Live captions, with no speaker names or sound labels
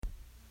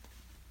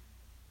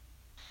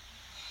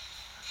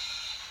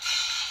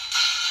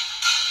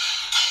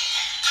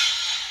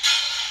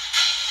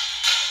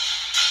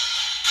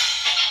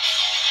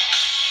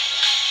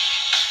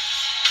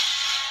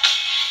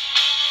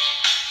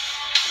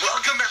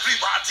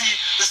everybody.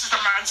 This is the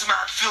Man's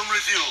Mad Film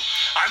Review.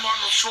 I'm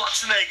Arnold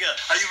Schwarzenegger.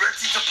 Are you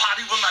ready to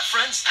party with my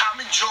friends Tom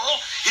and Joel?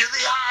 Here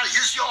they are.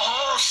 Here's your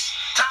hosts,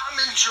 Tom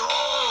and Joel.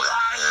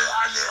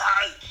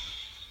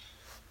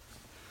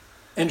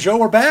 And Joe,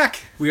 we're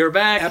back. We are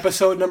back.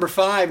 Episode number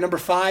 5. Number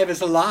 5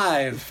 is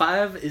alive.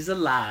 5 is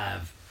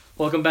alive.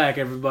 Welcome back,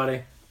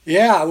 everybody.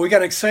 Yeah, we got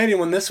an exciting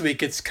one this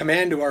week. It's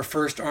Commando, our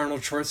first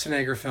Arnold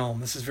Schwarzenegger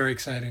film. This is very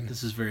exciting.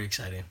 This is very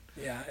exciting.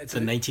 Yeah, it's a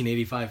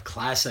 1985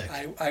 classic.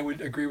 I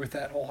would agree with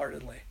that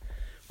wholeheartedly.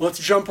 Well, let's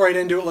jump right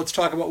into it. Let's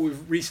talk about what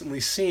we've recently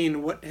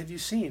seen. What have you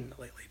seen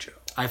lately, Joe?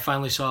 I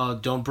finally saw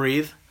Don't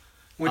Breathe.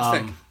 What'd you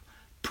think?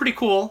 Pretty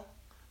cool.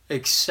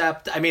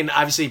 Except, I mean,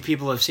 obviously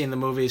people have seen the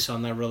movie, so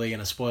I'm not really going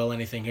to spoil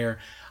anything here.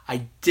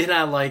 I did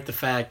not like the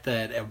fact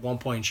that at one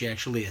point she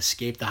actually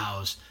escaped the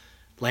house,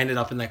 landed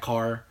up in that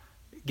car,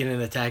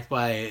 getting attacked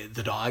by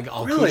the dog,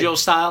 all Really? Cujo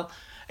style.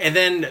 And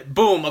then,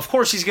 boom, of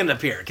course he's going to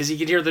appear, because he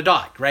can hear the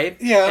dog, right?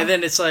 Yeah. And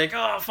then it's like,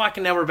 oh,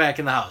 fucking, now we're back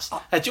in the house.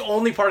 That's the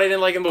only part I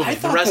didn't like in the movie.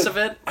 The rest of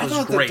it was I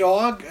thought great. the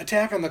dog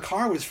attack on the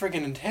car was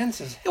freaking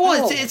intense as hell.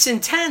 Well, it's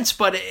intense,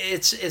 but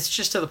it's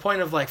just to the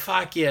point of like,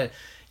 fuck you.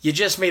 You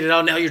just made it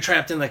out. Now you're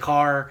trapped in the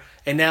car,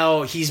 and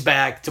now he's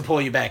back to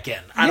pull you back in.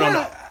 I don't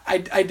know.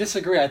 I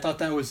disagree. I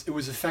thought it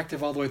was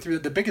effective all the way through.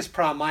 The biggest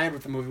problem I had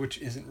with the movie, which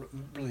isn't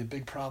really a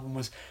big problem,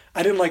 was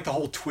I didn't like the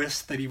whole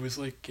twist that he was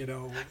like,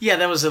 Yeah,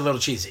 that was a little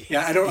cheesy.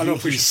 Yeah, I don't know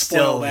if we should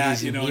spoil that.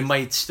 He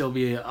might still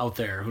be out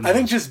there. Who knows? I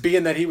think just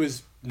being that he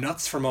was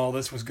nuts from all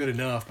this was good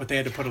enough, but they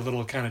had to put a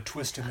little kind of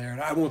twist in there,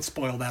 and I won't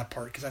spoil that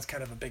part because that's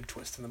kind of a big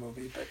twist in the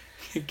movie. But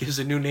it gives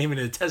a new name in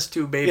a test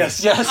tube baby.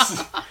 Yes.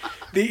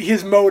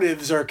 His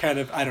motives are kind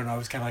of, I don't know. I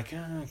was kind of like,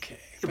 okay.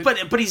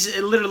 But he's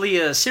literally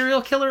a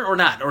serial killer or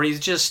not? Or he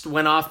just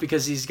went off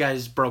because these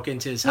guys broke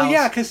into his house? Well,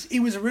 yeah, because he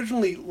was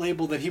originally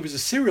labeled that he was a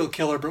serial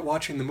killer, but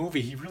watching the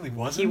movie, he really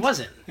wasn't. He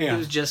wasn't. Yeah. He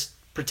was just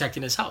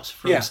protecting his house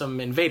from some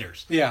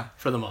invaders. Yeah.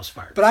 For the most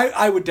part. But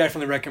I would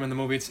definitely recommend the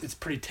movie. It's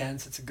pretty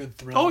tense. It's a good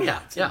thriller. Oh, yeah.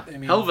 I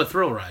mean, hell of a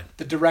thrill ride.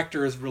 The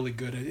director is really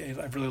good.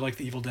 I really like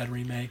the Evil Dead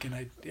remake, and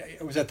I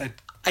was at that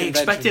I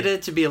expected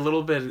it to be a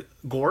little bit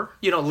gore,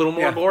 a little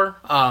more gore.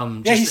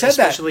 He said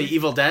especially that.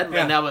 Evil Dead,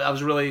 and I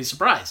was really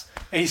surprised.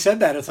 And he said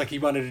that it's like he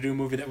wanted to do a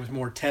movie that was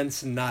more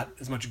tense and not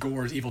as much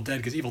gore as Evil Dead,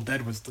 because Evil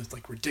Dead was just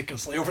like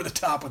ridiculously over the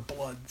top with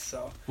blood.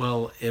 So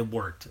well, it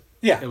worked.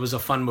 Yeah, it was a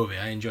fun movie.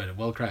 I enjoyed it.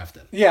 Well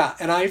crafted. Yeah,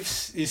 and you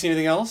seen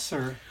anything else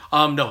or?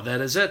 No,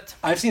 that is it.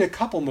 I've seen a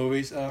couple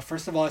movies.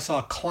 First of all, I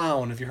saw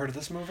Clown. Have you heard of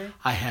this movie?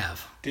 I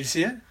have. Did you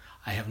see it?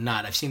 I have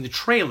not. I've seen the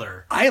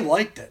trailer. I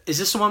liked it. Is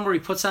this the one where he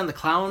puts on the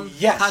clown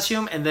Yes.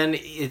 costume and then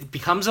it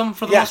becomes him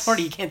for the most part?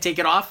 He can't take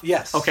it off?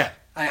 Yes. Okay.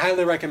 I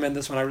highly recommend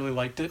this one. I really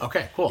liked it.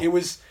 Okay, cool. It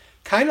was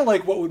kind of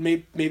like what would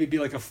maybe be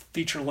like a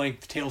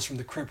feature-length Tales from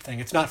the Crypt thing.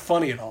 It's not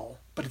funny at all,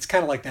 but it's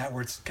kind of like that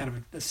where it's kind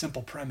of a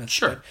simple premise.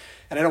 Sure.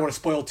 And I don't want to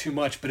spoil too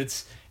much, but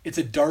it's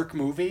a dark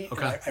movie.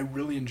 Okay. And I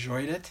really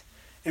enjoyed it.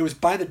 It was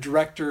by the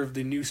director of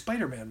the new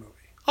Spider-Man movie.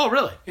 Oh,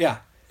 really? Yeah.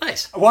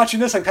 Nice.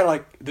 Watching this, I'm kind of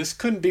like, this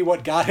couldn't be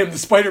what got him the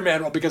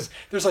Spider-Man role, because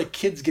there's like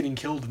kids getting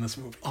killed in this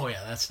movie. Oh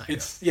yeah, that's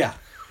nice. Yeah.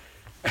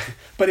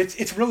 But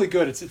it's really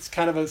good. It's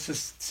kind of a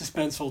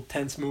suspenseful,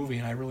 tense movie,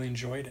 and I really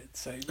enjoyed it.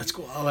 So that's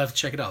cool. I'll have to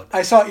check it out.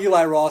 I saw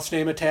Eli Roth's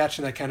name attached,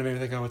 and that kind of made me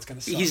think, oh, it's going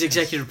to suck. He's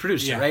executive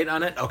producer, right,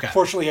 on it? Okay.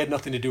 Fortunately, he had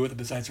nothing to do with it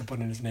besides for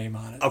putting his name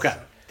on it. Okay,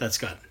 so. That's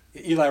good.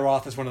 Eli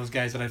Roth is one of those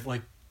guys that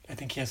I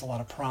think he has a lot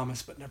of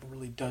promise, but never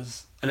really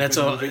does. And that's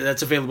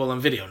available on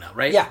video now,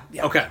 right? Yeah.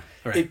 Okay.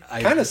 All right. It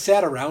kind of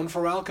sat around for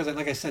a while because,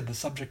 like I said, the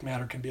subject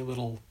matter can be a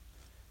little.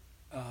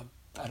 I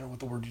don't know what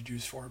the word you'd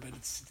use for it, but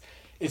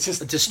it's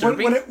just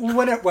disturbing.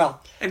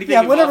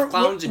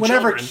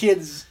 Whenever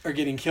kids are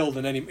getting killed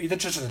that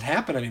just doesn't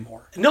happen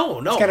anymore. No.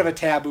 It's kind of a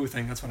taboo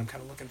thing. That's what I'm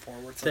kind of looking for.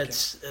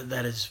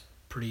 That is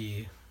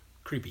pretty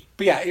creepy.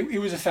 But yeah,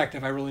 it was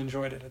effective. I really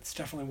enjoyed it. It's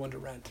definitely one to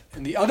rent.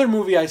 And the other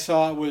movie I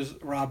saw was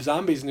Rob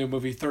Zombie's new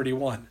movie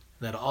 31.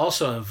 That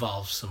also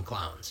involves some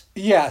clowns.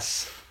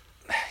 Yes.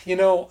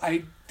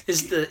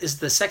 Is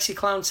the sexy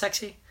clown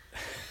sexy?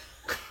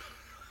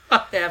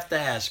 I have to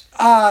ask.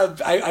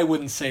 I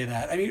wouldn't say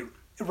that. I mean,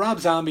 Rob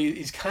Zombie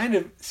is kind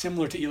of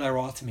similar to Eli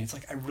Roth to me. It's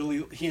like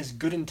he has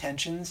good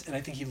intentions, and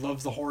I think he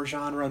loves the horror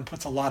genre and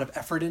puts a lot of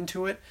effort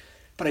into it.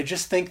 But I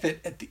just think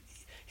that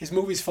his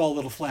movies fall a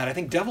little flat. I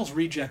think Devil's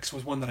Rejects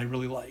was one that I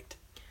really liked.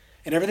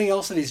 And everything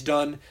else that he's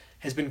done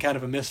has been kind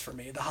of a miss for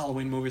me. The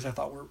Halloween movies I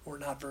thought were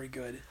not very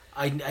good.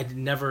 I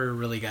never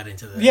really got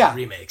into the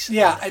remakes.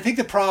 Yeah, I think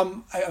the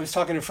problem, I was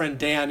talking to a friend,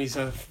 Dan, he's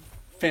a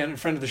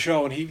friend of the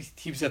show, and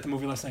he was at the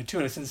movie last night too,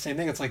 and I said the same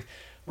thing. It's like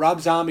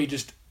Rob Zombie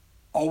just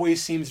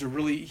always seems to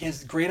he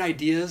has great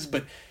ideas,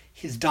 but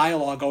his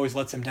dialogue always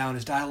lets him down.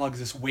 His dialogue is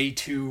this way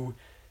too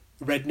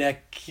redneck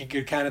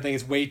kind of thing.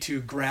 It's way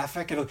too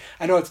graphic. And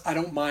I know I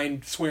don't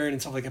mind swearing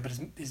and stuff like that, but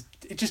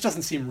it just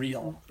doesn't seem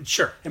real.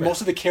 Sure. And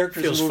most of the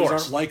characters in the movies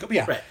aren't likable.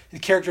 Yeah. Right. The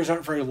characters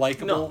aren't very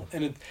likable. No.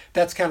 And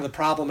that's kind of the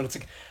problem. And it's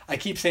like, I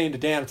keep saying to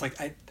Dan, it's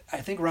like, I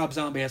think Rob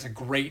Zombie has a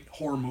great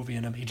horror movie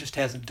in him. He just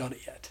hasn't done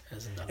it yet.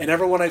 And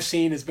everyone I've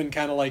seen has been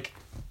kind of like,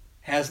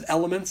 has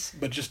elements,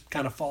 but just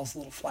kind of falls a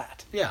little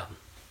flat. Yeah.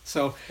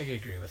 So I can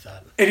agree with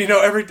that.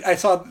 and I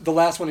saw the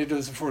last one he did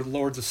was for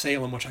Lords of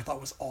Salem, which I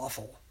thought was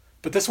awful.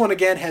 But this one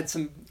again had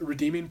some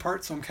redeeming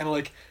parts, so I'm kind of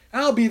like,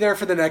 I'll be there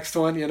for the next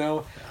one.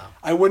 Yeah.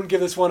 I wouldn't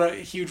give this one a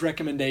huge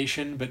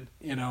recommendation, but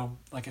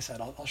like I said,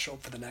 I'll show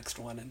up for the next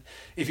one. And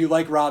if you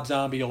like Rob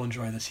Zombie, you'll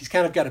enjoy this. He's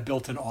kind of got a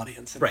built-in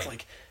audience, and Right. It's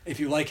like if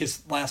you like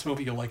his last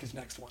movie, you'll like his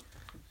next one.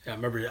 Yeah, I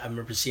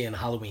remember seeing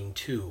Halloween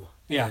 2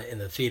 Yeah. in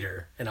the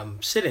theater, and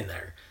I'm sitting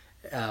there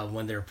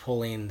when they're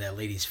pulling that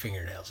lady's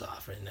fingernails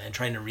off and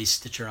trying to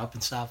re-stitch her up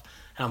and stuff.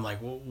 And I'm like,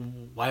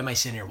 why am I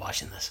sitting here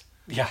watching this?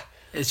 Yeah,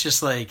 It's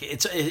just like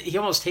he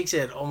almost takes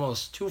it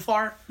almost too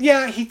far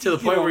yeah. to the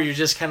point where you're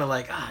just kind of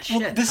like,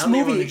 shit, this I don't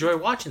even movie- enjoy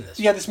watching this.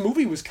 Yeah, this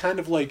movie was kind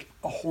of like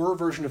a horror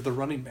version of The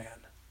Running Man.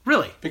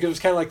 Really? Because it was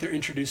kind of like they're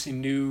introducing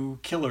new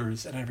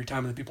killers and every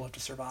time the people have to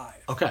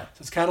survive. Okay. So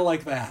it's kind of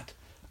like that.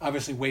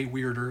 Obviously way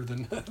weirder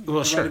than Well,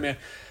 The sure. Running Man.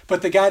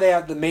 But the guy they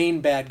have, the main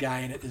bad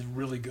guy in it, is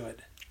really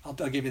good. I'll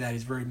give you that.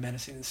 He's very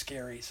menacing and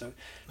scary. So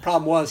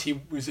problem was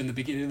he was in the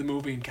beginning of the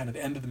movie and kind of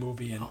the end of the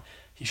movie, and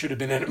he should have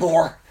been in it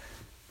more.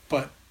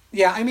 But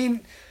yeah, I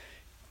mean,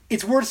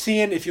 it's worth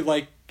seeing if you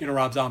like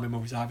Rob Zombie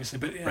movies, obviously.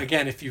 But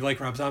again, if you like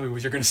Rob Zombie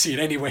movies, you're going to see it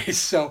anyways.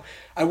 So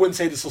I wouldn't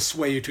say this will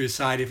sway you to his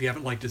side if you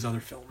haven't liked his other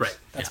films. Right,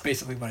 That's yeah.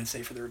 basically what I'd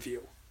say for the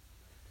review.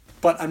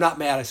 But I'm not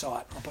mad I saw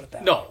it. I'll put it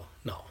that way. No.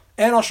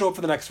 And I'll show up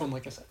for the next one,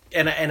 like I said.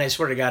 And I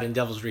swear to God, in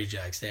Devil's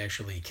Rejects, they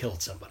actually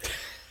killed somebody.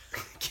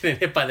 Getting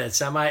hit by that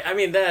semi. I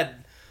mean, that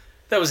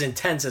was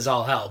intense as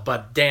all hell.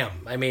 But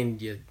damn, I mean,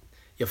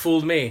 you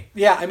fooled me.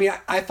 Yeah, I mean,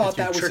 I thought With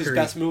your that was his trickery.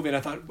 best movie, and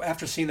I thought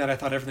after seeing that, I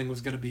thought everything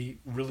was going to be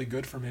really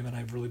good from him, and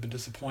I've really been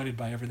disappointed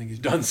by everything he's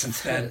done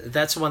since then.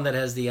 That's the one that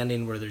has the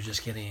ending where they're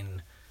just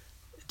getting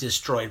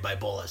destroyed by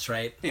bullets,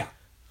 right? Yeah,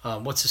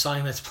 What's the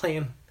song that's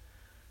playing?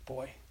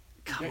 boy,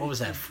 God, what was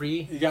that?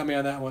 Free? you got me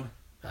on that one.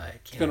 I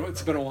It's can't been a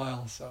remember.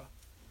 while, so.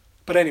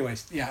 But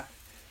anyways, yeah,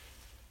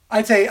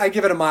 I'd say I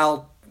give it a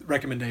mild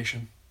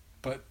recommendation,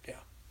 but yeah.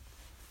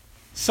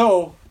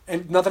 So,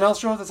 and nothing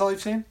else, Joe? That's all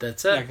you've seen?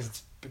 That's Yeah, it.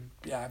 because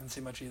I haven't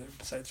seen much either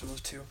besides for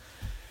those two.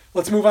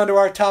 Let's move on to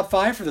our top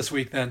 5 for this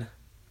week then.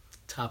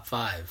 Top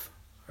 5.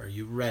 Are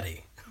you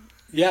ready?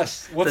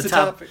 Yes. What's the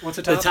top? What's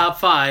the top? The top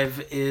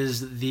 5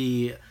 is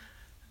the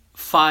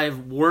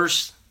 5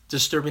 worst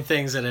disturbing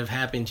things that have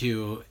happened to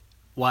you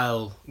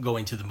while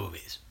going to the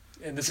movies.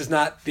 And this is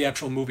not the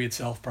actual movie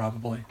itself,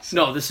 probably.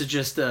 No, this is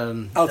just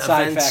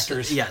Outside events,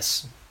 factors.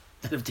 Yes,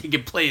 that have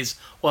taken place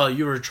while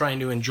you were trying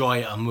to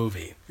enjoy a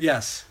movie.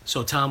 Yes.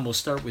 So, Tom, we'll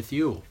start with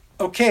you.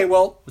 Okay.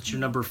 Well, What's your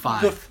number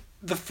 5?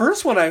 the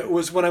first one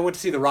was when I went to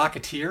see The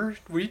Rocketeer.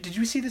 Did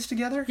you see this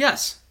together?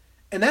 Yes.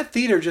 And that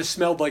theater just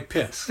smelled like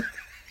piss.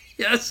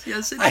 Yes,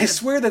 it I did.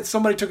 swear that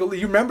somebody took a.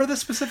 You remember this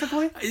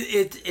specifically?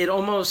 It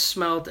almost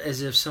smelled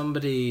as if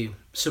somebody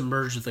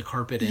submerged the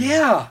carpet in.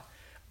 Yeah.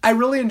 I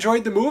really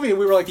enjoyed the movie, and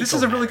we were like, "This Fecal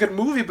is a really matter. good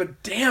movie,"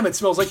 but damn, it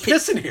smells like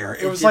piss in here.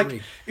 It It was did like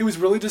reek. it was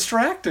really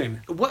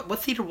distracting. What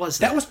theater was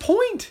that? That was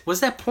Point. Was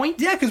that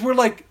Point? Yeah, because we're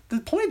like the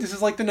Point. This is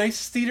like the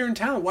nicest theater in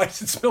town. Why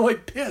does it smell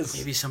like piss?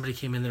 Maybe somebody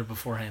came in there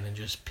beforehand and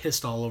just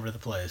pissed all over the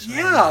place.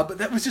 Yeah, but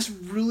that was just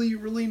really,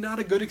 really not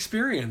a good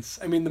experience.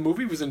 I mean, the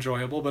movie was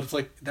enjoyable, but it's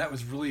like that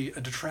was really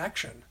a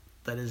detraction.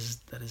 That is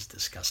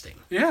disgusting.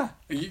 Yeah,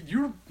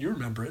 you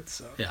remember it,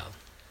 so. Yeah.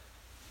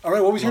 All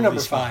right, what was your Lovely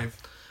number smell.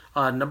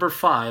 5? Number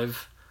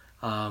 5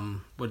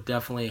 would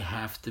definitely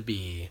have to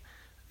be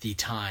the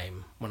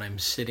time when I'm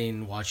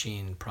sitting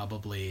watching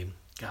probably,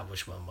 God,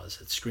 which one was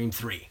it? Scream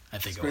 3, I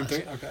think Scream it was.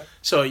 3? Okay.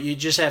 So you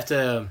just have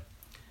to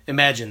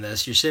imagine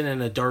this. You're sitting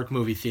in a dark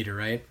movie theater,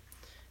 right?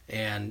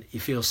 And you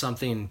feel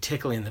something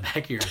tickling the back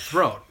of your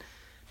throat.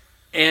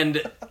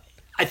 And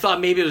I thought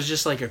maybe it was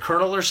just like a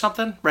kernel or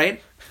something,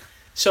 right?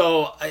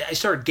 So I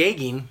started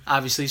gagging,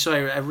 obviously. So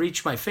I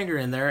reached my finger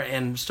in there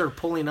and started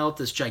pulling out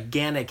this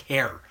gigantic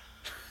hair.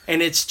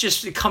 And it's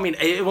just coming,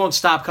 it won't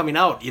stop coming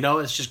out,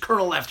 It's just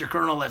kernel after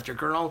kernel after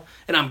kernel.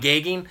 And I'm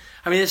gagging.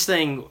 I mean, this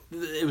thing,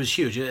 it was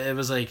huge. It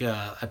was like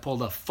I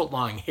pulled a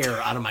foot-long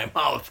hair out of my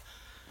mouth.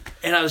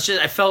 And I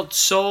felt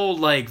so,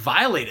 like,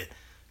 violated.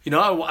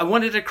 I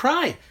wanted to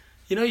cry.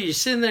 You're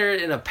sitting there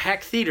in a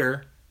packed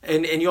theater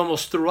and you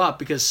almost threw up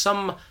because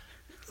some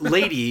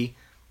lady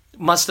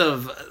must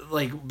have,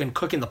 like, been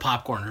cooking the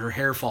popcorn and her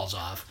hair falls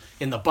off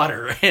in the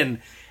butter. And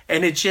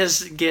it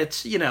just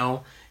gets,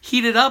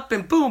 heated up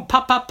and boom,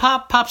 pop, pop,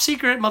 pop, pop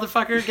secret,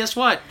 motherfucker. Guess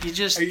what? You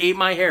just ate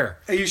my hair.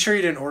 Are you sure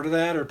you didn't order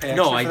that or pay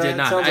extra No, for I that? did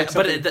not. Sounds like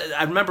something-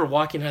 I remember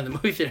walking out of the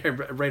movie theater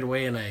right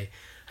away, and I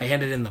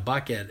handed in the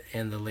bucket,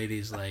 and the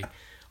lady's like,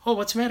 "Oh,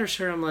 what's the matter,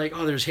 sir?" I'm like,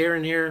 "Oh, there's hair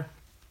in here.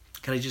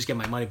 Can I just get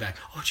my money back?"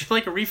 "Oh, would you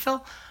like a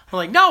refill?" I'm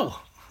like, "No,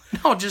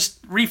 just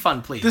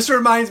refund, please." This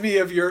reminds me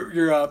of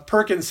your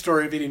Perkins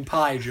story of eating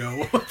pie,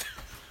 Joe.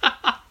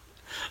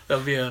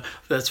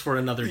 That's for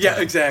another time. Yeah,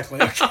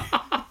 exactly. Okay.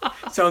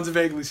 Sounds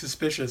vaguely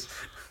suspicious.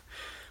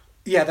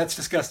 Yeah, that's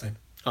disgusting.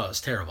 Oh,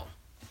 it's terrible.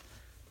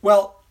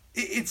 Well,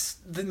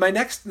 my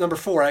next number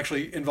 4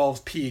 actually involves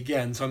pee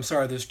again, so I'm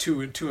sorry there's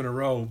two in a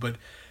row, but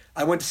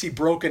I went to see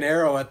Broken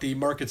Arrow at the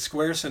Market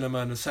Square Cinema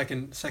on the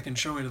second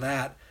showing of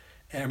that,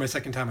 and my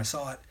second time I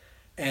saw it.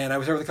 and I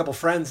was there with a couple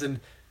friends, and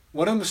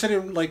one of them was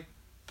sitting like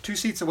 2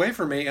 seats away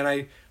from me, and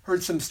I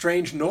heard some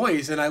strange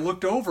noise, and I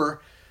looked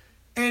over,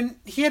 and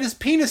he had his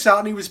penis out,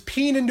 and he was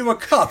peeing into a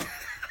cup.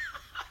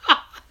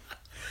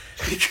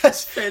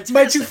 Because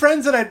my 2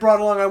 friends that I'd brought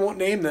along, I won't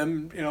name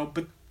them,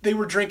 but they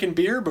were drinking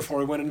beer before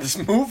we went into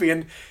this movie,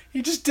 and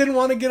he just didn't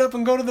want to get up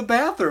and go to the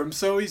bathroom,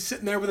 so he's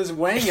sitting there with his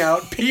wang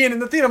out, peeing in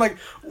the theater. I'm like,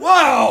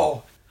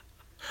 whoa!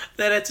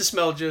 That had to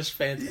smell just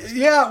fantastic.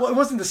 Yeah, well, it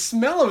wasn't the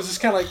smell. It was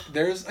just kind of like,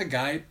 there's a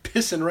guy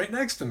pissing right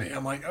next to me.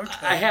 I'm like,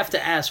 okay. I have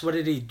to ask, what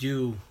did he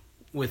do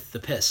with the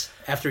piss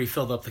after he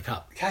filled up the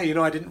cup?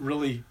 Yeah, I didn't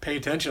really pay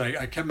attention.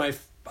 I kept my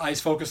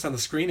eyes focused on the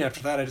screen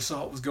after that. I just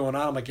saw what was going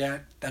on. I'm like, yeah,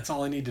 that's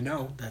all I need to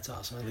know. That's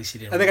awesome. At least he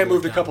didn't. I think I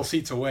moved a couple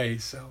seats away.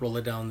 So roll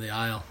it down the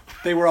aisle.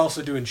 They were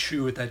also doing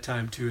chew at that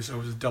time, too, so it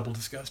was double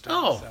disgusting.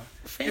 Oh,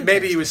 so.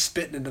 Maybe he was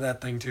spitting into that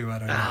thing, too. I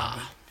don't know.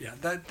 But yeah,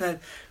 that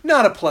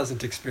not a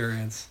pleasant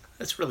experience.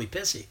 That's really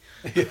pissy.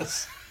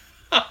 Yes.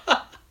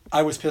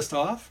 I was pissed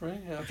off,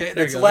 right? Yeah, okay, There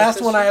that's you the go. last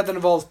That's one I had that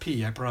involves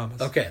pee, I promise.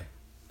 Okay.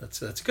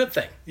 That's a good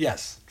thing.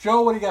 Yes.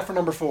 Joe, what do you got for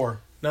number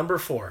 4? Number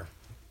 4.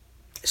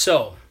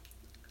 So,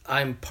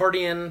 I'm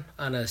partying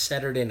on a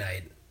Saturday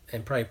night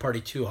and probably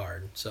party too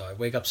hard. So I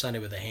wake up Sunday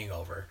with a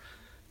hangover,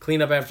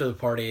 clean up after the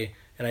party,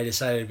 and I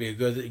decided it'd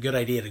be a good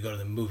idea to go to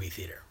the movie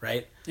theater,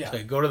 right? Yeah. So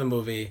I go to the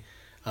movie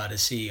to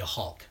see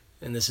Hulk,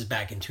 and this is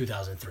back in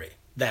 2003.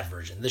 That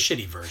version, the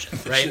shitty version,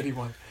 right? Shitty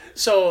one.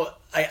 So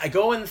I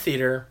go in the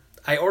theater.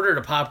 I ordered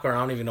a popcorn. I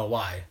don't even know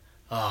why,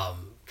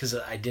 because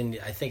I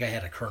think I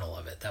had a kernel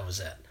of it. That was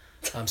it.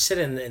 I'm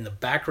sitting in the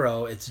back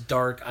row. It's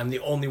dark. I'm the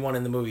only one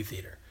in the movie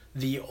theater.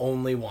 The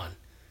only one.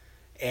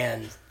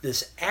 And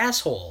this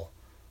asshole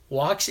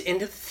walks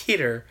into the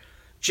theater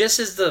just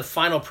as the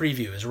final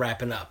preview is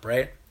wrapping up,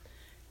 right?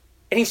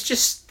 And he's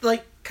just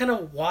like kind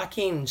of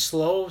walking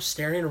slow,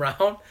 staring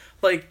around,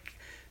 like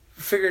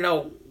figuring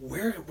out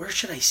where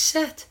should I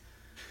sit?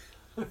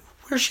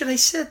 Where should I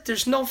sit?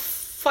 There's no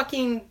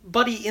fucking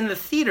buddy in the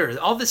theater.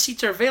 All the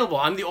seats are available.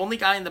 I'm the only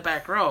guy in the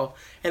back row,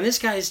 and this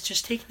guy's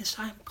just taking his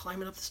time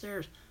climbing up the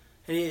stairs,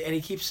 and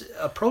he keeps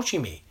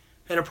approaching me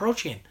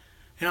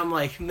and I'm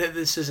like,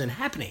 this isn't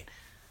happening.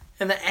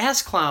 And the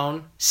ass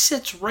clown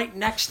sits right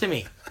next to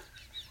me.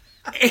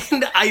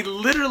 And I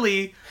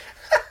literally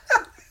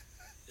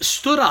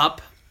stood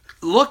up,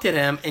 looked at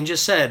him, and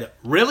just said,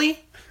 really?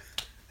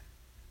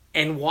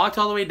 And walked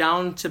all the way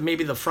down to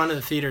maybe the front of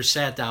the theater,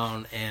 sat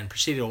down, and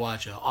proceeded to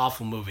watch an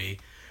awful movie.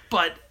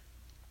 But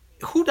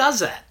who does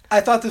that?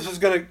 I thought this was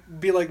going to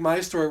be like my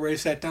story where he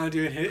sat down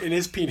to it and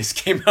his penis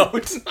came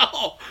out.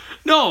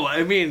 No,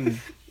 I mean...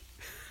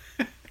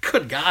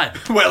 Good God.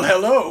 Well,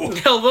 hello.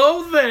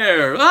 Hello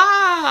there.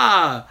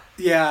 Ah!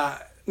 Yeah.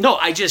 No,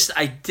 I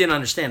didn't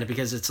understand it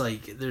because it's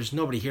like, there's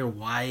nobody here.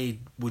 Why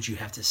would you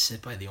have to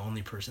sit by the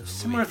only person in the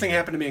movie? Similar thing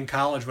happened to me in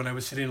college when I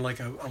was sitting in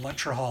like a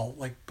lecture hall,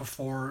 like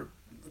before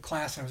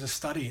class. I was just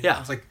studying.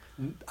 Yeah.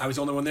 I was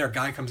the only one there. A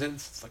guy comes in,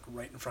 sits like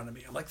right in front of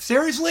me. I'm like,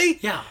 seriously?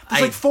 Yeah.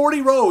 There's like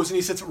 40 rows and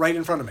he sits right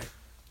in front of me.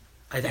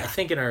 I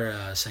think in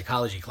our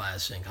psychology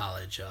class in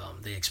college,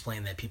 they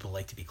explained that people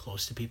like to be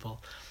close to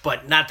people,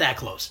 but not that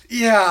close.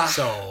 Yeah.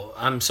 So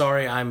I'm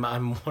sorry, I'm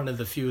one of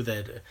the few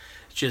that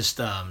just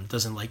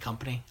doesn't like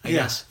company, I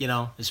guess,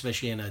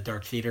 especially in a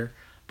dark theater.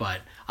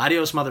 But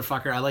adios,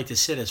 motherfucker. I like to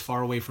sit as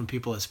far away from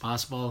people as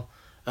possible.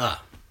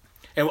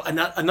 And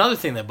another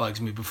thing that bugs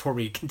me before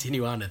we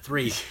continue on to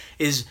 3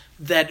 is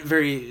that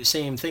very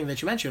same thing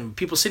that you mentioned,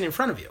 people sitting in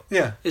front of you.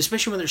 Yeah.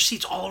 Especially when there's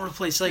seats all over the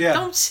place. Like, yeah.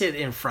 Don't sit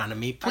in front of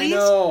me, please. I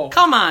know.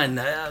 Come on.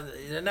 Now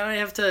I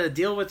have to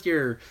deal with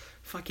your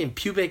fucking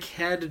pubic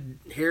head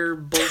hair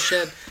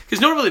bullshit. Because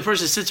normally the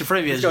person that sits in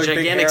front of you has a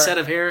gigantic set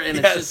of hair, and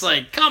it's just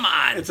like, come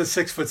on. It's a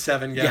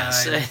 6'7" guy.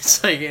 Yes.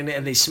 It's like,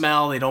 and they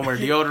smell, they don't wear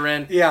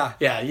deodorant. Yeah.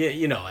 Yeah,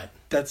 you know it.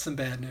 That's some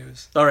bad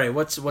news. All right,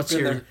 what's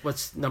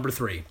number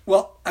 3?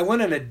 Well, I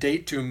went on a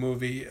date to a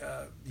movie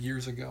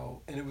years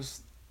ago, and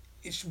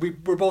we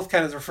were both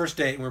kind of our first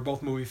date, and we were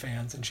both movie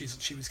fans, and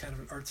she was kind of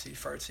an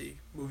artsy-fartsy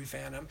movie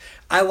fan.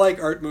 I like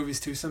art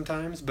movies too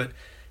sometimes, but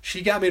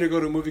she got me to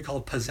go to a movie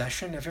called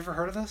Possession. Have you ever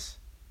heard of this?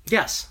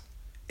 Yes.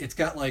 It's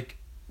got like,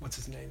 what's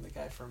his name? The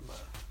guy from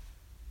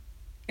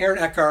Aaron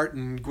Eckhart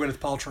and Gwyneth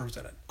Paltrow's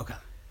in it. Okay.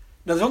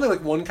 Now, there's only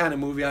like one kind of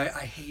movie I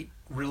hate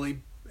really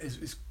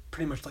is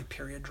pretty much like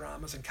period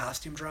dramas and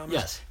costume dramas.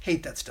 Yes.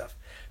 Hate that stuff.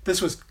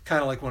 This was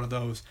kind of like one of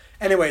those.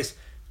 Anyways,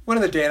 went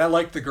on the date. I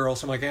liked the girl,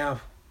 so I'm like, yeah,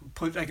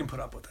 I can put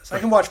up with this. Right.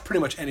 I can watch pretty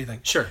much anything.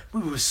 Sure. The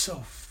movie was so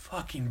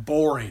fucking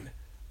boring.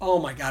 Oh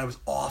my God, it was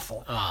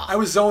awful. Oh. I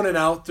was zoning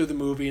out through the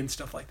movie and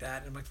stuff like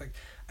that. And I'm like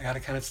I got to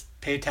kind of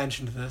pay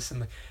attention to this.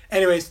 And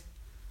anyways,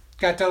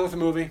 got done with the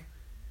movie.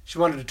 She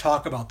wanted to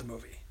talk about the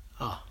movie.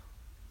 Oh.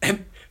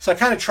 And so I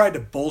kind of tried to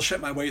bullshit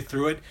my way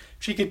through it.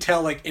 She could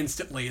tell like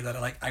instantly that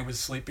I was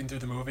sleeping through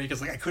the movie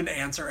because like I couldn't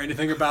answer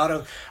anything about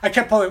it. I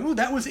kept pulling, ooh,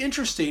 that was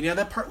interesting. Yeah,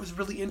 that part was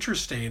really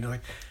interesting. And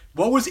like,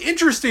 what was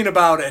interesting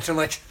about it? And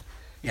like,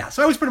 yeah.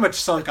 So I was pretty much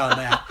sunk on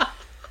that.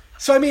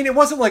 So I mean, it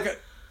wasn't like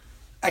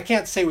I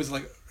can't say it was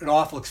like an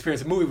awful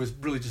experience. The movie was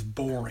really just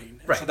boring.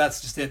 And Right. So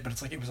that's just it. But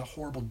it's like it was a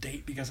horrible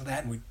date because of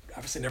that, and we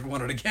obviously never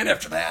wanted it again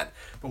after that.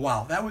 But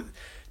wow, that was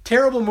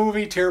terrible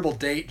movie, terrible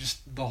date,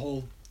 just the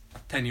whole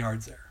 10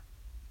 yards there.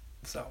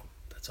 So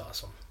That's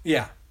awesome.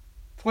 yeah,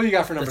 what do you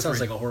got for number That sounds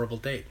three? like a horrible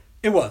date.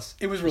 It was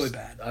really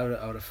bad. I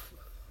would have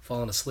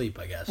fallen asleep,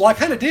 I guess. Well, I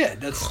kind of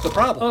did. That's the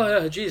problem.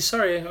 Oh, geez,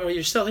 sorry. Oh,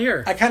 you're still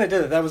here. I kind of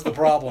did it. That was the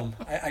problem.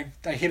 I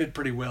hit it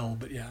pretty well,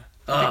 but yeah.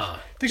 I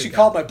think she good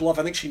called my bluff.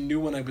 I think she knew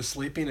when I was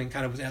sleeping and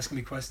kind of was asking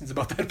me questions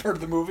about that part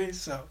of the movie.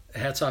 So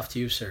Hats off to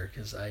you, sir,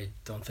 because I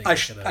don't think I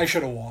should have.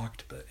 should have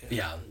walked, but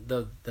yeah.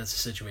 Yeah, that's a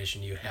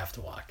situation you have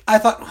to walk. I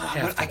thought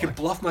Have to I could walk.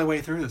 bluff my way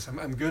through this.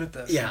 I'm good at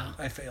this. Yeah. And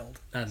I failed.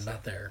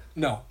 Not there.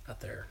 No. Not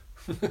there.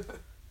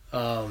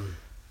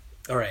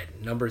 All right,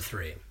 number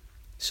 3.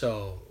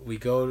 So we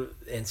go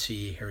and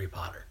see Harry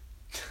Potter.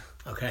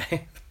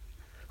 Okay?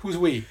 Who's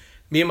we?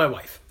 Me and my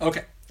wife.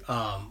 Okay.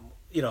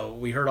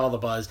 We heard all the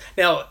buzz.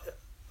 Now,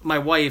 my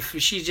wife,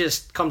 she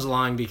just comes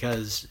along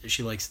because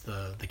she likes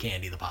the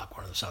candy, the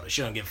popcorn, the soda.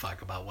 She don't give a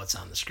fuck about what's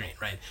on the screen,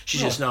 right? She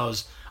just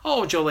knows,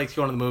 Joe likes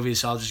going to the movies,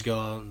 so I'll just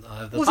go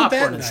the Wasn't that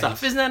popcorn and nice?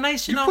 stuff. Isn't that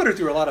nice? You put her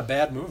through a lot of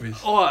bad movies.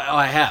 Oh,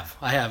 I have.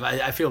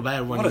 I feel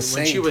bad when What a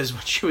she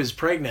saint. was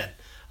pregnant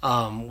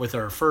with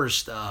our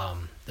first.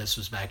 This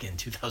was back in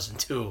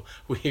 2002.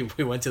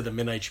 We went to the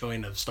midnight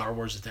showing of Star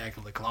Wars: Attack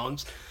of the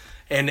Clones,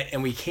 and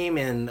we came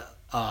in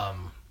a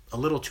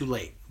little too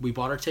late. We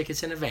bought our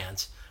tickets in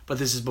advance, but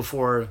this is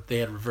before they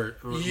had You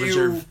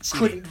reserved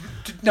seating.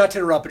 couldn't, not to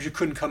interrupt, but you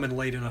couldn't come in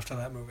late enough to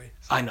that movie.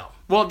 I know.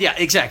 Well, yeah,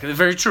 exactly.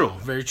 Very true.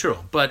 Very true.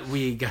 But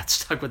we got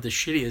stuck with the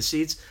shittiest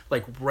seats,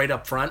 like right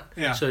up front.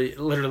 Yeah. So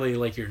literally,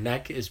 like your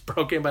neck is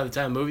broken by the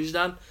time the movie's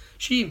done.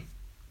 She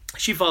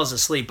falls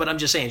asleep, but I'm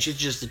just saying she's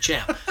just a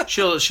champ.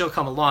 She'll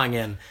come along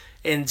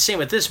and same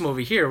with this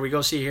movie here. We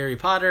go see Harry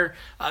Potter.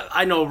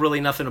 I know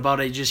really nothing about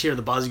it. You just hear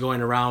the buzz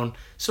going around.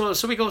 So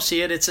we go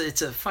see it. It's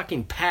a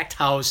fucking packed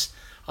house.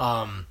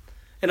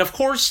 And of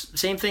course,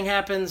 same thing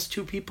happens.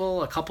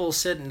 A couple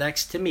sit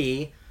next to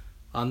me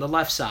on the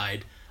left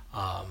side.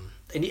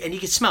 And you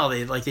can smell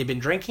they've been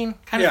drinking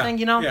kind of thing,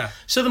 Yeah.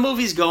 So the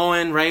movie's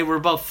going, right? We're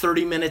about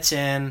 30 minutes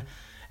in,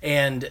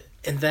 and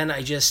then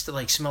I just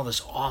smell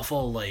this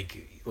awful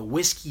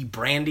whiskey,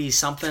 brandy,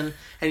 something,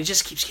 and it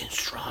just keeps getting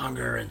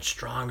stronger and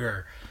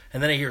stronger.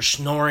 And then I hear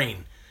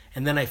snoring,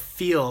 and then I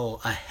feel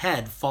a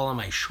head fall on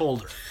my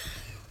shoulder,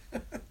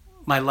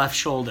 my left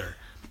shoulder,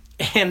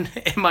 and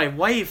my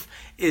wife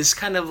is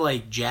kind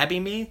of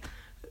jabbing me,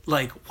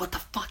 what the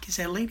fuck is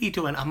that lady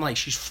doing? I'm like,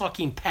 she's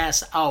fucking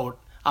passed out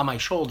on my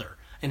shoulder,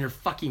 and her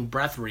fucking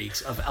breath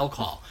reeks of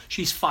alcohol.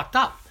 She's fucked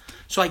up.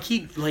 So I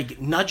keep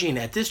nudging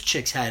at this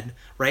chick's head,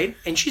 right?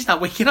 And she's not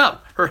waking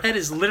up. Her head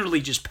is literally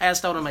just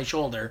passed out on my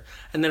shoulder.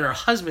 And then her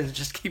husband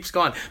just keeps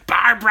going,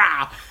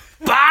 Barbara!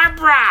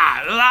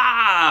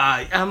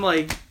 Ah! I'm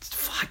like,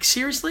 fuck,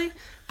 seriously?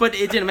 But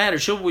it didn't matter.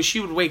 She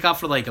would wake up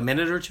for a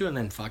minute or two and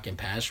then fucking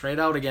pass right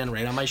out again,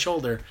 right on my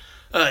shoulder.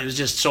 It was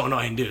just so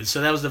annoying, dude.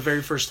 So that was the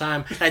very first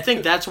time. And I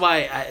think that's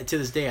why, to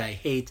this day, I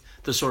hate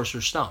the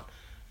Sorcerer's Stone.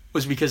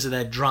 Was because of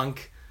that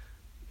drunk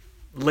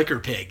liquor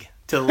pig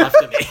to the left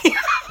of me.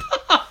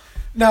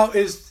 Now,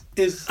 is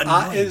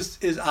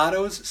Annoying.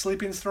 Otto's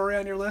sleeping story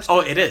on your list?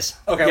 Oh, it is.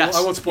 Okay, Yes.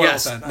 well, I won't spoil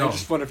Yes. it then. No, I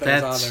just wonder if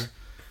that was on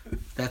there.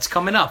 That's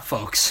coming up,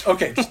 folks.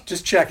 Okay,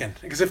 just checking.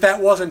 Because if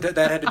that wasn't, that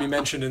had to be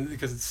mentioned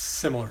because it's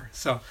similar.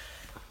 So,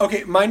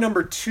 okay, my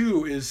number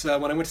 2 is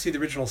when I went to see the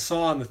original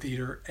Saw in the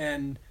theater,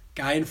 and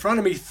guy in front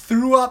of me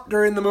threw up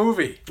during the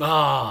movie.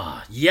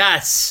 Ah,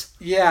 yes.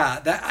 Yeah,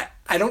 that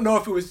I don't know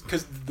if it was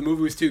because the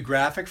movie was too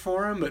graphic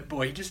for him, but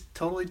boy, he just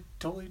totally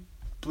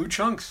blew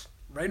chunks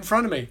right in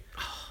front of me.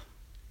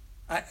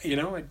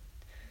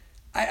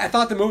 I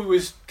thought the movie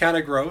was kind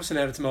of gross and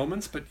had its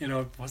moments, but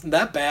it wasn't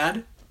that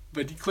bad.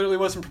 But he clearly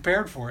wasn't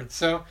prepared for it,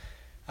 so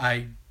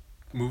I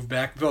moved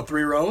back about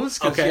 3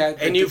 rows. Okay,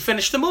 and you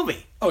finished the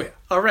movie. Oh yeah,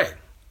 All right.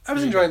 I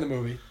was enjoying the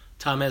movie.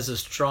 Tom has a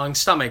strong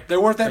stomach. There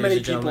weren't that ladies many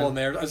and people gentlemen. in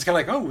there. I was kind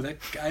of like, oh, that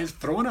guy's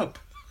throwing up.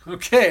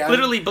 Okay,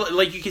 Literally,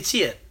 you could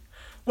see it.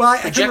 Well, I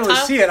couldn't really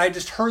Projectile? see it. I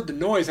just heard the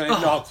noise, and I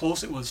didn't know how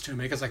close it was to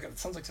me because it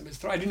sounds like somebody's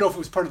throwing. I didn't know if it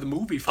was part of the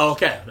movie. Oh,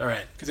 okay, all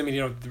right. Because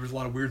there was a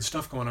lot of weird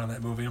stuff going on in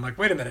that movie. I'm like,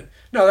 wait a minute,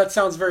 no, that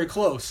sounds very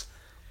close.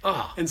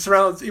 Oh, And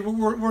surrounds. We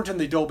weren't in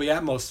the Dolby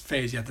Atmos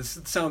phase yet. The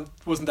sound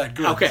wasn't that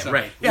good. okay, so-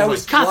 right. Yeah, it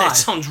was God, live. that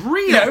sounds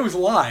real. Yeah, it was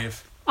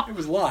live. It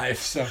was live.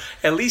 So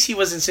At least he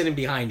wasn't sitting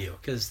behind you,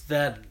 because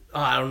that,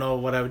 I don't know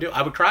what I would do.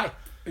 I would cry.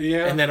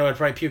 yeah, And then I would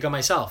probably puke on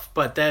myself.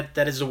 But that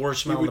is the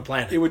worst smell on the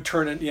planet. It would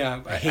turn it.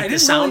 Yeah, I hate the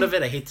sound of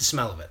it. I hate the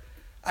smell of it.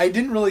 I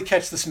didn't really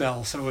catch the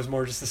smell, so it was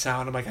more just the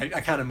sound. I'm like,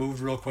 I kind of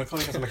moved real quickly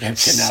because I'm like, I'm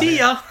getting out of See here.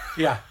 ya.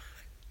 Yeah,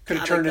 could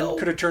have Gotta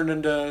go. turned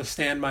into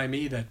Stand by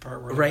Me, that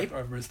part where Right.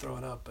 everybody's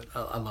throwing up. But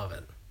I love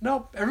it.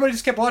 no, everybody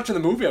just kept watching the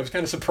movie. I was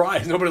kind of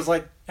surprised. Nobody was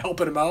like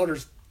helping him out, or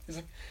he's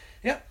like,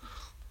 yeah.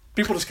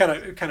 People just kind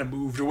of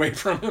moved away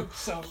from him.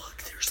 So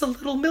Look, there's a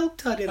little milk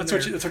tut in that's there.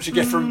 what you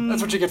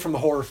get from the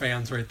horror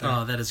fans right there.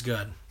 Oh, that is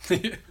good.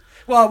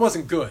 Well, it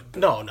wasn't good.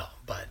 No,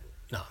 but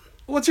no.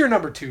 What's your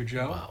number 2,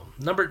 Joe? Wow.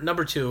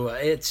 Number 2,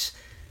 it's...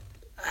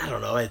 I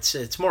don't know.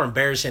 It's more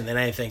embarrassing than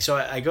anything. So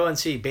I go and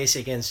see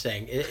Basic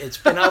Instinct. It's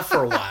been out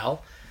for a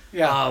while.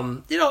 Yeah.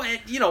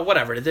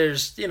 Whatever.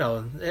 There's it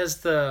has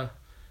the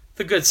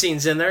good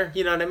scenes in there.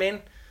 You know what I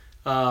mean?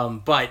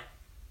 But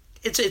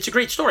it's a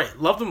great story.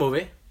 Love the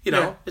movie.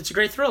 Yeah. It's a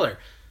great thriller.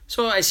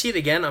 So I see it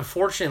again.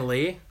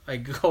 Unfortunately, I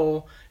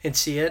go and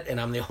see it,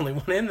 and I'm the only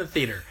one in the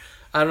theater.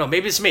 I don't know.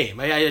 Maybe it's me.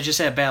 I just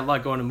had bad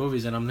luck going to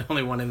movies, and I'm the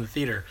only one in the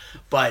theater.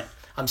 But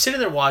I'm sitting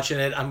there watching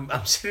it. I'm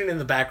sitting in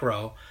the back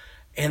row,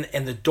 and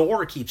the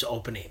door keeps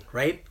opening,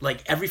 right?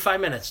 Like every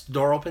 5 minutes, the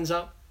door opens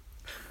up,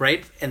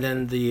 right? And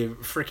then the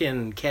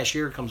freaking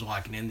cashier comes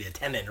walking in, the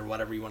attendant or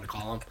whatever you want to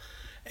call him,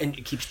 and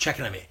he keeps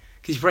checking on me.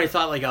 Because he probably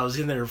thought like I was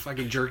in there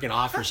fucking jerking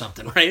off or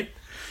something, right?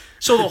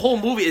 So the whole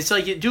movie, it's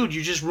like, dude,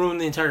 you just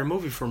ruined the entire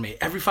movie for me.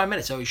 Every 5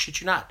 minutes, oh,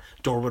 shit you not.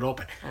 Door would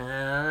open.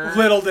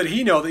 Little did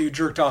he know that you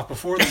jerked off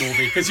before the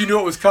movie because you knew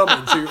it was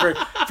coming, so you're very,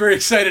 very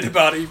excited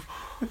about it.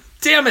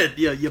 Damn it,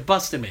 you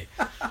busted me.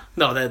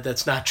 No,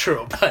 that's not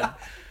true. But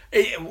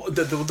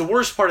the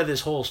worst part of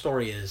this whole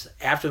story is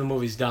after the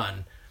movie's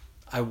done,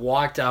 I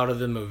walked out of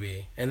the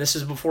movie, and this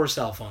is before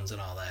cell phones and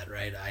all that,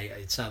 right?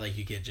 It's not like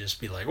you could just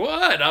be like,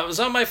 what? I was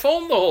on my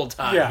phone the whole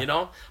time,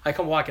 Yeah. I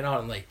come walking out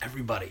and like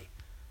everybody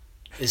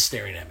is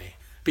staring at me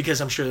because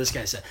I'm sure this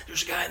guy said,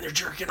 there's a guy in there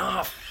jerking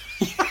off.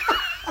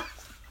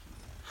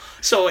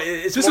 So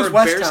it's This more was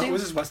West embarrassing. Town.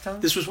 Was this West Town?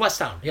 This was West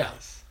Town, yeah.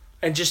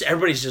 And just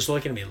everybody's just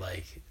looking at me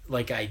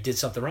like I did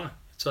something wrong.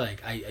 It's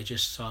like I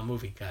just saw a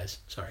movie, guys.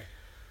 Sorry,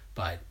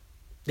 but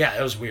yeah,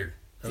 it was weird.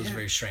 That was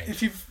very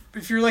strange.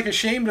 If you're like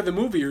ashamed of the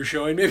movie you're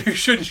showing, maybe you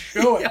shouldn't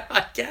show it. Yeah,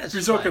 I guess.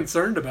 You're so but-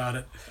 concerned about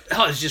it.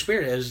 Oh, it's just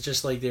weird. It was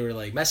just like they were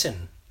like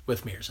messing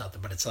with me or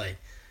something. But it's like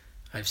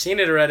I've seen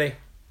it already.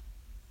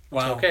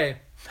 Wow. It's okay.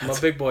 I'm a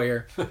big boy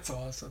here. That's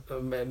awesome. I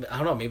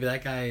don't know. Maybe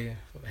that guy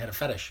had a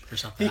fetish or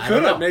something. He I could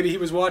don't have. know. Maybe he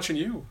was watching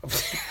you.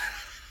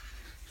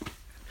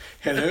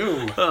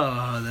 Hello.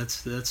 Oh,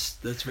 that's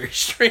very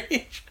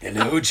strange.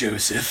 Hello,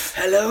 Joseph.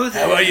 Hello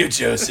there. How are you,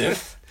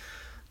 Joseph?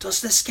 Does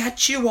this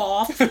get you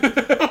off?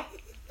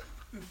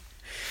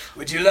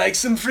 Would you like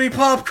some free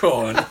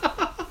popcorn? That'd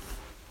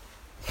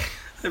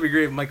be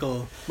great if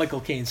Michael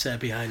Caine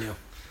sat behind you.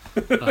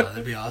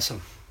 That'd be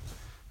awesome.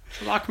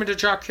 Lock me to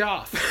jerk you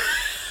off.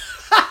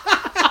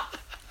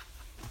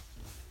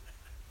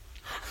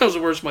 That was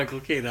the worst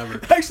Michael Caine ever.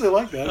 I actually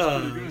like that. That's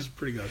pretty It good. was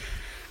pretty good.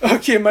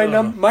 Okay,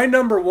 my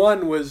number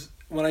one was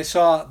when I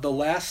saw The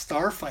Last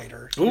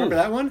Starfighter. Remember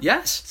that one?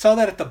 Yes. Saw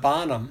that at the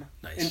Bonham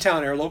Nice. in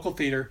town, our local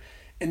theater.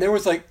 And there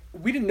was like,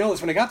 we didn't know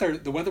this. When I got there,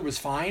 the weather was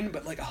fine,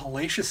 but like a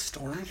hellacious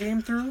storm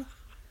came through.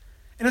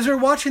 And as we were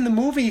watching the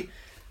movie,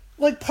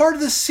 like part of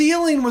the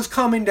ceiling was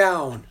coming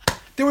down.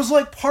 There was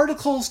like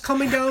particles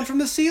coming down from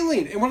the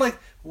ceiling. And we're like,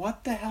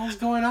 what the hell's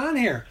going on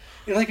here?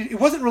 And like, it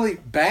wasn't really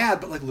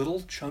bad, but like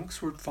little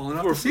chunks were falling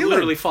off We're the ceiling.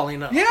 literally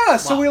falling up. Yeah,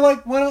 so Wow. we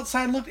like went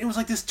outside and looked. It was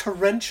like this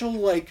torrential,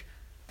 like,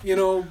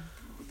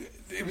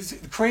 it was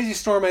the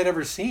craziest storm I'd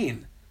ever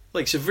seen.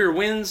 Like severe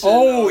winds.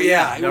 Oh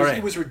yeah, all right.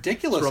 it was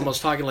ridiculous. We're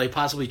almost talking like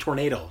possibly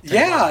tornado. type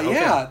Yeah, one. Okay.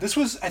 yeah.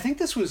 I think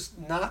this was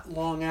not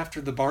long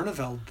after the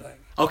Barneveld thing.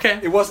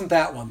 Okay. It wasn't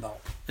that one though.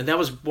 And that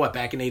was what,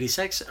 back in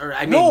 '86? Or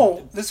I mean,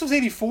 No, this was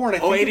 '84, and I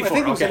think, 84, I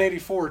think it was in okay.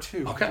 '84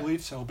 too. Okay. I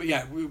believe so. But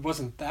yeah, it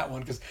wasn't that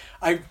one because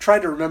I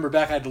tried to remember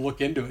back. I had to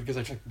look into it because I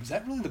was like, was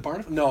that really the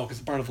Barneveld? No,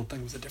 because the Barneveld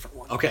thing was a different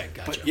one. Okay,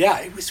 gotcha. But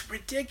yeah, it was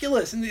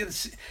ridiculous, and it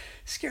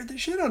scared the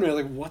shit out of me.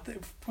 Like,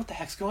 what the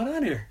heck's going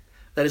on here?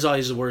 That is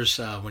always the worst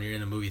when you're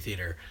in a movie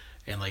theater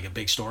and like a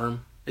big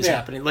storm is Yeah.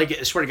 happening. Like,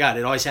 I swear to God,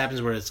 it always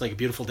happens where it's like a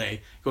beautiful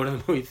day, go to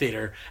the movie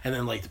theater, and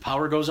then like the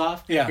power goes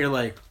off. Yeah. You're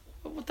like,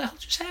 what the hell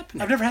just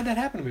happened? I've never had that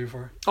happen to me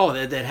before. Oh,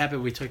 that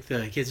happened. We took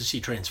the kids to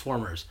see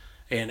Transformers,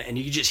 and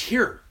you can just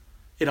hear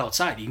it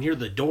outside. You can hear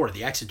the door,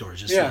 the exit door, is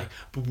just Yeah. like,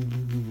 boom, boom,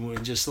 boom, boom,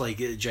 and just like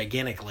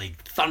gigantic,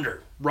 like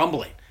thunder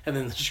rumbling, and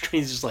then the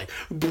screen's just like,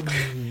 boom,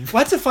 boom. Well,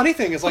 that's the funny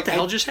thing is like the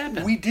hell just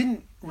happened? We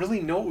didn't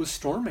really know it was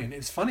storming.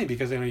 It's funny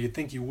because you'd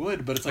think you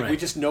would, but it's like we Right.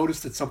 just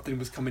noticed that something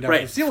was coming down Right,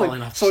 from the ceiling.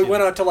 falling off the So we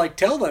went ceiling. out to like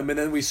tell them, and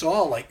then we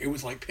saw like it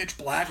was like pitch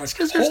black. Like,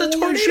 because there's a holy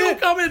tornado shit.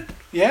 coming.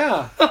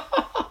 Yeah.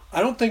 I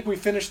don't think we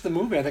finished the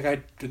movie. I think I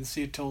didn't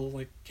see it till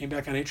like came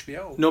back on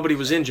HBO. Nobody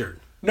was injured.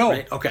 No.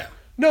 Right? Okay.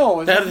 No, it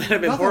was That'd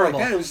have been nothing horrible.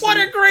 Like that. It was, What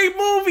a great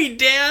movie,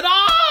 Dad!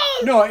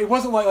 Oh! No, it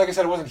wasn't like I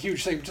said, it wasn't a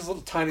huge thing. Just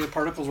little tiny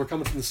particles were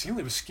coming from the ceiling.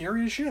 It was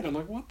scary as shit. I'm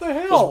like, what the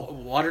hell?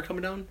 Was water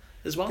coming down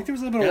as well? I think there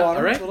was a little bit of water.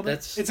 All right. A little bit.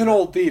 That's, It's an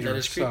old theater. that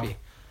is so, creepy.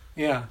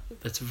 yeah.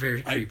 That's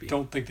very I creepy.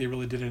 don't think they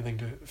really did anything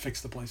to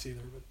fix the place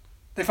either. But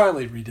they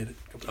finally redid it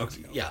a couple years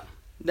Okay, ago. yeah.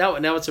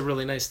 Now it's a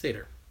really nice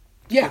theater.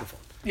 Yeah. Beautiful.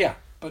 Yeah.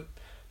 But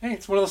hey,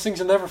 it's one of those things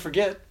you'll never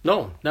forget.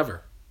 No,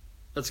 never.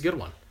 That's a good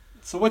one.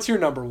 So what's your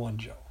number one,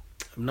 Joe?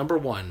 Number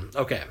one.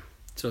 Okay.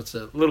 So it's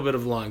a little bit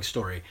of a long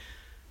story.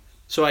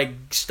 So I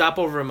stop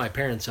over at my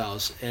parents'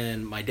 house,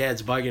 and my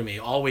dad's bugging me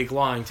all week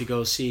long to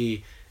go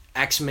see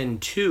X-Men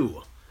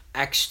 2,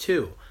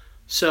 X2.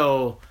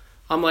 So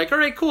I'm like, all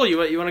right, cool. You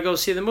want to go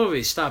see the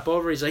movie? Stop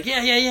over. He's like,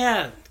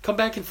 yeah. Come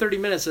back in 30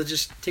 minutes. I'll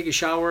just take a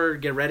shower,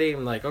 get ready.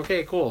 I'm like,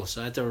 okay, cool.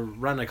 So I had to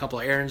run a couple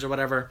of errands or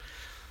whatever.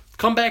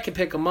 Come back and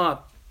pick him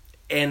up.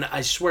 And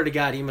I swear to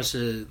God, he must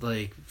have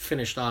like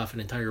finished off an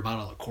entire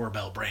bottle of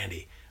Korbel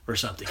brandy or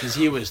something, because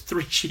he was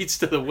 3 sheets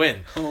to the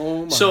wind.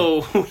 Oh my.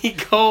 So we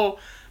go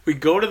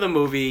to the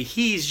movie.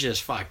 He's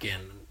just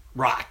fucking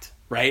rocked,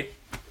 right?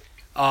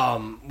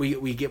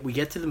 We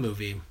get to the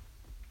movie,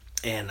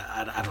 and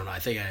I don't know. I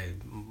think I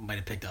might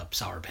have picked up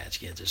Sour Patch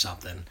Kids or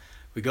something.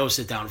 We go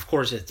sit down. Of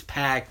course, it's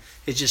packed.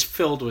 It's just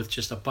filled with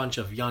just a bunch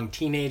of young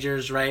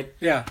teenagers, right?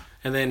 Yeah.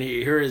 And then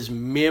here is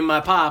me and my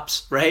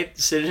pops, right?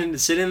 Sitting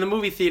in the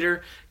movie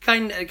theater,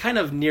 kind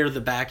of near the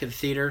back of the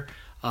theater.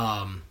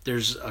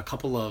 There's a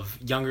couple of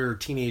younger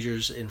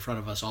teenagers in front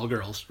of us, all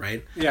girls,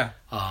 right? Yeah.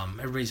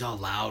 Everybody's all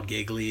loud,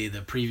 giggly. The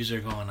previews are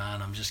going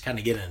on. I'm just kind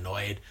of getting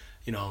annoyed.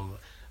 You know,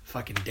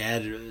 fucking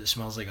dad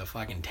smells like a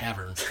fucking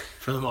tavern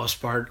for the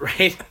most part,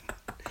 right?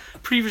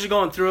 Previews are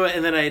going through it,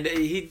 and then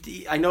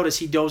I notice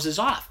he dozes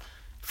off,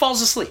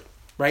 falls asleep,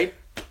 right?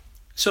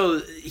 So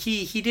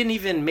he didn't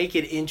even make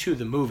it into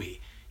the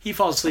movie. He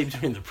falls asleep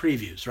during the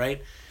previews,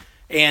 right?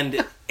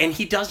 And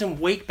he doesn't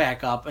wake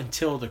back up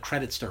until the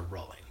credits start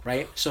rolling,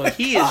 right? So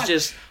he is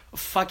just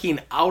fucking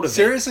out of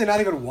Seriously,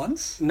 not even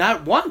once? it.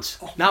 Not once.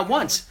 Not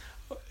once.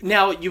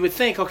 Now you would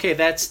think, okay,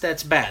 that's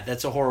bad.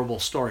 That's a horrible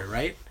story,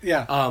 right?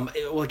 Yeah.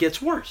 Well, it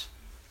gets worse,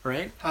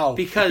 right? How?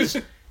 Because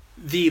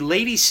the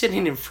lady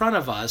sitting in front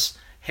of us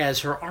has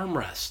her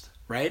armrest,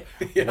 right?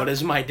 Yeah. What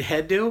does my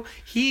dad do?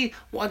 He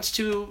wants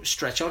to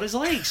stretch out his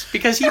legs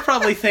because he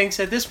probably thinks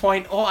at this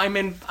point, oh, I'm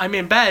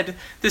in bed.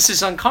 This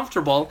is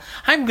uncomfortable.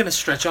 I'm gonna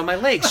stretch out my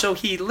legs. So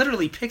he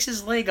literally picks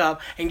his leg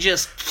up and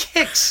just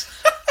kicks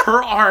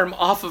her arm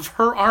off of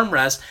her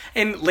armrest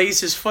and lays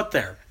his foot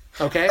there.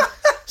 Okay,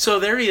 so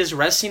there he is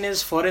resting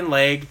his foot and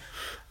leg.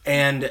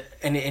 And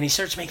he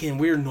starts making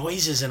weird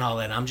noises and all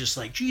that. I'm just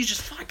like,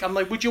 Jesus fuck. I'm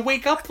like, would you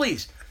wake up,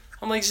 please?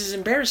 I'm like, this is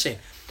embarrassing.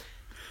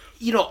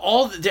 You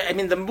know,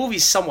 the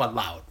movie's somewhat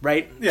loud,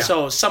 right? Yeah.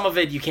 So some of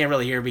it you can't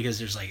really hear because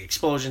there's like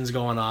explosions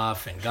going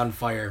off and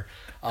gunfire.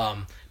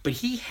 But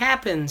he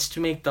happens to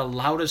make the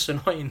loudest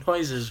annoying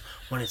noises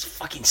when it's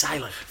fucking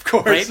silent. Of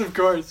course, right? of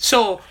course.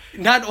 So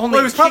not only Well,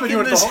 he was probably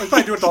kicking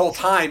doing it the whole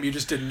time. You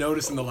just didn't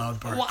notice in the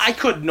loud part. Well, I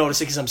could notice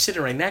it because I'm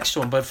sitting right next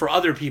to him. But for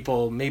other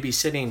people, maybe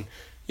sitting,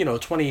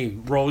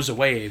 20 rows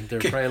away, they're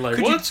probably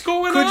like, "What's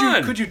going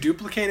on?" Could you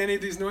duplicate any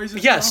of these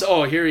noises? Yes.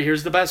 Oh,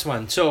 here's the best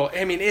one. So,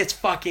 I mean, it's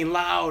fucking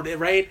loud,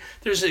 right?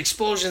 There's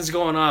explosions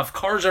going off.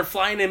 Cars are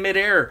flying in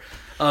midair.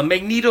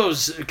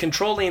 Magneto's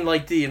controlling,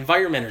 like, the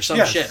environment or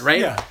some shit,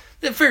 right? Yeah.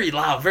 They're very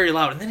loud, very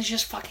loud. And then it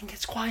just fucking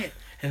gets quiet.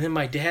 And then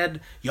my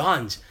dad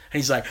yawns. And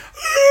he's like...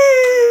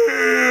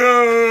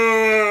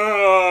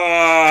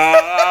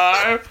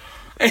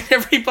 And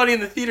everybody in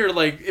the theater,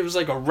 like, it was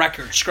like a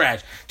record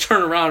scratch.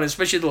 Turn around,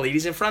 especially the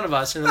ladies in front of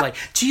us. And they're like,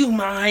 do you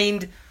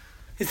mind?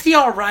 Is he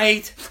all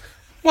right?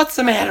 What's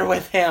the matter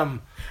with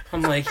him?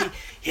 I'm like,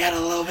 he had a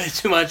little bit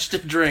too much to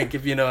drink,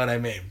 if you know what I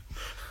mean.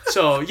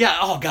 So, yeah,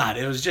 oh, God,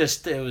 it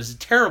was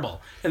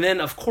terrible. And then,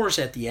 of course,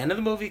 at the end of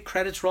the movie,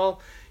 credits roll,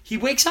 he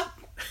wakes up.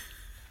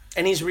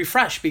 And he's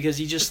refreshed because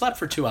he just slept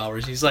for 2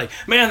 hours. He's like,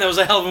 man, that was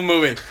a hell of a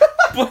movie.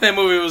 Boy, that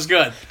movie was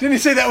good. Didn't he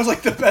say that was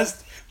like the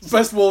best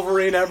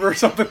Wolverine ever or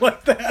something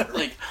like that?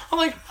 I'm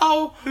like,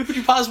 how could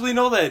you possibly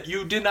know that?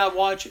 You did not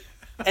watch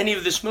any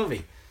of this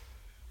movie.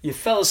 You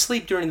fell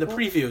asleep during the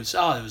previews.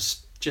 Oh, it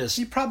was just...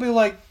 He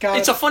probably got...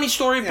 It's a funny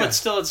story, Yeah. but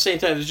still at the same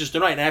time, it was just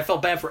annoying. And I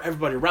felt bad for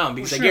everybody around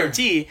because Well, I sure.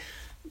 guarantee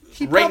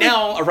He right probably-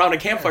 now, around a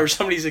campfire,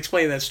 somebody's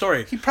explaining that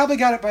story. He probably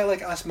got it by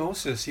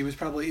osmosis. He was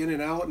probably in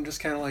and out and just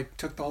kind of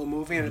took the whole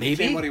movie and it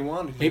became what he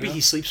wanted. Maybe you know?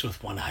 he sleeps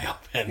with one eye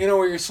open.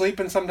 Where you're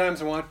sleeping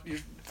sometimes and you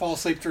fall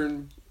asleep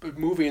during a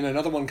movie and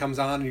another one comes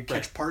on and you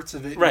catch parts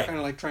of it. Right. You're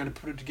kind of trying to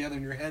put it together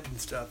in your head and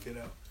stuff,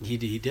 He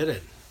did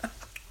it.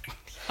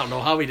 I don't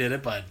know how he did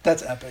it, but...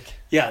 That's epic.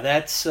 Yeah,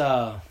 that's...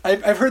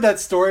 I've heard that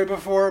story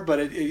before, but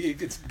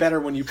it's better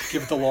when you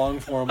give it the long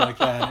form like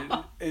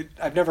that.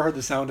 I've never heard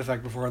the sound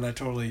effect before, and that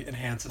totally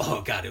enhances it.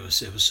 Oh, God, it was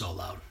so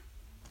loud.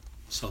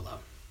 So loud.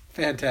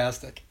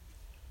 Fantastic.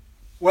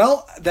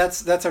 Well,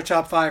 that's our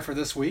top 5 for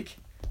this week.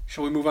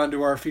 Shall we move on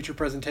to our feature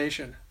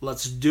presentation?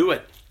 Let's do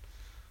it.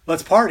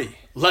 Let's party.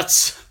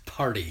 Let's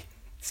party.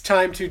 It's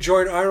time to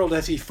join Arnold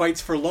as he fights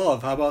for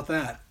love. How about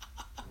that?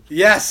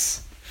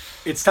 Yes!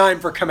 It's time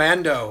for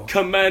Commando.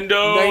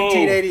 Commando!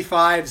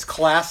 1985's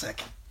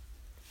classic.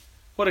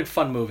 What a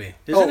fun movie,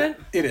 isn't it?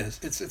 It is.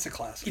 It's a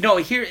classic.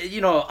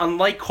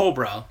 Unlike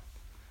Cobra,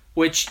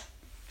 which,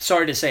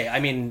 sorry to say, I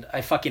mean, I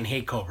fucking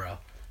hate Cobra.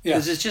 Yes.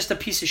 Because it's just a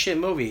piece of shit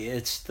movie.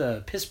 It's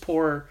the piss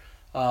poor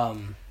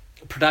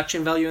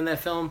production value in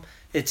that film.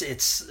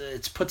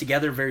 It's put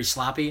together very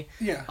sloppy.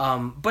 Yeah.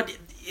 But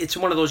it's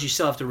one of those you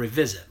still have to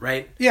revisit,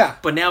 right? Yeah.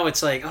 But now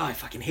it's like, oh, I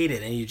fucking hate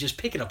it, and you just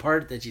pick it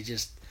apart. That you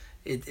just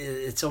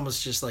it's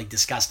almost just like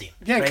disgusting.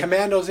 Yeah, right?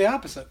 Commando's the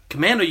opposite.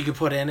 Commando you could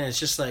put in, and it's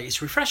just like it's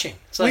refreshing.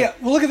 It's like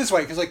Well, look at it this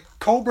way, because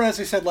Cobra, as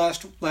we said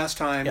last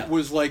time, Yeah.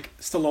 was like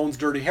Stallone's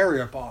Dirty Harry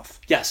ripoff.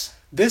 yes,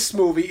 This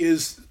movie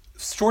is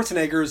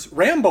Schwarzenegger's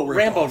Rambo ripoff.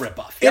 Rambo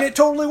ripoff. And Yep. it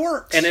totally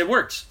works. and it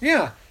works.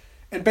 Yeah.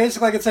 And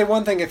basically, I could say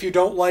one thing. If you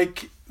don't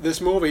like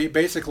this movie,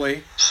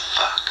 basically...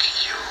 Fuck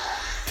you.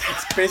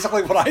 It's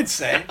basically what I'd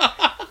say.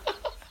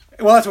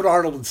 Well, that's what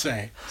Arnold would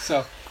say.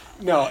 So,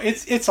 no,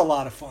 it's a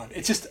lot of fun.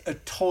 It's just a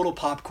total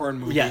popcorn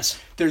movie. Yes.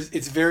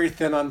 It's very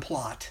thin on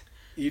plot.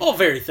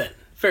 Very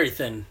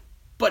thin.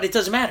 But it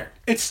doesn't matter.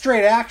 It's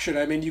straight action.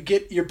 I mean,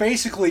 you're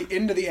basically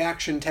into the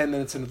action 10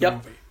 minutes into the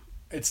movie.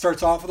 It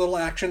starts off with a little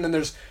action, then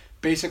there's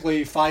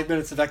basically 5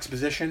 minutes of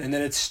exposition, and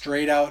then it's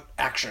straight out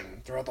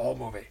action throughout the whole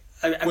movie.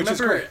 I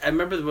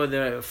remember when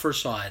I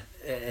first saw it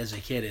as a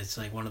kid. It's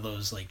like one of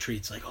those like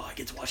treats, like, oh, I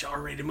get to watch an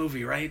R-rated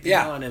movie, right? You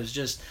know? And it was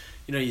just,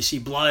 you see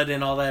blood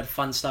and all that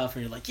fun stuff,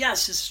 and you're like,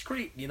 yes, this is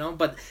great,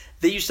 But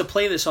they used to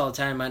play this all the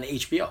time on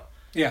HBO.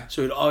 Yeah.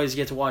 So we'd always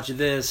get to watch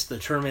this, the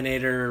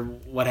Terminator,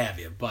 what have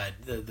you. But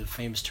the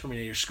famous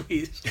Terminator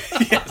squeeze.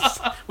 Yes.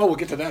 Well, we'll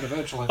get to that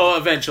eventually. Oh,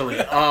 eventually.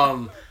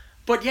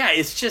 But yeah,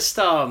 it's just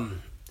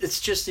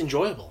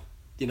enjoyable.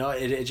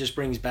 It just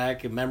brings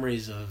back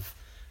memories of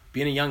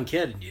being a young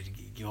kid, and you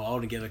go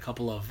out and get a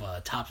couple of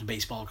Topps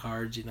baseball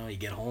cards. You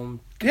get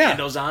home,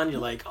 Commando's on.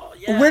 You're like, oh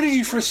yeah. Well, where did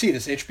you first see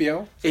this?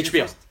 HBO.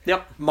 HBO.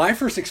 Yep. My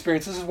first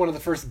experience. This is one of the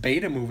first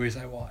Beta movies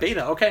I watched.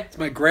 Beta. Okay.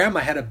 My grandma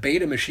had a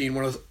Beta machine,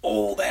 one of those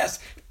old ass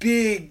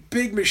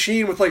big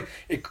machine with like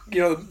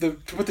to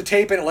put the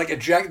tape in it, like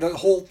the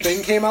whole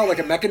thing came out, like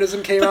a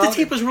mechanism came out. But the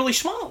tape was really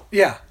small.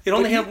 Yeah. It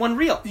only had one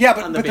reel. Yeah,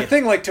 but the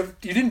thing, like,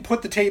 you didn't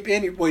put the tape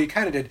in. Well, you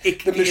kind of did.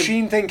 The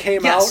machine thing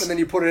came out, and then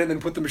you put it in, and then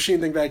put the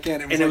machine thing back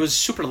in. It was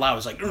super loud. It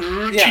was like,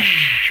 yeah.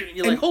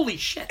 You're like, holy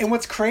shit. And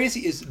what's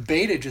crazy is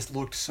Beta just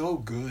looked so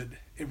good.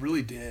 It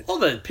really did. Well,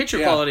 the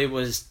picture quality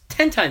was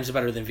 10 times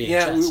better than VHS.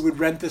 Yeah, we would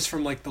rent this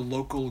from like the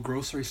local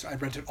grocery store.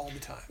 I'd rent it all the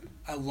time.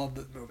 I loved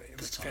the movie. It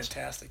was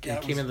fantastic. Yeah,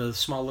 it came in the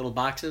small little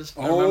boxes.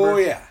 Oh,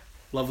 yeah.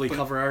 Lovely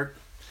cover art.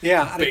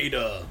 Yeah.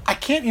 Beta. I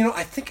can't,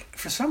 I think,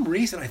 for some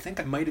reason, I think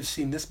I might have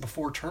seen this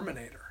before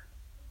Terminator.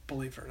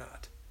 Believe it or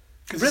not.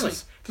 Really?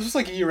 This was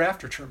like a year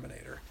after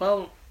Terminator.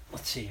 Well,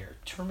 let's see here.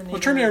 Terminator.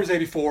 Well, Terminator was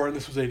 84 and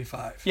this was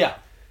 85. Yeah.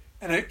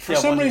 And for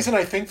some reason,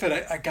 I think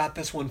that I got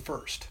this one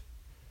first.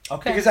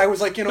 Okay. Because I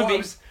was like,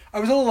 I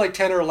was only like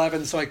 10 or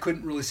 11, so I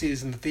couldn't really see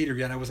these in the theater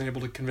yet. I wasn't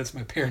able to convince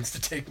my parents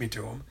to take me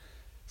to them.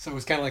 So it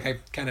was kind of like I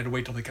kind of had to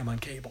wait till they come on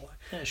cable.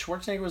 Yeah,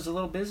 Schwarzenegger was a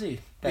little busy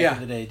back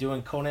in the day,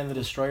 doing Conan the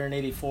Destroyer in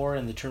 84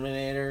 and the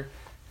Terminator.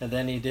 And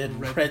then he did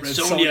Red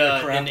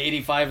Sonja in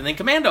 85 and then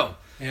Commando.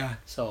 Yeah.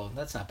 So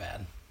that's not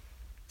bad.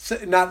 So,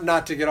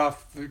 not to get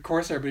off the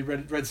course there, but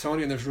Red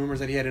Sonja, and there's rumors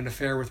that he had an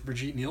affair with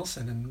Brigitte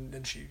Nielsen,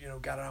 and she,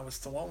 got it on with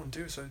Stallone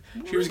too. So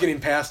she was getting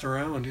passed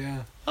around.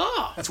 Yeah.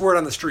 Oh. That's word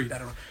on the street. I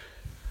don't know.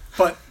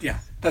 But yeah,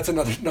 that's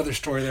another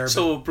story there.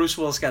 So Bruce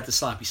Willis got the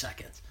sloppy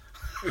seconds.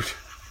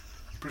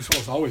 Bruce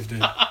Willis always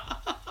did.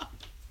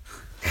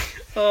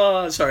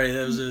 Oh, sorry,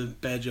 that was a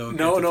bad joke.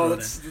 No,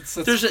 that's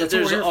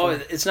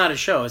it's not a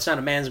show. It's not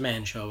a man's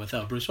man show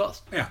without Bruce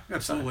Willis. Yeah,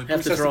 absolutely.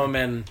 Have to throw him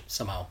in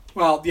somehow.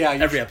 Well, yeah,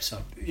 every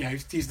episode. Yeah,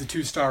 he's the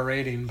 2-star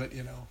rating, but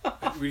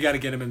we got to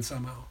get him in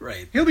somehow.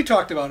 Right. He'll be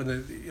talked about a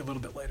little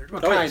bit later.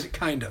 Well,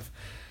 kind of.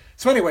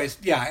 So, anyways,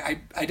 yeah,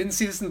 I didn't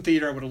see this in the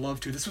theater. I would have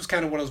loved to. This was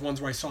kind of one of those ones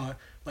where I saw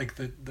like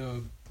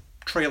the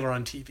trailer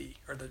on TV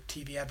or the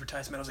TV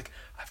advertisement. I was like,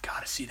 I've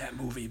got to see that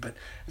movie, but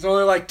it's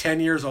only like 10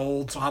 years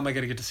old, so how am I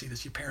going to get to see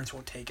this? Your parents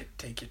won't take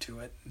you to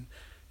it. And,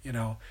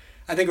 I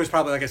think it was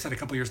probably, like I said, a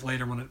couple years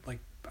later when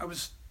I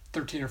was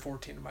 13 or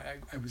 14.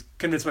 I was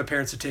convinced my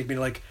parents to take me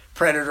to like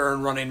Predator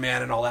and Running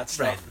Man and all that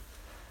stuff. Right.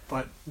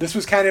 But this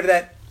was kind of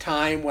that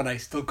time when I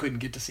still couldn't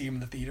get to see him in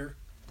the theater.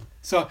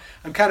 So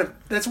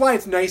that's why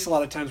it's nice a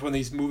lot of times when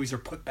these movies are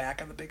put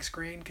back on the big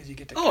screen, because you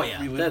get to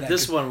relive that.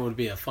 This one would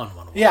be a fun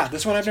one to watch. Yeah,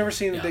 this one I've never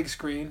seen on the big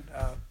screen.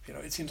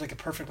 It seems like a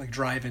perfect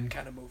drive-in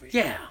kind of movie.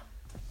 Yeah,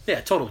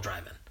 total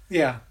drive-in.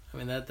 Yeah. I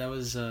mean that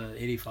was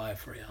 85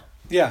 for you.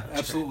 Yeah,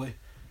 absolutely.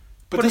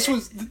 But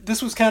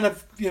this was kind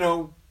of,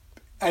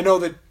 I know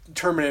that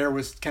Terminator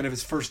was kind of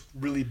his first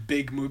really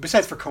big movie,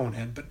 besides for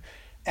Conan, but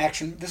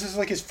action. This is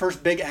like his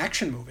first big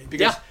action movie,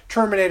 because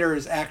Terminator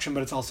is action,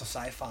 but it's also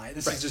sci-fi.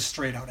 This is just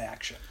straight out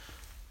action.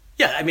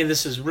 Yeah, I mean,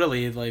 this is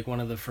really like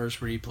one of the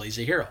first where he plays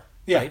a hero.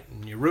 Yeah, right?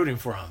 And you're rooting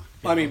for him.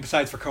 I mean,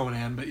 besides for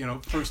Conan,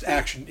 but first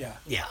action.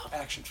 Yeah,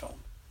 action film.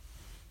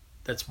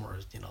 That's more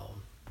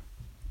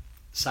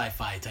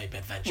sci-fi type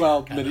adventure.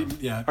 Well,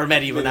 or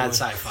medieval, not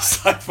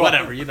sci-fi.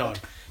 Whatever, you know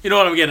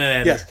what I'm getting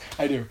at. Yes,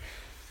 I do.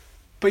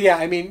 But yeah,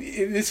 I mean,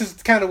 this is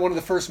kind of one of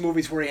the first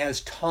movies where he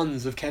has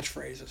tons of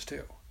catchphrases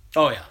too.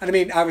 Oh, yeah. And I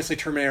mean, obviously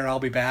Terminator, I'll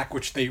be back,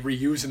 which they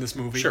reuse in this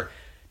movie. Sure.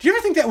 Do you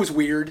ever think that was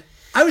weird?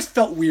 I always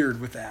felt weird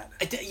with that.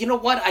 You know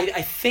what?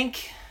 I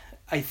think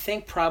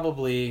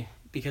probably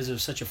because it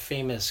was such a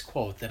famous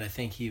quote that I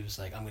think he was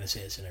like, I'm going to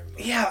say this in every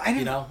movie. Yeah, I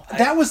didn't.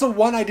 That was the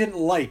one I didn't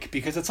like,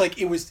 because it's like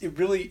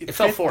it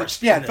felt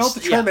forced. It felt the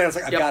Terminator. I was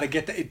like, I got to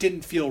get that. It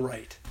didn't feel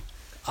right.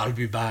 I'll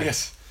be back.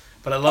 Yes.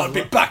 But I'll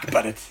be back,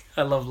 but it.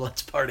 I love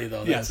 "Let's Party"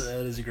 though. Yes.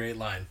 That is a great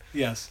line.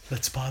 Yes,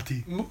 let's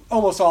party.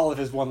 Almost all of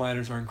his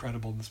one-liners are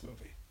incredible in this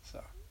movie.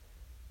 So,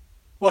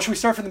 well, should we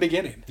start from the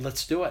beginning?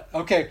 Let's do it.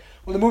 Okay.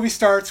 Well, the movie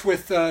starts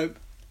with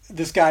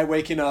this guy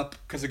waking up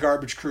because the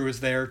garbage crew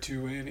is there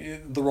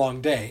the wrong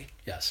day.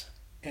 Yes.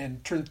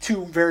 and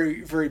two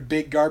very, very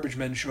big garbage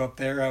men show up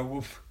there.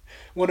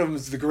 One of them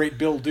is the great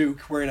Bill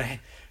Duke, wearing a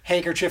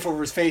handkerchief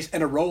over his face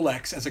and a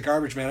Rolex as a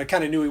garbage man. I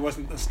kind of knew he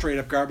wasn't a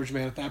straight-up garbage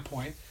man at that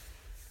point.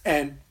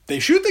 And they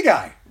shoot the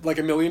guy like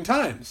 1,000,000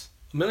 times.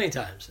 1,000,000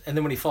 times. And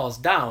then when he falls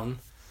down,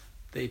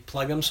 they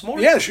plug him some more.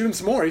 Yeah, shoot him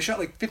some more. He shot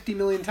like 50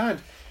 million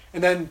times.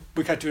 And then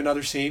we cut to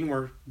another scene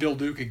where Bill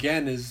Duke,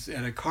 again, is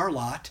at a car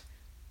lot.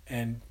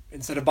 And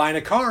instead of buying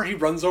a car, he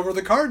runs over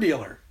the car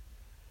dealer.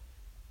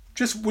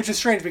 Which is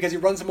strange because he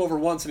runs him over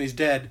once and he's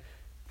dead.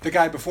 The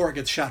guy before it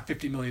gets shot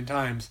 50 million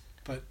times.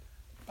 But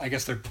I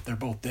guess they're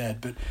both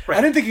dead. But right.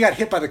 I didn't think he got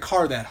hit by the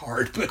car that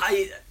hard. But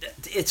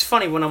it's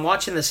funny, when I'm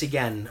watching this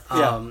again,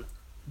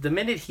 the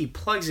minute he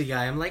plugs a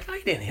guy, I'm like,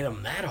 I didn't hit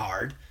him that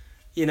hard.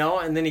 You know,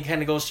 and then he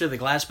kind of goes through the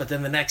glass, but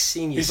then the next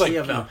scene you see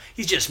of him,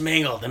 he's just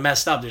mangled and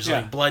messed up. There's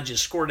like blood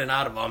just squirting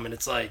out of him, and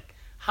it's like,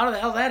 how the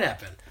hell that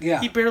happened? Yeah.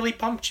 He barely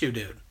pumped you,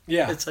 dude.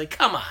 Yeah. It's like,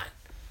 come on.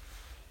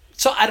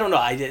 So I don't know.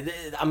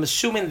 I'm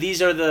assuming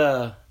these are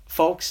the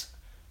folks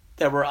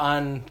that were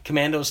on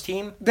Commando's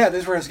team. Yeah,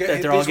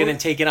 they're all getting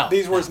taken out.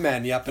 These were his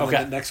men, yep. And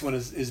the next one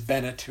is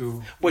Bennett,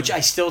 which I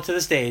still, to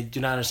this day, do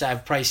not understand.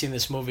 I've probably seen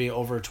this movie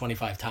over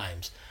 25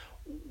 times.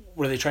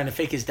 Were they trying to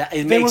fake his death?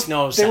 It makes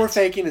no sense. They were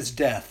faking his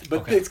death.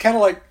 But it's kind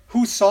of like,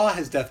 who saw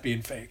his death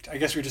being faked? I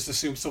guess we just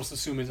supposed to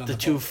assume he's on the boat.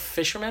 The two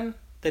fishermen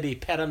that he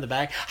pat on the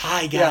back?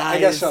 Hi, guys. Yeah, I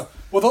guess so.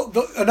 Well,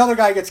 another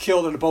guy gets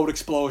killed in a boat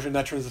explosion.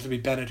 That turns out to be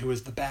Bennett, who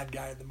is the bad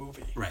guy in the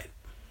movie. Right.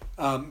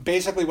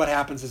 Basically what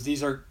happens is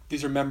these are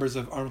members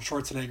of Arnold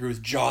Schwarzenegger, who's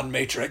John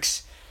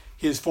Matrix,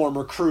 his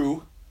former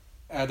crew.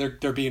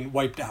 They're being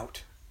wiped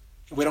out.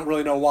 We don't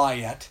really know why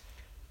yet.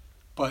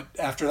 But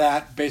after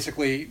that,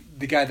 basically,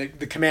 the guy,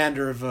 the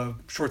commander of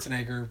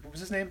Schwarzenegger, what was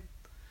his name?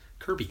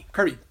 Kirby.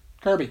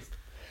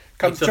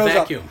 Shows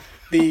vacuum.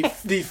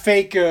 Up. The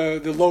fake,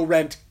 the low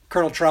rent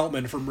Colonel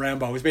Troutman from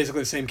Rambo is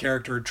basically the same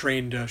character,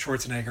 trained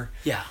Schwarzenegger.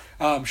 Yeah.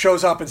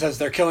 Shows up and says,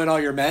 they're killing all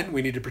your men.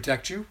 We need to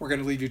protect you. We're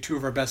going to leave you two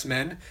of our best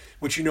men,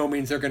 which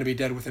means they're going to be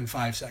dead within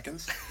 5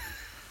 seconds.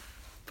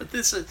 But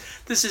this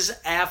is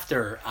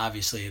after,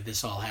 obviously,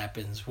 this all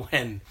happens.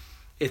 When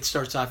it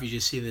starts off, you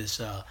just see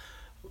this...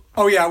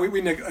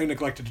 I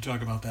neglected to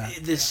talk about that.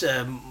 This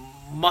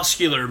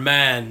muscular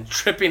man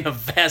dripping of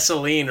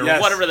Vaseline or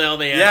whatever the hell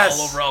they had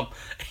all over him.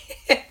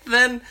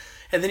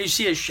 And then you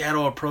see a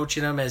shadow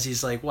approaching him as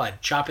he's like,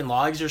 what, chopping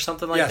logs or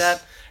something like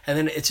that? And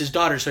then it's his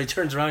daughter, so he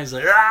turns around and he's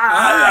like,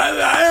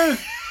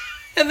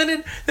 and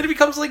then it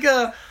becomes like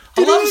a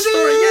love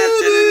story.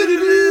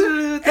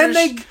 And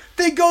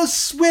they go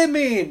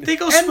swimming.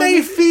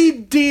 They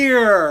feed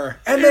deer.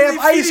 And they have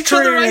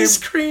ice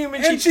cream.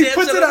 And she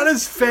puts it on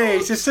his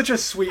face. It's such a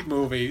sweet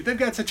movie. They've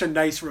got such a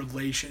nice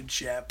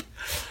relationship.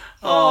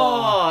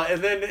 Oh,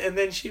 and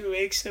then she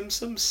makes him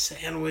some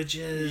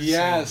sandwiches.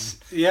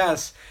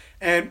 Yes.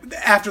 And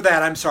after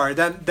that, I'm sorry.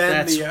 Then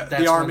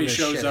the army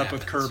shows up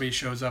with Kirby,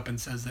 shows up and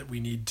says that we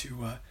need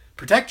to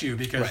protect you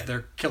because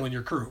they're killing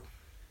your crew.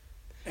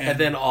 And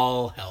then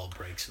all hell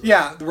breaks loose.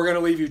 Yeah, we're going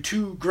to leave you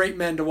two great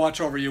men to watch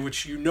over you,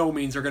 which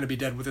means they're going to be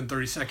dead within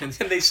 30 seconds.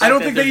 And I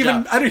don't even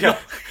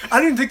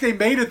think they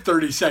made it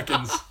 30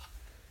 seconds.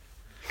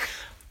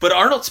 But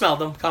Arnold smelled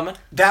them coming.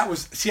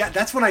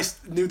 That's when I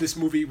knew this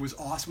movie was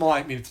awesome. Well,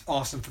 I mean, it's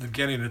awesome from the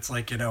beginning. It's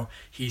like,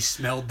 he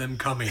smelled them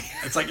coming.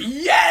 It's like,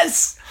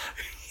 yes!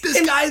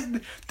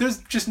 There's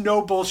just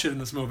no bullshit in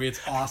this movie.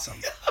 It's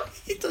awesome.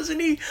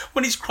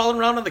 When he's crawling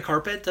around on the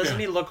carpet, doesn't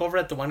he look over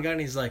at the one guy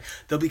and he's like,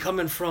 they'll be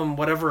coming from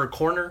whatever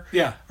corner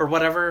or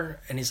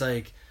whatever. And he's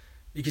like,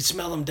 you can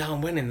smell them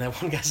downwind. And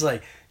that one guy's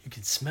like, you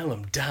can smell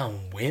them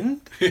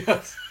downwind?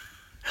 Yes.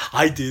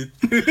 I did.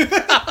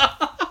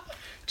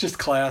 Just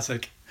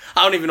classic.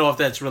 I don't even know if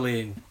that's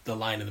really the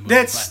line of the movie.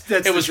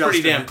 It was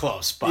pretty damn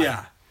close. But.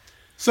 Yeah.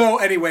 So,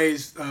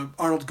 anyways,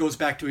 Arnold goes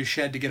back to his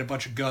shed to get a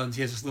bunch of guns.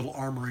 He has this little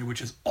armory,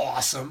 which is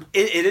awesome.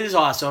 It is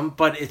awesome,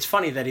 but it's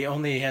funny that he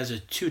only has a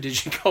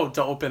 2-digit code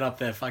to open up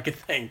that fucking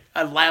thing.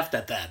 I laughed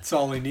at that. That's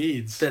all he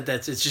needs.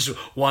 It's just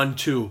 1,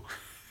 2.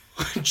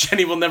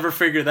 Jenny will never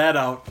figure that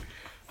out.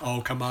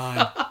 Oh, come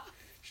on.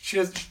 She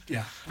does,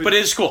 yeah. But it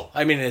is cool.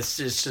 I mean, it's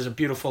just a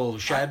beautiful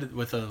shed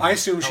with a. I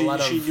assume she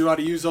knew how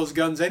to use those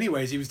guns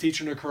anyways. He was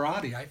teaching her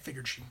karate. I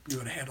figured she knew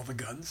how to handle the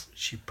guns.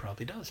 She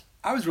probably does.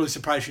 I was really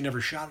surprised she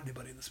never shot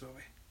anybody in this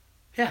movie.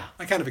 Yeah.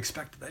 I kind of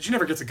expected that. She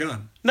never gets a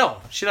gun. No,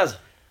 she doesn't.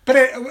 But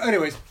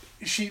anyways,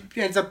 she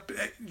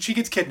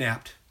gets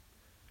kidnapped.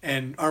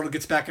 And Arnold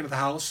gets back into the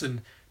house,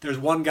 and there's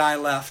one guy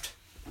left.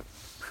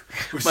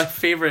 My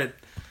favorite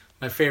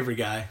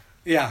guy.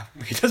 Yeah,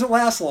 he doesn't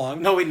last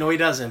long. No, he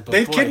doesn't. But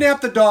they've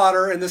kidnapped the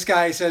daughter, and this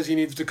guy says he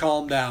needs to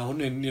calm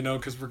down, and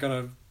because we're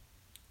gonna,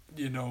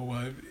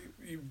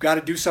 you've got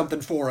to do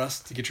something for us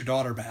to get your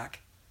daughter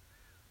back.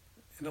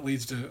 And it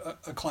leads to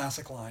a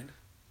classic line.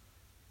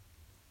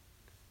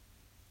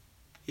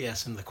 He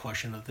asks him the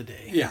question of the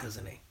day,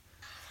 doesn't he?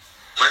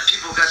 My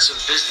people got some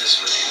business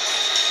with you,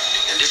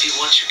 and if he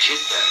wants your kid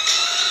back,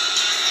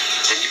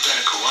 then you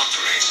better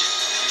cooperate,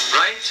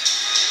 right?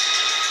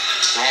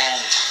 Wrong.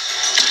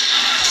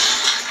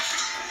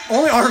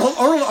 Only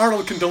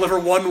Arnold can deliver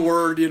one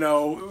word,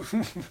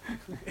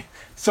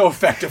 so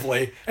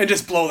effectively and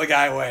just blow the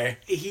guy away.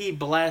 He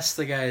blasts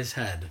the guy's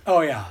head.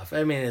 Oh, yeah. Off.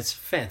 I mean, it's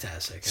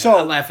fantastic. So,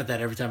 I laugh at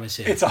that every time I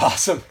see it. It's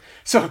awesome.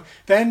 So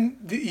then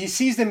he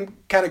sees them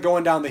kind of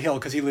going down the hill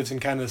because he lives in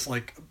kind of this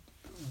like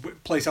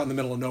place out in the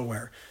middle of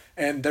nowhere.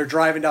 And they're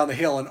driving down the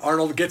hill, and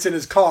Arnold gets in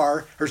his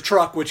car, or his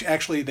truck, which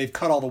actually they've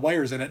cut all the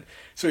wires in it.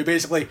 So he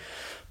basically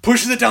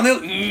pushes it down the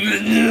hill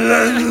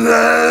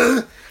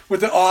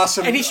with the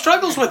awesome... And he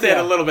struggles with it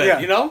a little bit,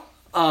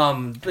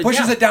 But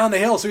pushes it down the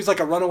hill, so he's like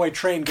a runaway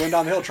train going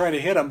down the hill trying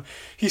to hit him.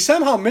 He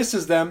somehow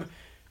misses them,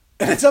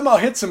 and it somehow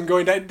hits him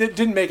going down. It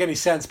didn't make any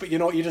sense, but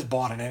you just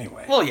bought it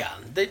anyway. Well, yeah.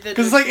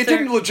 Because it's like, it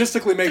didn't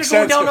logistically make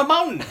sense. Going down a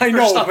mountain. I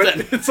know,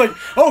 but it's like,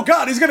 oh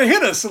God, he's going to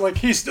hit us. And like,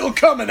 he's still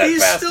coming, that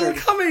bastard. He's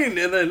still coming.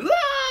 And then,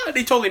 and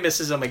he totally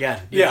misses him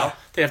again. You know?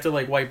 They have to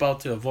like wipe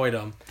out to avoid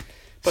him.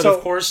 But of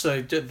course,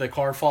 the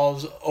car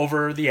falls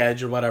over the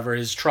edge or whatever,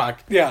 his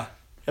truck. Yeah.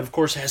 Of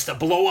course, has to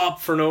blow up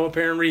for no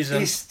apparent reason.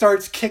 He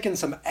starts kicking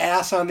some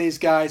ass on these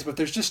guys, but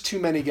there's just too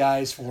many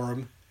guys for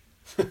him.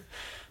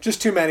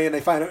 Just too many, and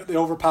they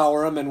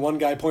overpower him, and one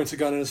guy points a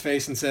gun in his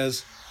face and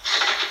says,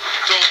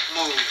 "Don't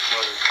move,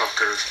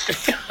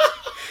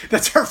 motherfucker."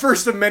 That's our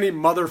first of many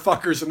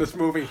motherfuckers in this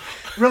movie.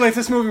 Really, if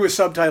this movie was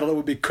subtitled, it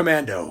would be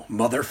Commando,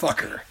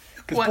 motherfucker.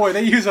 Because, boy,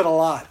 they use it a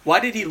lot. Why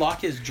did he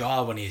lock his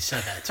jaw when he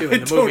said that, too,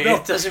 in the movie?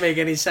 It doesn't make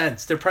any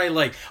sense. They're probably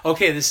like,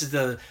 okay, this is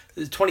the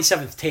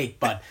 27th take,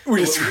 but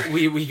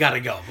we got to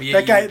go.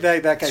 That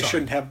guy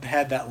shouldn't have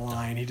had that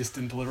line. He just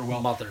didn't deliver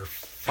well.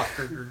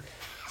 Motherfucker.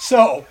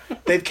 So,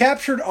 they've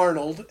captured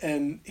Arnold,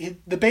 and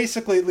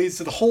basically it leads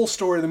to the whole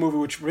story of the movie,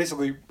 which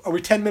basically... Are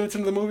we 10 minutes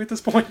into the movie at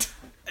this point?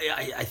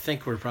 I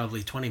think we're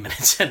probably 20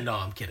 minutes in. No,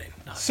 I'm kidding.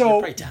 No,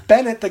 so,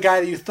 Bennett, the guy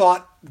that you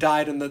thought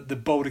died in the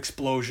boat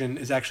explosion,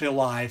 is actually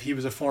alive. He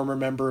was a former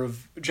member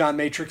of John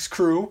Matrix's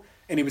crew,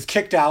 and he was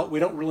kicked out. We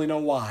don't really know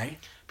why.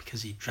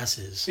 Because he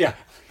dresses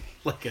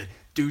like a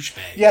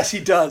douchebag. Yes, he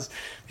does.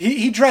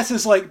 He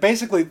dresses like...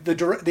 Basically,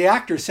 the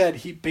actor said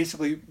he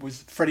basically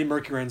was Freddie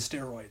Mercury on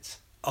steroids.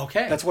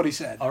 Okay. That's what he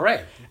said. All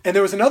right. And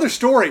there was another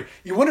story.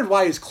 You wondered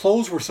why his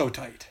clothes were so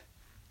tight.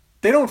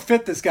 They don't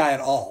fit this guy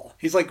at all.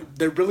 He's like,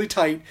 they're really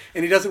tight,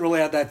 and he doesn't really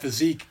have that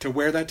physique to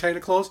wear that tight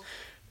of clothes.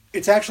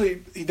 It's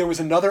actually, there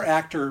was another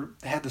actor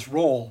that had this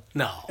role.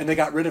 No. And they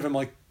got rid of him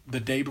like the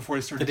day before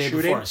they started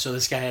shooting. Before, so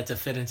this guy had to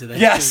fit into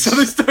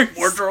that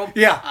wardrobe.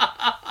 Yeah.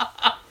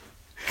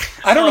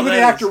 I don't know who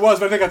the actor was,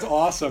 but I think that's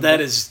awesome.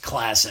 That is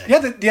classic. Yeah,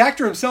 the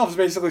actor himself has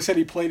basically said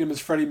he played him as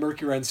Freddie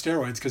Mercury on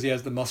steroids because he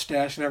has the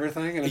mustache and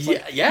everything. And it's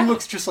he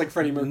looks just like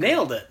Freddie Mercury.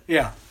 Nailed it.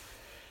 Yeah.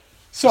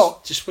 So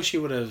just wish he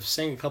would have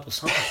sang a couple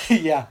songs.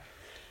 Yeah.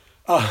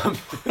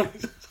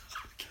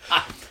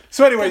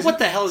 So anyways. What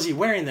the hell is he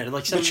wearing there?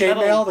 Like some the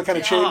chainmail? The kind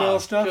of chainmail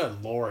stuff?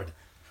 Good Lord.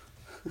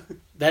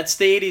 That's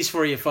the 80s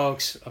for you,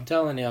 folks. I'm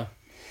telling you.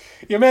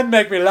 You men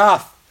make me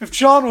laugh. If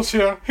John was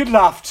here, he'd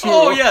laugh too.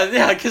 Oh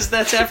yeah, because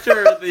that's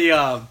after the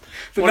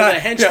one of the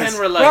henchmen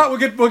were like. Well,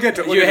 we'll get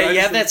to it.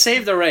 You have that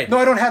saved already? No,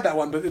 I don't have that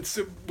one, but it's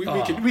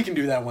we can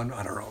do that one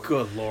on our own.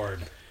 Good Lord.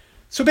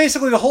 So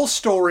basically, the whole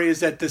story is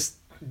that this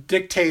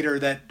dictator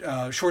that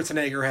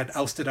Schwarzenegger had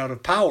ousted out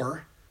of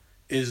power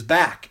is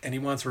back, and he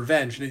wants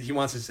revenge, and he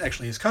wants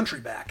his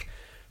country back.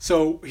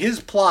 So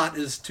his plot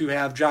is to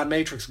have John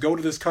Matrix go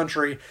to this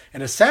country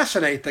and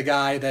assassinate the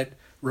guy that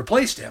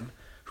replaced him,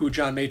 who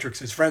John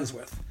Matrix is friends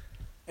with.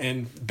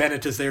 And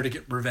Bennett is there to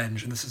get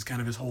revenge, and this is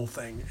kind of his whole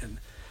thing. And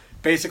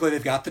basically,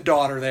 they've got the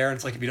daughter there, and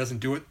it's like if he doesn't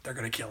do it, they're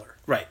going to kill her.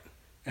 Right.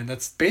 And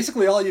that's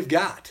basically all you've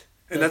got.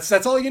 And that's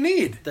all you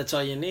need. That's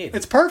all you need.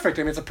 It's perfect.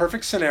 I mean, it's a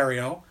perfect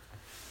scenario.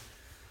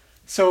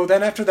 So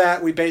then after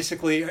that,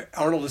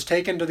 Arnold is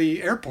taken to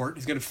the airport.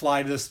 He's going to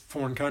fly to this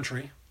foreign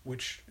country,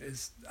 which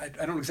is, I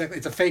don't know exactly,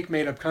 it's a fake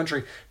made-up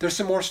country. There's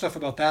some more stuff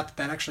about that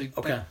actually,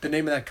 the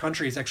name of that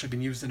country has actually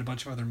been used in a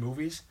bunch of other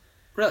movies.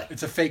 Really?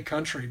 It's a fake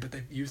country, but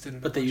they've used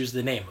it. They used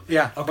the name of it.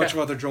 Yeah, a bunch of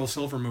other Joel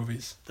Silver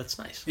movies. That's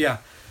nice. Yeah.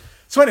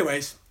 So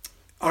anyways,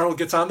 Arnold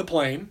gets on the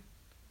plane,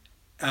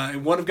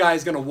 and one guy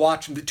is going to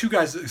watch him. The two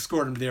guys that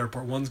escort him to the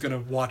airport. One's going to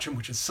watch him,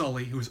 which is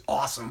Sully, who's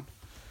awesome.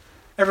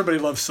 Everybody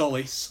loves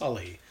Sully.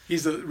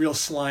 He's a real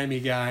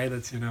slimy guy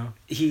that's,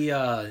 He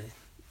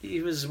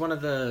was one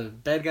of the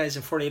bad guys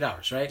in 48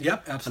 Hours, right?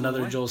 Yep, absolutely.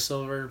 Another Joel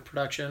Silver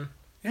production.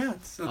 Yeah,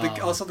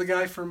 also the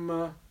guy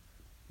from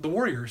The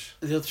Warriors.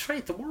 That's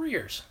right, The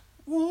Warriors.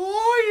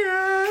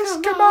 Warriors,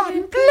 come on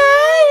and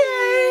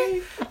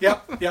play.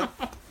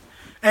 Yep.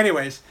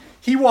 Anyways,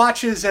 he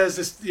watches as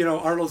this,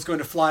 Arnold's going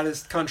to fly to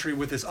this country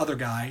with this other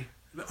guy.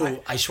 Who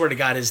I swear to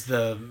God is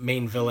the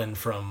main villain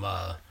from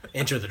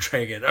Enter the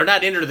Dragon. Or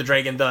not Enter the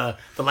Dragon, the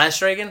Last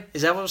Dragon?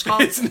 Is that what it was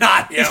called? It's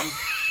not him.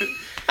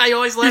 I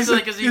always laugh at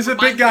it because he's a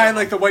big guy in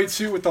like the white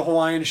suit with the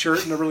Hawaiian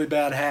shirt and a really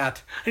bad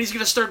hat. And he's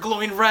going to start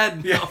glowing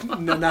red. Yeah,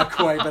 no, not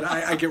quite, but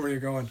I get where you're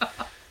going.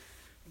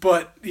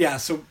 But, yeah,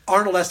 so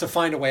Arnold has to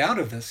find a way out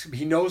of this.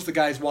 He knows the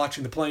guy's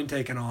watching the plane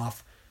taking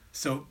off,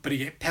 but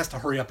he has to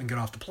hurry up and get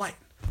off the plane.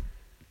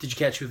 Did you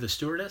catch who the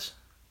stewardess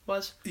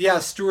was? Yeah,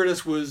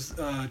 stewardess was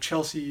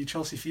Chelsea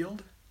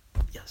Field.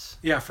 Yes.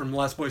 Yeah, from The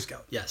Last Boy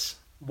Scout. Yes.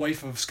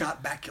 Wife of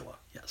Scott Bakula.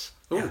 Yes.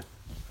 Yeah. Ooh,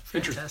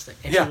 fantastic.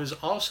 And Yeah. she was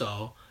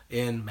also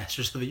in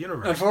Masters of the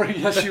Universe.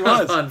 Unfortunately, yes, she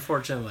was.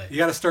 Unfortunately. You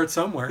got to start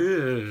somewhere.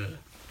 Ugh.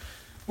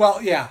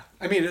 Well, yeah.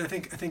 I mean, I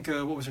think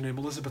what was her name?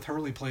 Elizabeth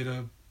Hurley played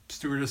a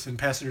stewardess in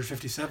Passenger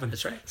 57.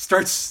 That's right.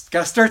 Got to start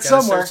Gotta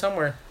somewhere. start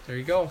somewhere. There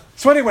you go.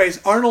 So,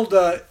 anyways, Arnold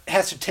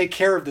has to take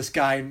care of this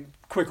guy in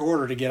quick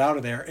order to get out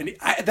of there, and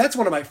that's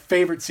one of my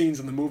favorite scenes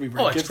in the movie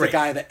where he it's gives great. the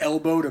guy the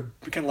elbow to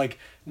kind of like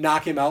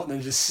knock him out, and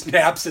then just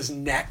snaps his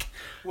neck.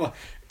 Well,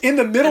 in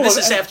the middle And this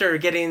of is after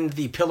getting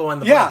the pillow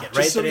and the yeah, blanket,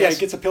 right? so, That yeah, has? he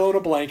gets a pillow and a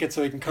blanket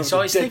so he can come. So I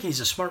always think he's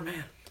a smart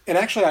man. And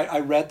actually, I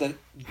read that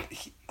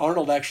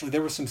Arnold actually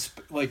there was some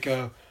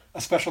a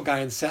special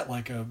guy in set,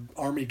 like a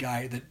army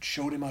guy, that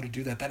showed him how to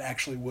do that. That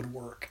actually would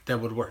work. That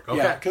would work. Okay.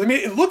 Yeah, because I mean,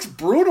 it looks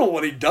brutal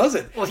when he does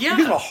it. Well, yeah. He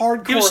gives him a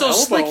hardcore He was so elbow.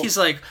 slick. He's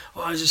like,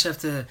 "Oh, I just have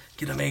to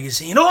get a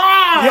magazine." Oh,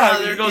 Yeah,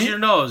 there goes your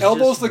nose.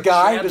 Elbows Just the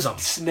guy, grabs just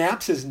him.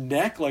 snaps his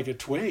neck like a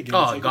twig. and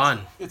Oh, it's like,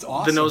 gone. It's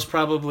awesome. The nose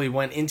probably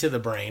went into the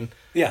brain.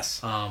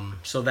 Yes.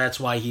 So that's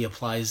why he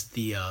applies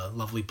the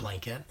lovely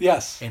blanket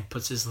Yes. and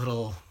puts his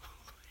little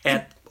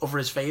hat over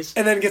his face.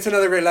 And then gets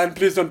another great line.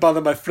 Please don't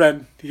bother my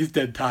friend. He's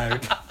dead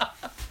tired.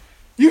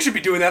 You should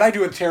be doing that. I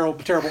do a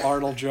terrible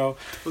Arnold, Joe.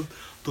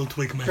 Don't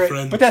wake my Great.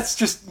 friend. But that's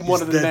just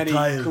one of the dead many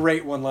tired.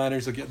 great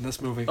one-liners you'll get in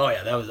this movie. Oh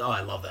yeah,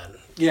 I love that.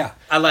 Yeah.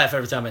 I laugh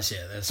every time I see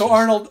it. That's So just-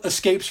 Arnold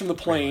escapes from the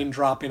plane,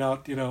 dropping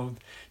out. Do you know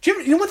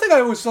one thing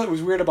I always thought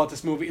was weird about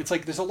this movie? It's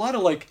like there's a lot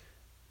of like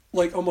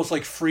almost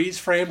like freeze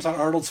frames on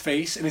Arnold's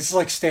face, and it's just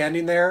like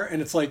standing there,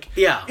 and it's like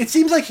Yeah. It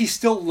seems like he's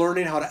still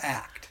learning how to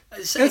act.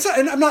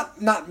 And I'm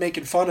not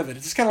making fun of it.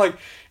 It's just kind of like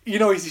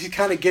he's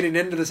kind of getting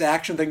into this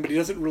action thing, but he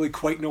doesn't really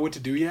quite know what to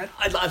do yet.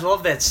 I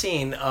love that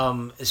scene,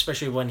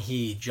 especially when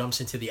he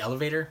jumps into the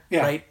elevator,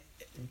 Yeah. right?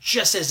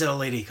 Just as the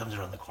lady comes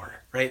around the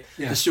corner, right?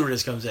 Yeah. The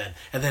stewardess comes in,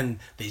 and then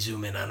they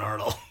zoom in on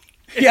Arnold.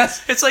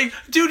 Yes. It's like,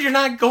 dude, you're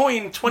not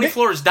going 20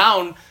 floors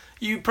down.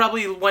 You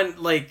probably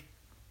went, like,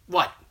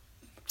 what,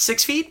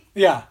 6 feet?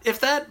 Yeah. If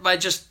that?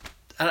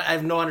 I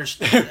have no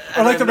understanding.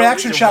 Or like the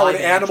reaction shot when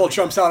the animal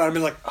jumps out, I'd be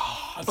like, oh.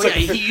 It's Oh, like,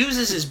 yeah, he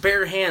uses his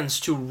bare hands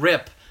to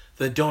rip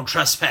the "Don't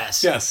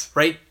Trespass." Yes.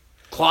 Right?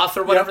 Cloth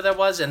or whatever Yep. that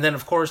was, and then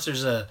of course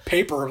there's a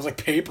paper. It was like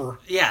paper.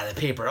 the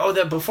paper.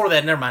 Oh, before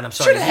that, never mind. I'm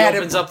sorry. Should've He had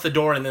opens him- up the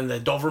door, and then the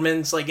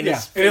Doberman's like in Yeah,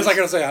 his. it is face. like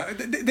I was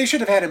saying. They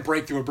should have had him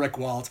break through a brick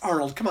wall. It's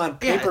Arnold. Come on,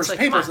 Yeah, paper's it's like,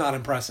 come paper's on. not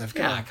impressive.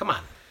 Come Yeah, on. come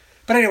on.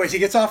 But anyways, he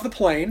gets off the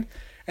plane,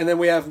 and then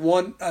we have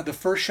the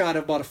first shot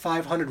of about a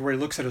 500 where he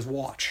looks at his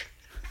watch.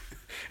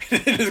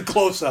 It is a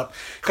close up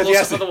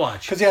Close-up of the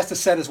watch. because he has to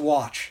set his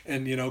watch,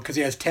 and because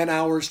he has 10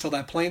 hours till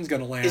that plane's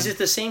going to land. Is it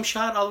the same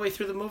shot all the way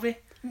through the movie?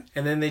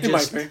 And then they It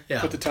just might be.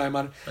 yeah. Put the time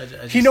on it. I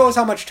just- He knows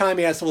how much time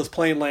he has till his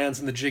plane lands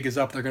and the jig is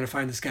up. They're going to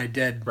find this guy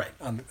dead Right.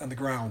 on the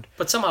ground.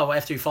 But somehow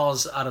after he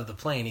falls out of the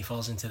plane, he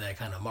falls into that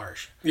kind of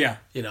marsh. Yeah.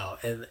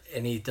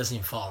 And he doesn't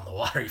even fall in the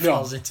water. He No.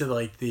 falls into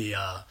like the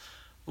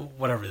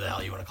whatever the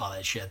hell you want to call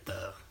that shit.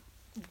 The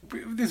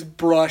This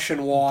brush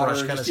and water. brush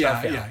kind of just-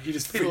 stuff. Yeah. He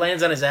just he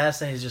lands on his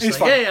ass and he's just he's like,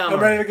 fine. "Hey, I'm all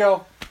ready right." to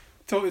go.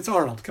 So it's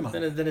Arnold. Come on.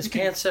 Then his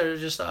pants are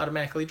just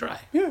automatically dry.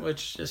 Yeah.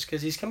 Which just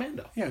because he's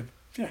commando. Yeah.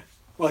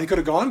 Well, he could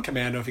have gone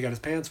commando if he got his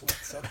pants wet.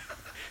 So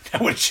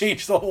that would have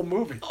changed the whole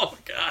movie. Oh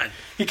God.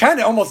 He kind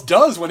of almost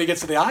does when he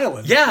gets to the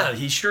island. Yeah,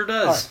 he sure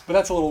does. All right, but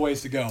that's a little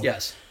ways to go.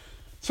 Yes.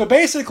 So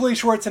basically,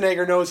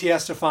 Schwarzenegger knows he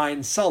has to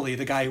find Sully,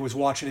 the guy who was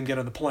watching him get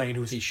on the plane.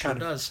 He sure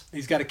does.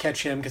 He's got to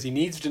catch him because he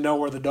needs to know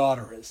where the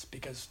daughter is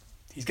because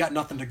he's got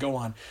nothing to go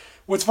on.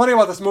 What's funny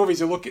about this movie is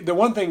the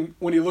one thing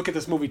when you look at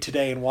this movie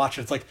today and watch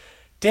it, it's like,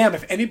 damn,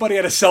 if anybody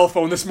had a cell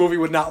phone, this movie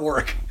would not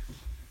work.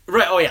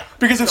 Right. Oh yeah.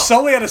 Because if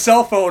Sully had a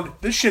cell phone,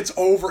 this shit's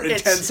over in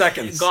 10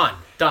 seconds. Gone.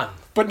 Done.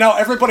 But now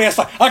everybody has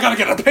to, I gotta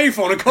get a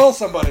payphone and call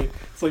somebody.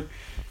 It's like,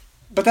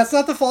 but that's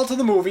not the fault of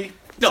the movie.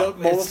 No,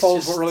 Mobile it's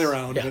phones just- weren't really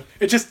around. yeah. But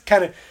it just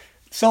kind of,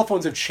 cell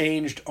phones have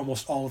changed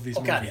almost all of these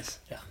Oh God. movies.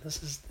 Yeah.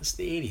 This is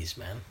the '80s,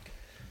 man.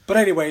 But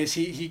anyways,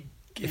 he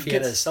If he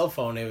had a cell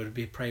phone, it would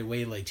be probably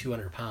weigh like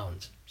 200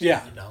 pounds.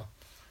 Yeah.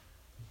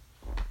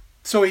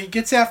 So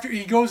this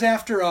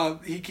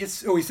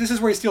is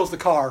where he steals the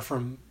car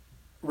from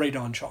Ray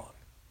Don Chong.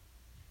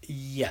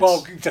 Yes.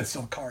 Well, that's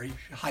still a car. He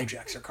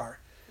hijacks her car.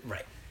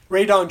 right.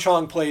 Ray Don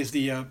Chong plays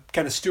the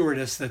kind of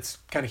stewardess that's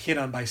kind of hit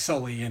on by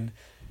Sully and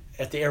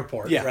At the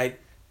airport. Yeah. Right.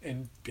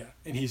 and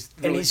he's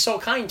And he's so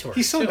kind to her.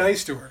 he's so too.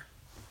 nice to her.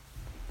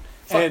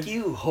 Fuck And-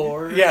 you,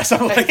 whore. Yeah,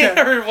 something like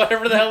that. or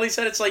whatever the hell he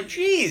said. It's like,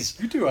 geez.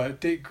 You do a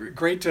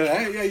great.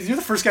 You're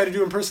the first guy to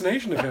do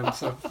impersonation of him,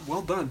 so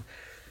well done.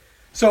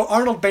 So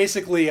Arnold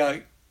basically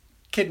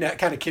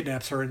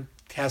kidnaps her and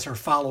has her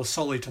follow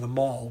Sully to the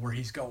mall where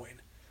he's going,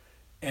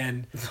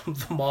 and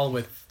The mall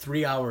with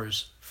 3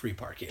 hours free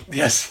parking.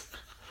 yes,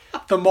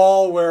 the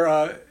mall where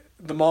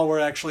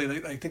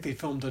actually I think they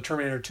filmed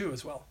Terminator 2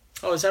 as well.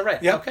 Oh, is that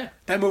right? Yeah, Okay.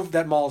 That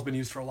mall has been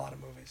used for a lot of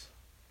movies.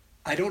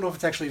 I don't know if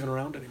it's actually even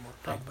around anymore.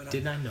 I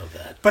did not know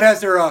that. But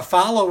as they're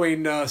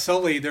following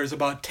Sully, there's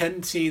about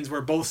 10 scenes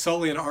where both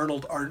Sully and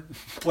Arnold are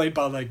played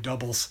by like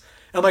doubles.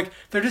 I'm like,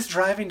 they're just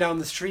driving down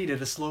the street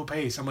at a slow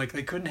pace. I'm like,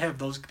 they couldn't have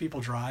those people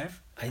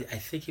drive. I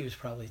think he was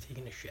probably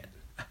taking a shit.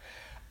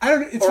 I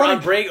don't know. It's Or funny.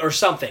 on break or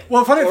something.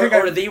 Well, funny thing,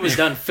 or that he was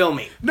done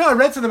filming. No, I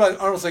read something about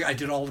Arnold's like, I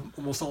did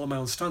almost all of my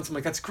own stunts. I'm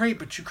like, that's great,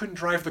 but you couldn't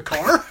drive the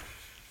car?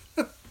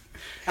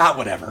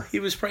 Whatever. He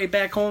was probably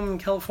back home in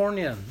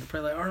California. They're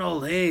probably like,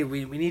 Arnold, hey,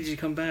 we need you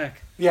to come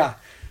back. Yeah.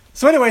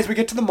 So anyways, we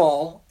get to the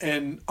mall,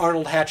 and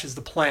Arnold hatches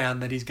the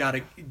plan that he's got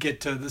to get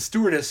to the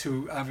stewardess,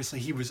 who obviously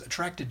he was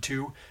attracted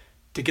to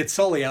get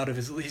Sully out of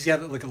his... He's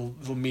got like a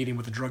little meeting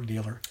with a drug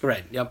dealer.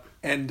 Right, yep.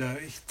 And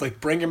he's like,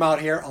 bring him out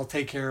here, I'll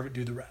take care of it,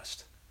 do the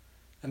rest.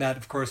 And that,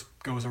 of course,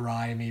 goes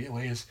awry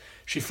immediately as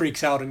she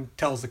freaks out and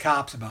tells the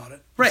cops about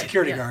it. Right.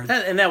 Security guard.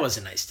 And that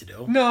wasn't nice to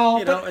do. No,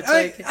 you know, but it's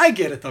like, I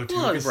get it, though, too.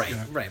 well, 'cause, right, you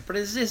know, right. But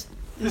it's this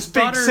big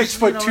daughter's,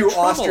 6'2" in trouble.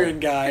 Austrian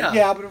guy.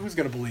 Yeah, but who's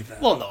going to believe that?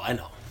 Well, no, I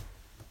know.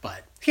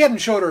 But he hadn't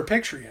showed her a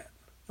picture yet.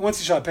 Once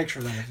he saw a picture,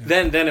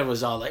 then it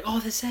was all like, oh,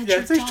 that's that yeah,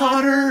 your it's his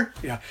daughter.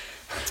 Yeah.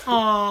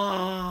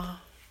 Aww.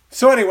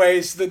 So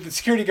anyways, the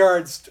security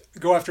guards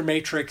go after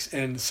Matrix,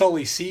 and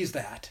Sully sees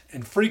that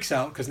and freaks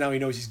out because now he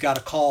knows he's got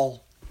to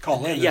call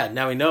in. Yeah,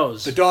 now he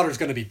knows. The daughter's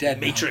going to be dead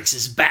Matrix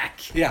is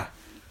back. Yeah.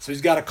 So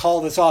he's got to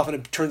call this off, and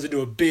it turns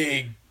into a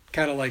big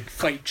kind of like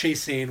fight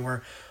chase scene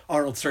where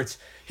Arnold starts...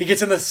 He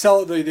gets in the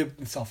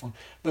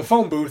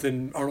phone booth,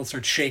 and Arnold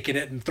starts shaking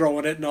it and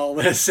throwing it and all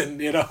this,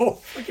 and, you know...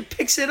 Like, it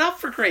picks it up,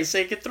 for Christ's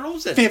sake, it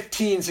throws it.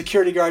 15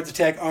 security guards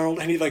attack Arnold,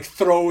 and he, like,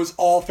 throws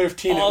all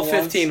 15 all at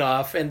 15 once.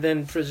 off, and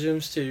then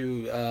presumes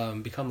to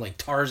become like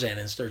Tarzan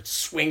and starts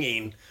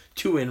swinging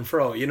to and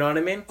fro. You know what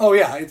I mean? Oh,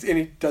 yeah, and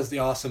he does the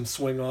awesome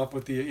swing off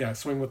with the...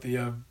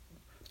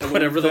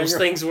 Whatever those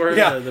things were,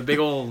 yeah. the big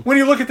old When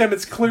you look at them,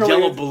 it's clearly...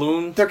 yellow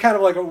balloon. They're kind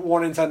of like a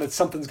warning sign that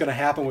something's going to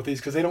happen with these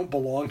because they don't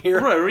belong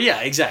here. Right, yeah,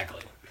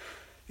 exactly.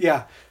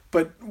 Yeah,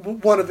 but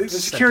one of the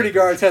security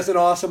guards has an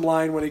awesome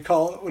line when he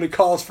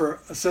calls for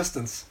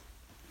assistance,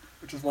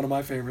 which is one of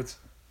my favorites.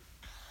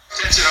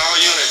 Attention all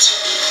units.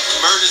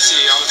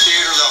 Emergency on the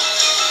theater level.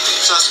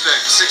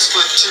 Suspect,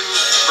 6'2",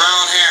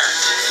 brown hair.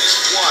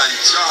 He's one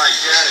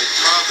gigantic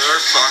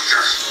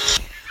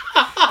motherfucker.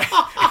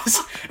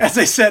 As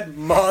I said,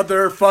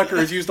 motherfucker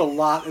is used a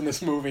lot in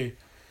this movie.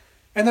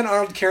 And then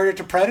Arnold carried it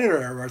to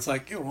Predator, where it's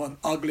like, you know, an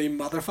ugly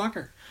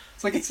motherfucker.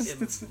 It's like, it's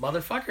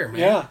motherfucker, man.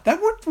 Yeah,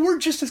 that word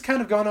just has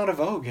kind of gone out of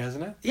vogue,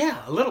 hasn't it?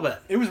 Yeah, a little bit.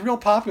 It was real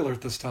popular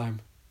at this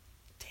time.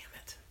 Damn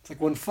it. It's like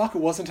when fuck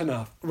wasn't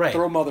enough. Right.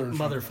 Throw mother in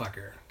front of it.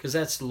 Motherfucker. Because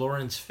that's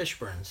Lawrence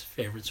Fishburne's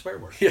favorite swear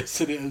word.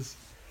 Yes, it is.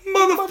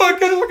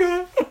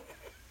 Motherfucker.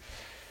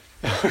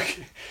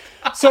 Okay.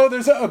 So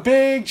there's a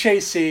big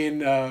chase scene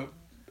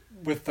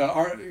with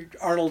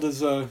Arnold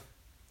is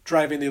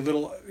driving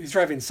he's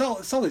driving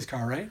Sully's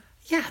car, right?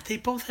 Yeah, they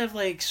both have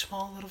like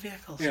small little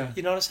vehicles. Yeah.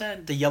 You notice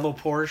that? The yellow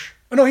Porsche.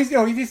 Oh, no, he's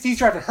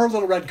driving her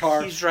little red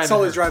car.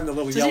 Sully's driving the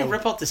little Does yellow. he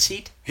rip out the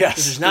seat? Yes.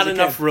 'Cause there's not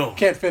enough room.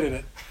 Can't fit in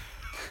it.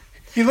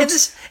 He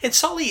looks... And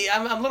Sully,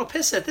 I'm a little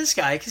pissed at this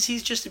guy because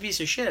he's just a piece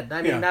of shit.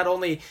 I mean, not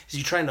only is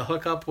he trying to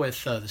hook up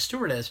with the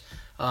stewardess,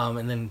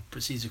 and then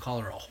proceeds to call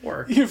her a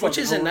whore, which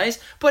isn't nice,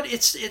 but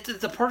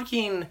the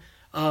parking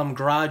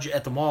garage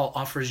at the mall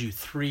offers you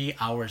 3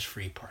 hours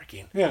free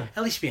parking. Yeah.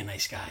 At least be a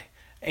nice guy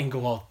and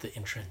go out the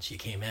entrance you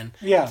came in.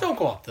 Yeah. Don't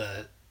go out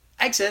the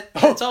exit.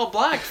 It's all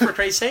blocked, for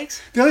Christ's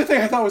sakes. The other thing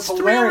I thought was 3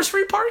 hilarious... hours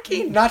free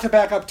parking. Not to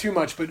back up too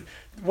much, but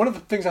one of the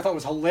things I thought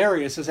was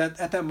hilarious is at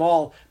that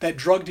mall, that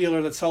drug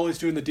dealer that Sully's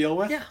doing the deal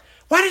with, Yeah.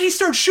 why did he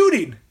start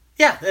shooting?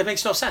 Yeah, that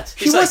makes no sense.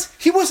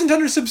 He wasn't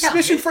under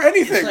suspicion for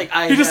anything. Like,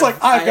 He's just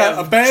like, I've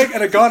got a bag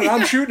and a gun and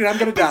I'm shooting and I'm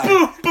going to die.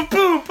 Boom,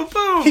 boom, boom,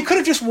 boom. He could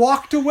have just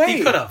walked away.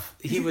 He could have.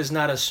 He was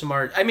not as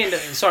smart. I mean,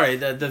 sorry,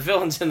 the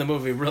villains in the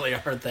movie really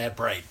aren't that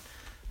bright.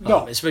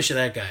 No. Especially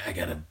that guy. I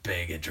got a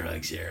bag of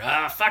drugs here.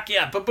 Fuck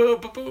yeah. Ba-boom,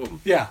 ba-boom.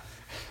 Yeah.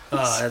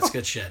 That's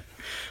good shit.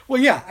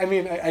 Well, yeah. I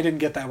mean, I didn't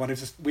get that one.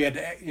 It's just we had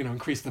to,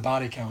 increase the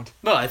body count.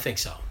 Well, I think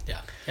so.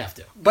 Yeah, you have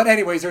to. But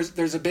anyways,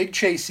 there's a big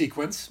chase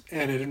sequence,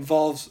 and it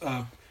involves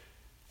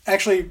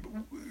actually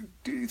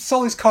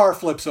Sully's car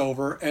flips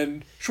over,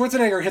 and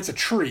Schwarzenegger hits a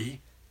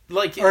tree.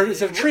 Or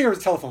is it a tree or a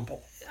telephone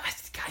pole?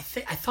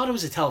 I thought it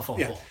was a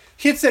telephone pole.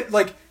 Hits it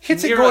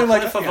Near going a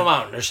like cliff of a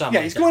mountain or something.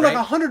 Yeah, he's going like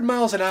 100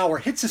 miles an hour.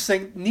 Hits this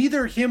thing.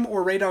 Neither him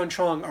or Radon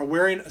Chong are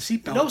wearing a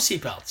seatbelt. No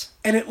seatbelts.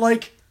 And it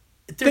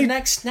their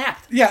neck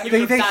snapped. Yeah,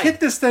 they hit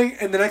this thing,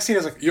 and the next scene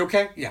is like, "You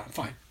okay? Yeah, I'm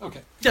fine.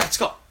 Okay. Yeah, let's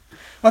go."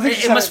 Well, I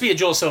think it must be a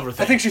Joel Silver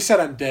thing. I think she said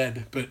I'm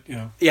dead, but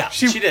Yeah,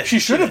 she did. She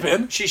should have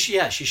been. She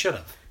should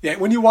have. Yeah,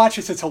 when you watch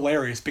this, it's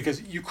hilarious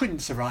because you couldn't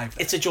survive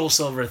that. It's a Joel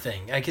Silver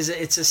thing. Because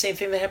it's the same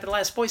thing that happened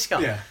last Boy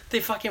Scout. Yeah. They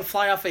fucking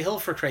fly off a hill,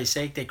 for Christ's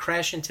sake. They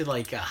crash into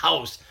like a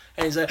house.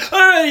 And he's like, all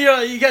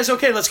right, you guys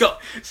okay? Let's go.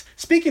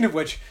 Speaking of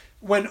which,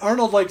 when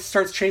Arnold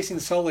starts chasing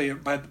Sully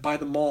by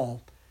the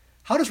mall,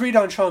 how does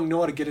Radon Chong know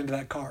how to get into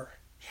that car?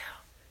 Yeah.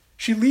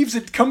 She leaves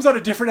it, comes out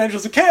a different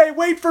entrance, like, hey,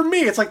 wait for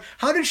me. It's like,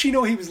 how did she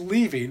know he was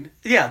leaving?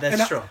 Yeah,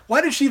 that's true.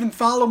 Why did she even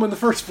follow him in the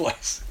first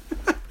place?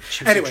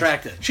 She was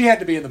attracted. She had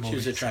to be in the movie. She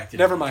was attracted.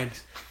 Never mind.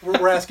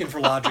 We're asking for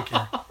logic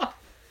here.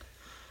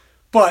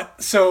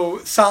 But so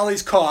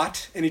Solly's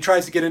caught, and he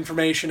tries to get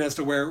information as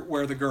to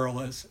where the girl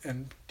is,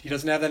 and he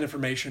doesn't have that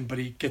information, but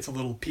he gets a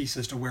little piece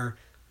as to where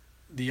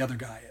the other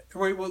guy is.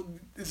 Wait, well,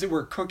 is it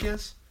where Cook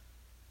is?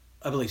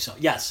 I believe so.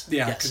 Yes.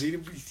 Yeah, Yes.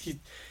 because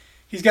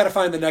he's got to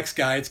find the next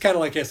guy. It's kind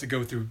of like he has to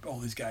go through all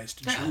these guys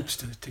to troops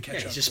to catch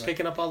up. He's just to it.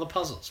 picking up all the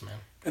puzzles, man.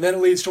 And then it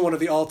leads to one of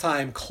the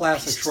all-time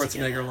classic Pieces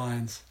Schwarzenegger together.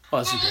 lines. Oh,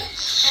 that's great.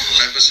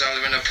 Remember,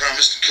 Sally, when I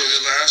promised to kill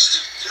you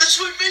last? That's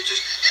what made you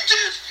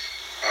did.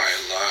 I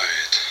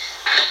lied.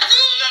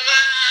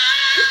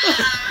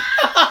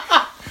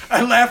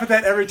 I laugh at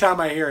that every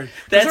time I hear it. 'Cause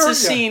That's a yeah,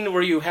 scene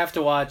where you have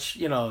to watch,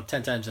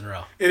 10 times in a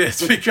row. It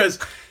is, because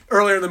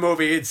earlier in the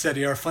movie it said,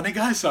 "You're a funny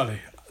guy, Sully,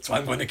 so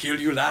I'm going to kill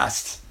you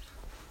last."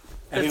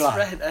 And he That's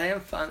lied. right. I am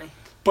funny.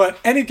 But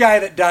any guy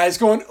that dies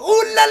going,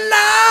 "Ooh la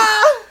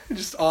la!"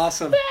 just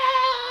awesome.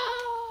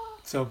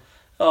 So,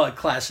 Oh, a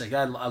classic.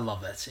 I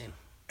love that scene.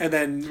 and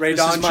then Ray This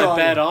Don is my Chong.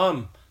 bad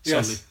arm.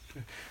 Yes.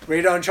 Sully.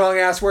 Ray Don Chong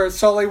asked where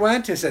Sully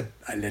went. He said,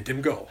 "I let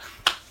him go."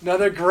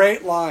 Another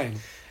great line.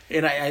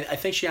 And I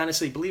think she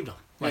honestly believed him.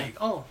 Like,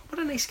 oh, what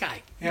a nice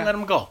guy. Yeah. Let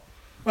him go.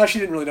 Well, she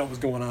didn't really know what was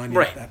going on yet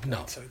Right, at that point,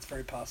 no. so it's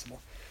very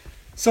possible.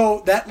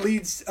 So that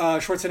leads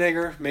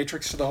Schwarzenegger,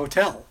 Matrix, to the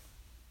hotel,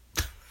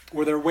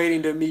 where they're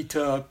waiting to meet,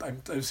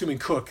 I'm assuming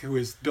Cook, who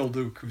is Bill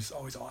Duke, who's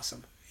always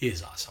awesome. He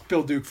is awesome.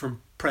 Bill Duke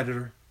from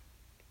Predator.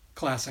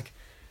 Classic.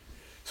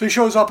 So he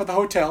shows up at the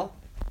hotel,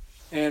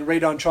 and Ray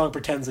Don Chong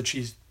pretends that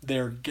she's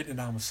there getting it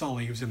on with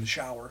Sully, who's in the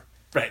shower.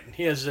 Right.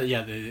 He has,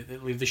 they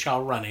leave the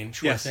shower running.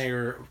 Yes.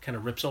 Schwarzenegger kind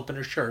of rips open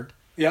her shirt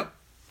Yep.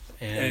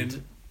 and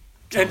And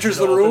tells enters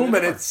her the to open room, the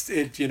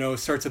and door. it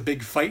starts a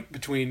big fight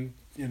between,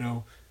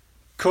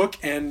 Cook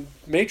and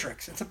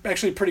Matrix. It's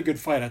actually a pretty good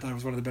fight. I thought it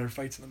was one of the better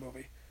fights in the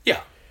movie.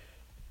 Yeah.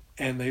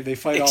 And they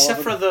fight Except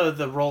all for over.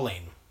 the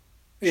rolling.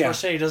 Yeah.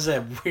 Schwarzenegger does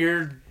that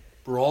weird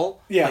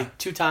roll. Yeah. Like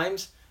 2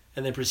 times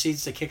and then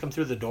proceeds to kick him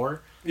through the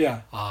door.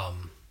 Yeah.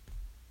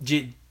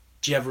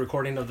 Do you have a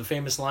recording of the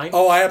famous line?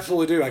 Oh, I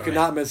absolutely do. I could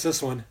Right. not miss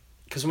this one.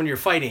 Because when you're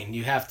fighting,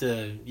 you have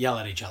to yell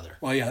at each other.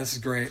 Well, yeah, this is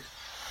great.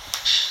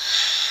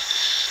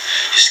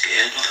 You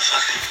scared,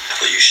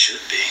 motherfucker? Well, you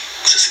should be.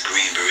 Since the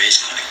Green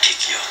Beret's gonna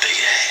kick your big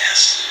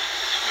ass.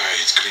 I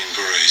eat Green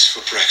Berets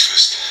for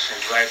breakfast.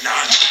 And right now,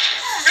 I'm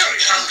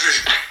very hungry.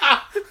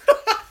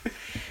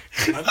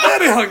 I'm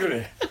very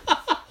hungry.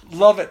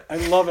 Love it. I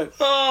love it.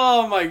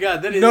 Oh my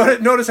god, that is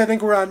Notice, I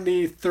think we're on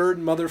the third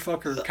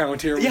motherfucker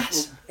count here.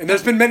 Yes. And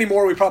there's been many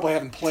more we probably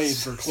haven't played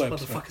for clips. but-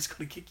 motherfucker's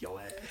gonna kick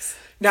your ass.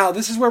 Now,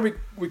 this is where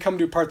we come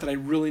to a part that I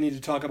really need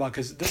to talk about,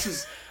 because this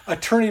is a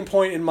turning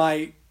point in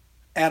my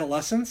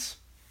adolescence.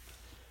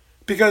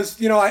 Because,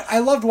 I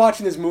loved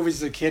watching these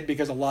movies as a kid,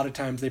 because a lot of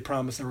times they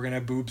promised they were going to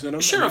have boobs in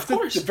them. Sure, And of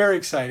course. It's very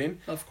exciting.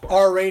 Of course.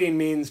 R rating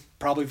means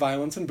probably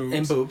violence and boobs.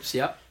 And boobs,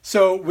 yep.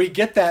 So we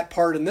get that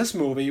part in this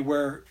movie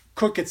where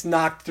Cook gets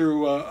knocked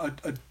through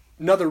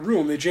another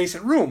room, the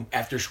adjacent room.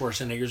 After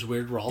Schwarzenegger's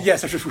weird roll.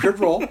 Yes, that's a weird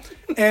role.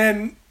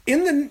 And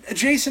in the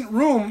adjacent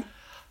room,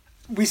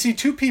 we see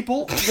 2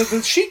 people.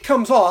 The sheet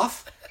comes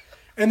off,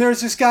 and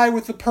there's this guy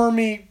with the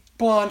permy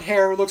blonde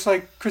hair who looks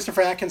like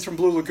Christopher Atkins from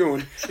Blue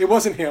Lagoon. It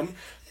wasn't him,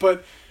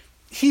 but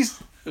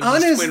he's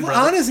on his twin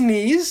brother. his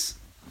knees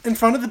in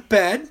front of the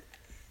bed,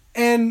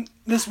 and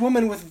this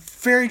woman with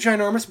very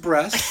ginormous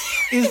breasts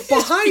is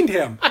behind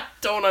him. I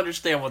don't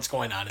understand what's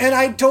going on. And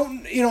I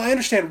don't, I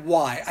understand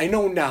why. I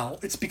know now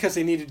it's because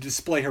they needed to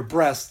display her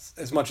breasts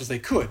as much as they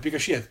could,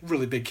 because she had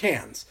really big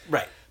cans.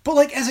 Right. But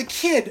like as a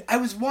kid, I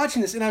was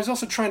watching this and I was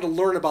also trying to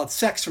learn about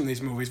sex from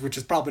these movies, which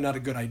is probably not a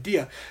good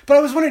idea. But I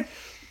was wondering,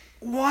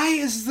 why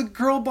is the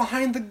girl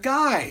behind the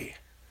guy?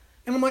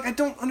 And I'm like, I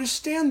don't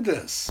understand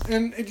this.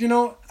 And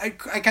I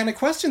kind of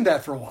questioned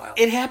that for a while.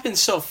 It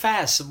happens so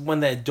fast when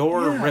that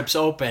door Yeah. rips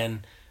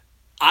open.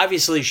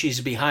 Obviously,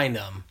 she's behind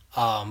him.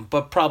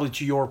 But probably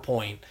to your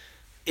point,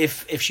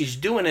 if she's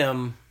doing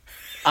him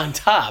on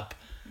top,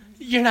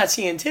 you're not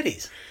seeing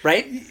titties,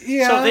 right?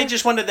 Yeah. So they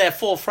just wanted that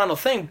full frontal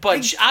thing,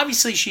 but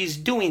obviously she's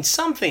doing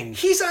something.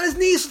 He's on his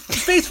knees,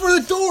 face for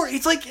the door.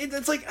 It's like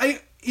I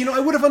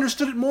would have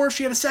understood it more if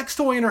she had a sex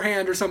toy in her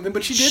hand or something,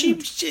 but she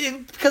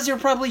didn't. Because they're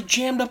probably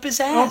jammed up his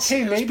ass.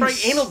 Okay, It was maybe probably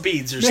s- anal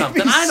beads or Maybe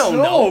something. I don't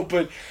so, know.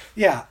 but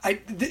yeah,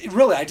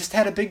 really, I just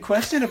had a big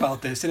question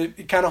about this, and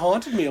it kind of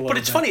haunted me a little bit. But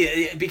it's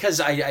funny because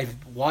I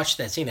watched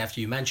that scene after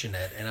you mentioned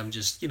it, and I'm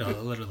just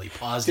literally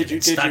paused it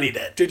and studied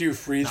it. Did you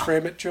freeze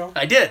frame it, Joe?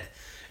 I did.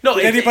 No,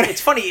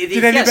 it's funny.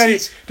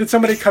 Did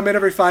somebody come in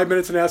every 5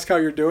 minutes and ask how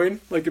you're doing,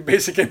 like a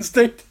Basic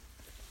Instinct?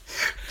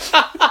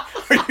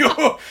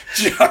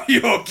 Are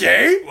you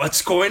okay?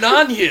 What's going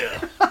on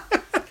here?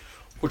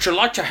 Would you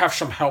like to have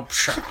some help,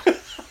 sir?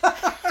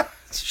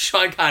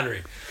 Sean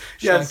Connery.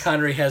 Yes. Sean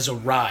Connery has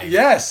arrived.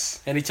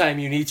 Yes. Anytime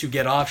you need to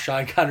get off,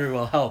 Sean Connery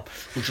will help.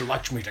 Would you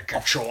like me to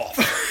get you off?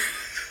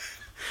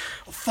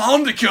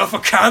 Found the cure for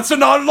cancer,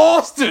 and I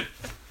lost it.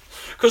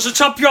 Because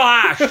it's up your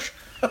ass.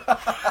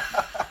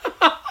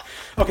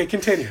 Okay,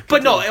 continue.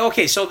 But no,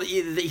 okay, so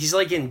he's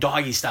like in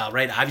doggy style,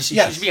 right? Obviously,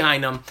 Yes. she's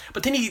behind him.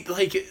 But then he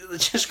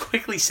just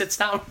quickly sits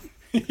down.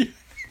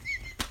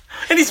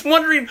 And he's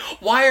wondering,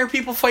 why are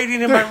people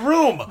fighting in my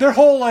room? Their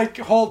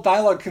whole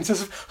dialogue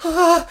consists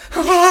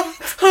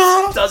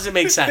of Doesn't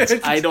make sense.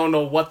 I don't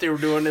know what they were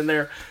doing in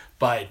there,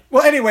 but...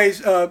 Well,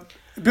 anyways,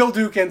 Bill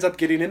Duke ends up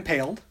getting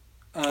impaled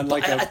on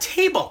like a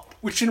table.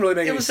 Which didn't really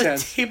make any sense. It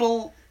was a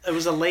table... It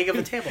was a leg of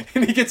a table.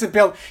 And he gets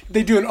impaled.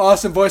 They do an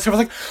awesome voiceover.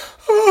 Like,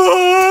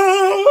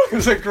 oh! It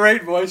was a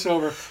great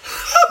voiceover.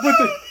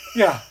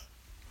 Yeah.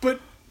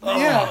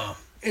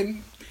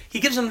 And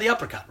he gives him the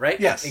uppercut, right?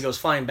 Yes. He goes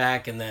flying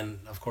back, and then,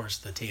 of course,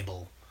 the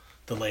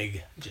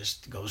leg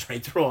just goes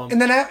right through him.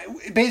 And then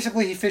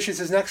basically he fishes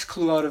his next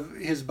clue out of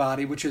his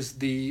body, which is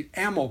the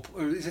ammo.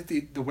 Or is it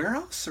the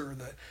warehouse?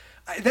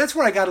 That's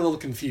where I got a little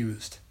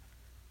confused.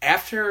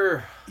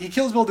 After... He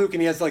kills Bill Duke,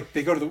 and he has, like,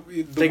 they go to the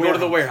warehouse. Go to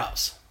the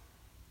warehouse.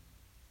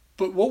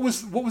 But what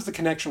was the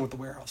connection with the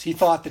warehouse? He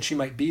thought that she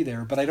might be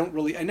there, but I never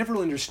really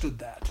understood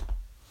that.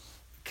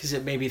 Because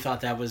it maybe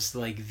thought that was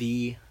like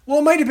the... Well,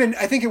 it might have been,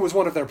 I think it was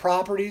one of their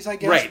properties, I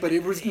guess, right. But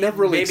it was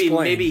never really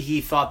explained. Maybe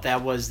he thought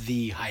that was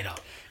the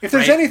hideout. If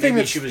there's anything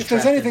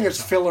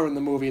that's filler in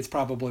the movie, it's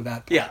probably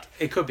that part. Yeah,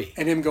 it could be.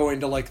 And him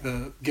going to like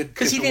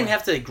because he didn't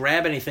have to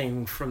grab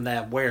anything from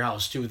that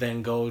warehouse to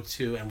then go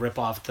to and rip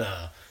off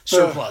the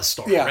surplus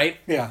store, right?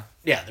 Yeah.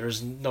 Yeah,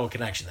 there's no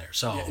connection there.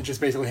 So it's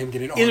just basically him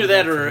getting either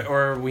that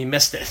or we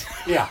missed it.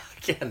 Yeah.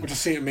 Again,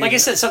 like I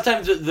said,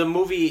 sometimes the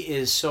movie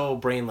is so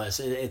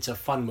brainless. It's a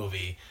fun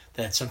movie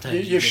that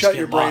sometimes you shut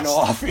your brain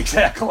off.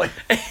 Exactly.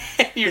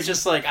 You're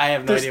just like, I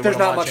have no idea. There's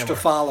not much to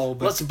follow.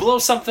 But let's blow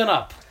something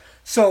up.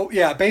 So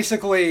yeah,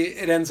 basically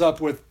it ends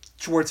up with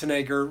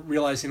Schwarzenegger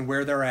realizing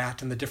where they're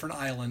at in the different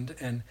island,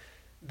 and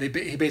he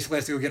basically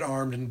has to go get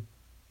armed and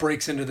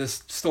breaks into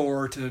this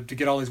store to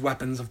get all these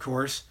weapons, of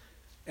course,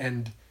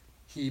 and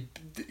he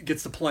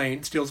gets the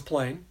plane, steals the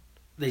plane.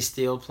 They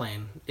steal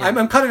plane. Yeah.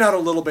 I'm cutting out a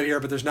little bit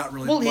here, but there's not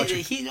really much.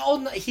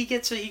 He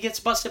gets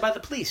busted by the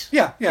police.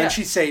 Yeah, and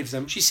she saves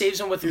him. She saves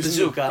him with a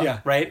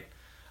bazooka, right?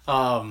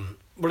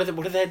 What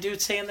did that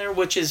dude say in there?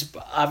 Which is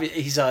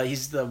he's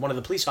one of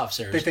the police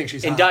officers. They think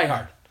she's in hot. Die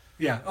Hard.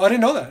 Yeah. Oh, I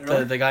didn't know that.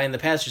 Really? The guy in the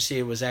passenger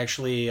seat was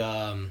actually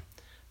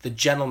the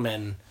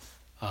gentleman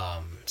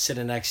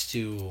sitting next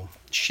to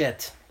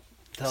shit.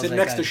 Sitting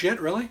next to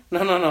shit, really?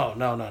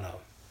 No.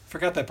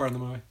 Forgot that part of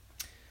the movie.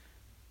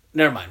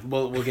 Never mind.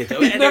 We'll get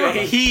to it.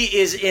 Anyway, he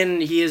is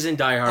in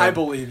Die Hard. I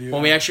believe you.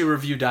 When we actually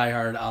review Die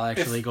Hard, I'll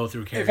actually go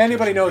through characters. If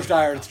anybody knows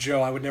Die Hard, it's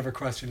Joe. I would never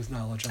question his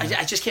knowledge.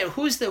 I just can't.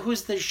 Who's the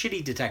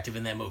shitty detective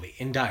in that movie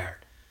in Die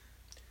Hard?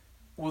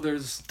 Well,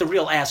 there's the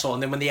real asshole,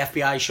 and then when the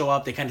FBI show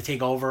up, they kind of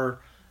take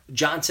over.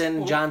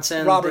 Johnson.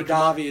 Robert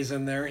Davi is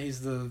in there.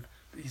 He's the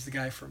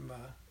guy from.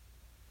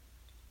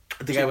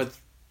 The guy with.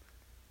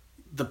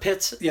 The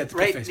Pits, yeah, the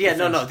right? Face, yeah,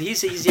 no,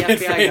 he's the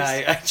FBI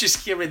guy. I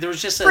just can't. There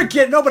was just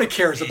nobody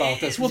cares about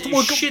this.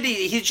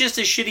 Shitty. He's just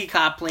a shitty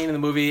cop playing in the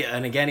movie,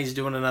 and again, he's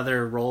doing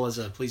another role as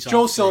a police officer.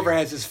 Joel Silver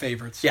has his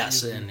favorites.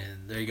 Yes, and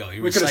there you go.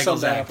 We could have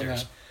summed that up in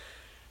that.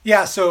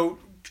 Yeah, so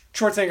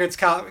Schwarzenegger gets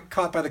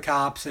caught by the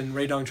cops, and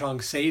Ray Dong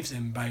Chong saves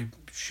him by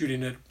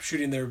shooting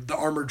the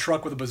armored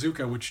truck with a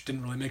bazooka, which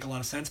didn't really make a lot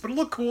of sense, but it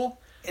looked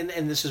cool.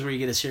 And this is where you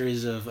get a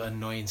series of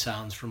annoying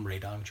sounds from Ray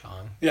Dong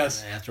Chong.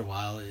 Yes. And after a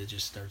while, it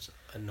just starts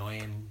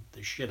annoying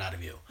the shit out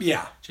of you.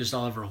 Yeah. Just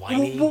all over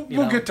whiny.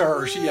 We'll get to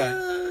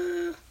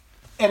her.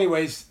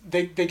 Anyways,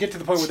 they get to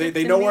the point where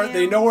they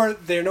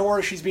know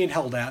where she's being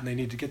held at, and they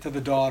need to get to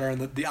the daughter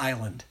and the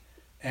island,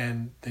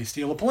 and they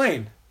steal a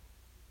plane,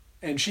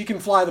 and she can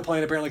fly the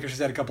plane apparently because she's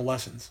had a couple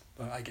lessons,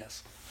 I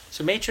guess.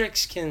 So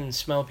Matrix can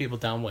smell people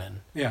downwind.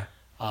 Yeah.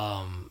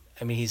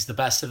 I mean, he's the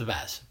best of the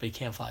best, but he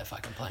can't fly a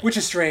fucking plane. Which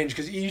is strange,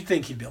 because you'd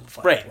think he'd be able to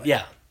fly a plane.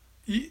 Yeah.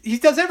 He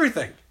does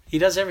everything. He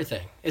does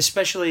everything,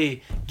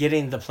 especially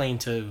getting the plane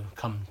to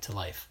come to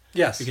life.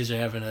 Yes. Because they're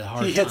having a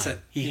hard time.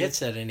 He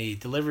hits it, and he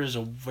delivers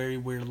a very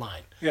weird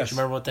line. Yes. Do you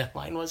remember what that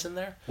line was in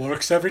there?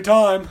 Works every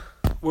time.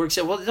 Well,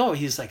 no,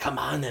 he's like, come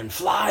on then,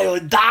 fly or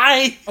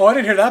die. Oh, I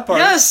didn't hear that part.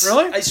 Yes.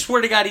 Really? I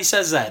swear to God he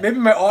says that. Maybe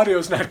my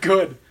audio's not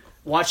good.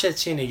 Watch that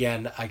scene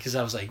again, because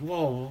I was like,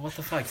 whoa, what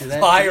the fuck?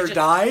 Fly or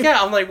die?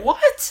 Yeah, I'm like,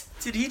 what?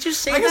 Did he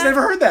just say that? I guess I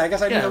never heard that. I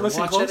guess I need to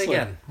listen closely.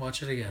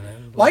 Watch it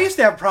again. Well, I used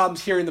to have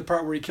problems hearing the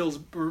part where he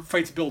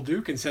fights Bill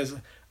Duke and says,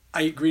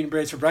 I eat green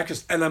berets for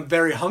breakfast, and I'm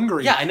very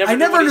hungry. Yeah, I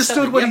never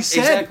understood what he said.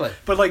 Exactly.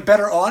 But like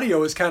better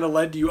audio has kind of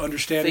led to you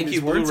understanding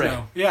his words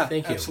now. Yeah,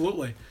 Thank you.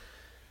 Absolutely.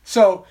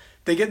 So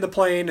they get in the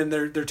plane and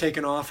they're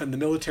taking off, and the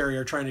military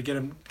are trying to get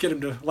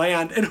him to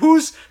land. And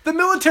who's the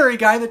military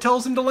guy that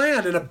tells him to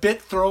land in a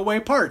bit throwaway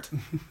part?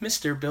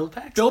 Mr. Bill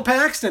Paxton. Bill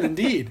Paxton,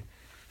 indeed.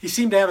 He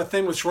seemed to have a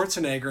thing with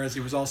Schwarzenegger, as he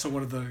was also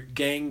one of the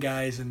gang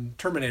guys in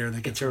Terminator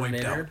that gets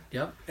wiped out.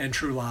 Yep. And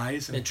True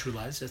Lies. And True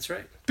Lies, that's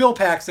right. Bill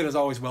Paxton is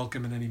always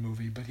welcome in any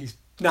movie, but he's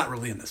not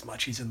really in this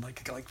much. He's in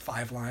like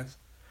 5 lines.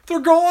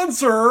 They're gone,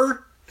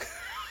 sir.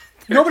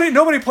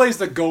 Nobody plays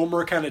the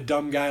Gomer kind of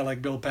dumb guy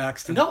like Bill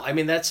Paxton. No, I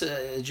mean that's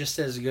just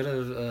as good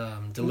a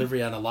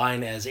delivery on a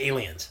line as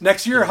Aliens.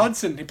 Next year,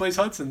 Hudson. He plays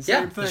Hudson.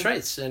 Same thing. That's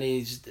right. And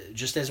he's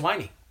just as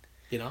whiny,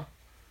 you know.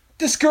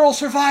 This girl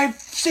survived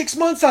 6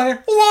 months on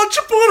it. Why don't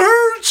you put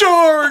her in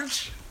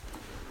charge?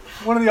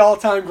 One of the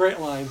all-time great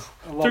lines.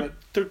 I love it.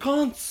 They're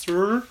gone,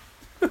 sir.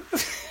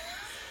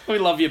 We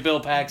love you, Bill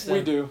Paxton.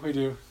 We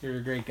do. You're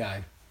a great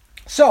guy.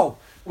 So,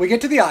 we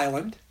get to the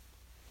island.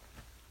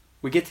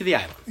 We get to the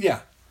island.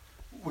 Yeah.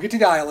 We get to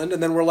the island,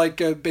 and then we're like,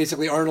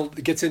 basically,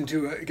 Arnold gets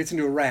into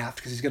a raft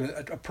because he's going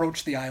to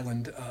approach the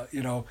island,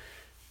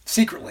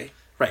 secretly.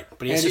 Right,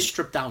 but he has And to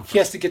strip down first. He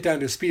has to get down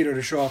to a speedo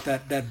to show off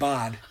that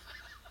bod.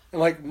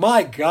 And like,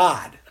 my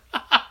God.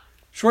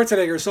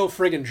 Schwarzenegger is so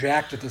friggin'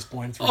 jacked at this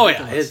point. Oh,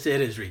 yeah, it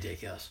is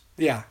ridiculous.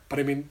 Yeah, but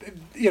I mean,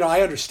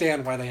 I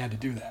understand why they had to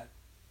do that.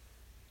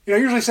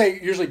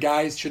 Usually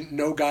guys should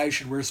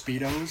wear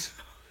Speedos.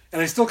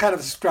 And I still kind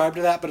of subscribe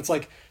to that, but it's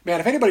like, man,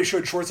 if anybody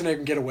should, Schwarzenegger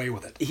can get away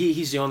with it.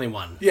 He's the only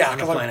one on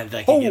the planet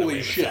that can holy get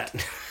away shit.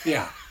 with that.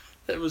 Yeah.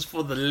 That was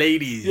for the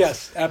ladies.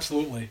 Yes,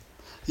 absolutely.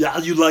 Yeah,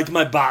 you like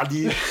my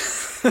body?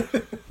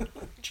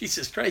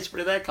 Jesus Christ, where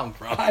did that come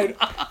from?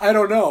 I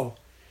don't know.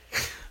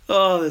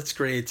 Oh, that's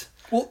great.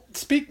 Well,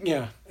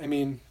 I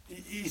mean,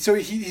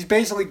 he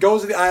basically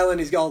goes to the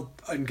island,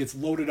 and gets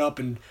loaded up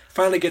and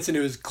finally gets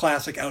into his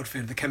classic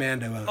outfit, the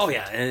commando outfit. Oh,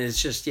 yeah, and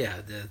it's just,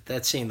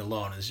 that scene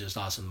alone is just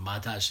awesome. The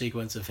montage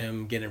sequence of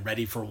him getting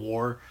ready for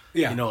war.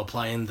 Yeah.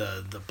 Applying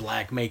the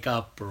black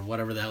makeup or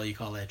whatever the hell you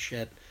call that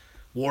shit.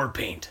 War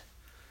paint.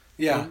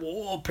 Yeah. The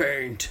war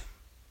paint.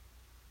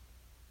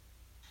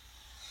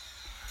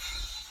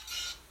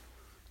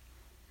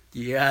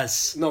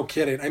 Yes. No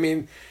kidding. I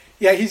mean,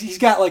 yeah, he's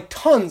got like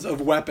tons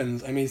of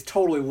weapons. I mean, he's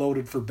totally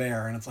loaded for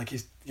bear, and it's like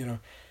he's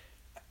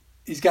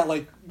got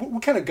like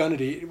what kind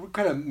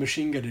of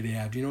machine gun did he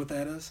have? Do you know what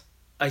that is?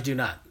 I do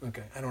not.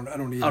 Okay, I don't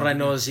either. All I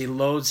know is he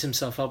loads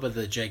himself up with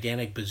a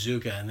gigantic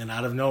bazooka, and then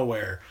out of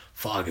nowhere,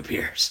 fog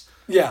appears.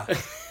 Yeah,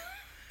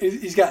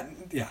 he's got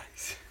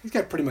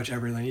pretty much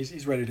everything.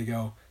 He's ready to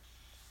go.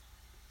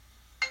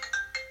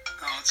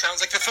 Oh, it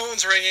sounds like the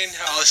phone's ringing.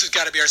 Oh, this has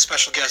got to be our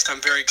special guest.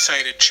 I'm very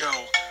excited.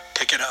 Joe,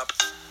 pick it up.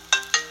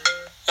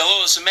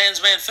 Hello, it's a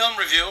Man's Man Film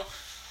Review.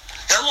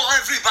 Hello,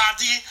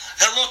 everybody.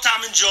 Hello,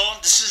 Tom and Joe.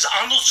 This is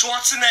Arnold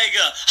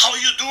Schwarzenegger. How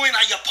are you doing?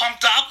 Are you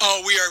pumped up?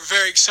 Oh, we are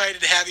very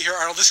excited to have you here,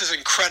 Arnold. This is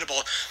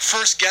incredible.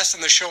 First guest on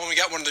the show, and we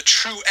got one of the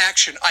true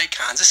action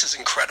icons. This is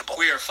incredible.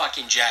 We are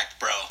fucking jacked,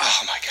 bro.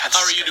 Oh, my God.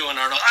 How are you doing,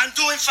 Arnold? I'm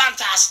doing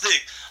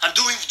fantastic. I'm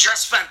doing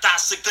just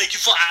fantastic. Thank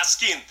you for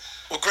asking.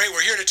 Well, great.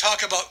 We're here to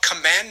talk about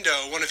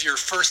Commando, one of your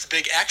first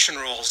big action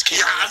roles. Came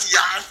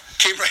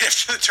right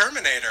after the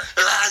Terminator.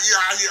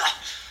 Yeah.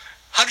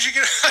 How did you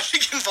get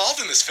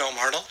involved in this film,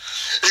 Arnold?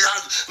 Yeah,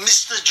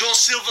 Mr. Joe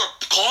Silver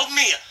called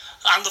me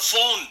on the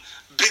phone.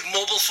 Big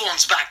mobile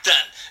phones back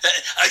then.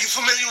 Are you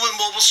familiar with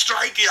Mobile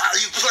Strike? Yeah,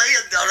 you play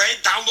it, all right?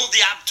 Download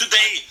the app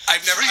today.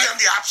 Free on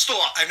the App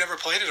Store. I've never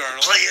played it,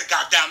 Arnold. Play it,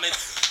 goddammit.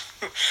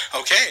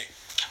 Okay.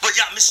 But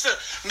yeah,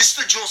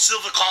 Mr. Joe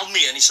Silver called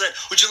me and he said,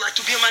 "Would you like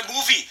to be in my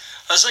movie?"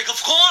 I was like,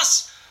 "Of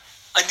course.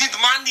 I need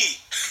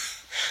money."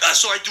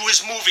 So I do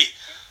his movie.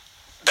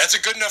 That's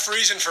a good enough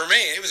reason for me.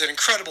 It was an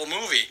incredible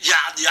movie. Yeah.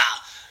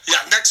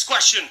 Next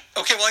question.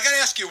 Okay, well, I got to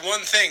ask you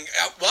one thing.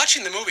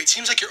 Watching the movie, it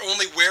seems like you're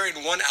only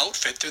wearing one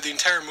outfit through the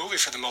entire movie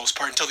for the most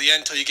part, until the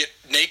end, until you get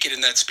naked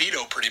in that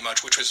Speedo, pretty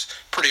much, which was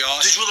pretty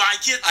awesome. Did you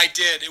like it? I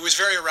did. It was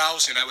very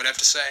arousing, I would have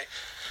to say.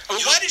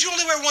 Why did you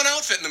only wear one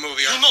outfit in the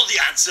movie? You know the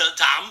answer,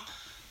 Tom.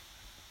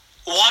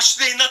 Wash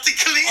day, nothing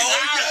clean.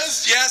 Oh,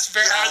 yes,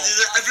 very.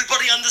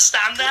 Everybody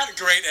understand that?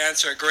 Great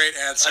answer.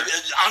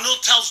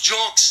 Arnold tells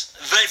jokes.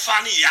 Very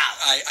funny, yeah.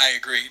 I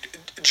agree.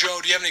 Joe,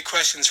 do you have any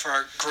questions for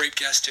our great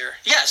guest here?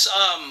 Yes,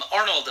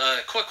 Arnold,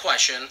 quick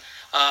question.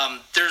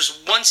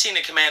 There's one scene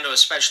in Commando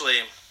especially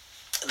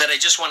that I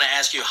just want to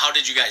ask you, how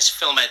did you guys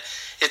film it?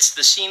 It's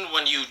the scene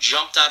when you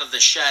jumped out of the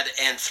shed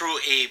and threw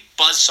a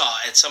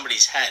buzzsaw at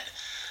somebody's head.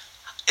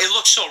 It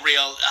looks so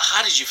real.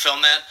 How did you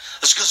film that?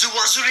 It's because it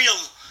was real.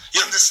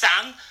 You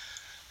understand?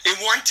 In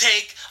one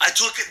take, I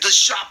took the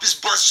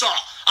sharpest buzzsaw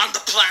on the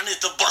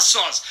planet of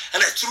buzzsaws,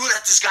 and I threw it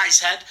at this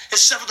guy's head. It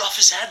severed off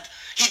his head.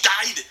 He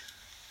died.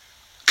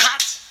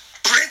 Cut.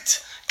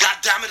 Print. God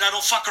damn it, I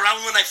don't fuck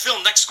around when I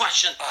film. Next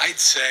question. I'd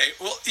say,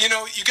 well,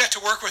 you got to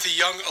work with a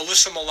young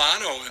Alyssa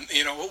Milano, and,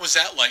 what was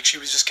that like? She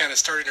was just kind of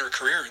starting her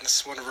career, and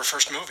this is one of her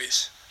first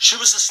movies. She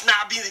was a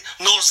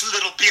snobby-nosed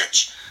little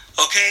bitch,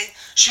 okay?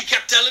 She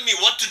kept telling me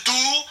what to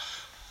do,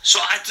 so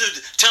I had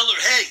to tell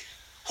her, hey,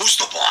 who's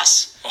the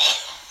boss?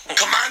 Oh.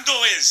 Commando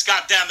is,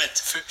 goddammit.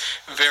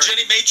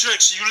 Jenny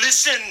Matrix, you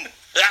listen.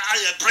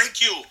 I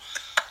break you.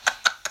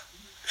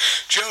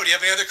 Joe, do you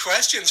have any other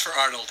questions for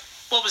Arnold?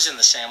 What was in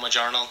the sandwich,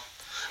 Arnold?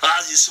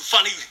 It's a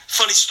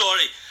funny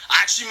story. I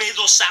actually made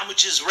those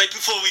sandwiches right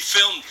before we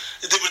filmed.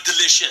 They were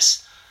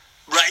delicious,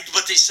 right?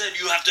 But they said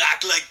you have to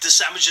act like the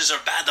sandwiches are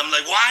bad. I'm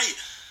like, why?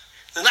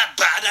 They're not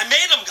bad. I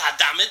made them,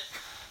 goddammit.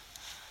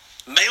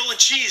 Mayo and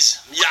cheese.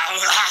 Yeah.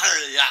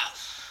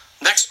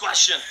 Next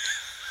question.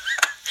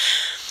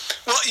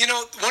 Well,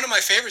 one of my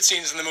favorite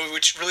scenes in the movie,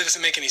 which really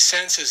doesn't make any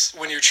sense, is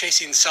when you're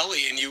chasing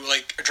Sully and you are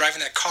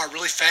driving that car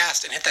really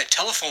fast and hit that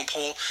telephone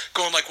pole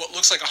going like what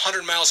looks like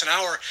 100 miles an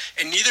hour,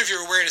 and neither of you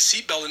are wearing a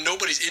seatbelt and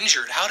nobody's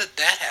injured. How did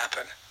that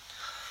happen?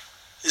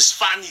 It's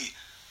funny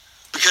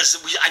because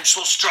I'm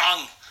so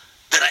strong.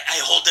 that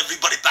I hold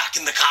everybody back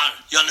in the car.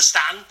 You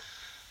understand?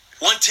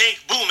 One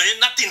take, boom, and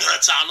nothing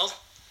hurts, Arnold.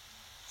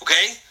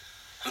 Okay?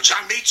 I'm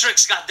John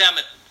Matrix,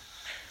 goddammit.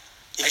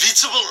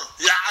 Invincible.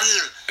 Yeah.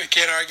 I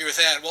can't argue with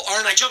that. Well,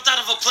 Arnold, I jumped out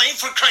of a plane,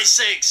 for Christ's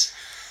sakes.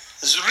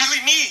 This is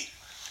really me.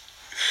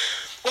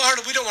 Well,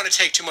 Arnold, we don't want to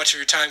take too much of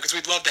your time because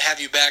we'd love to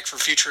have you back for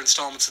future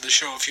installments of the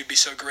show if you'd be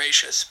so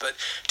gracious. But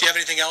do you have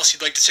anything else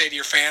you'd like to say to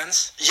your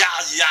fans? Yeah.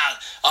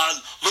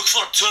 Look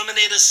for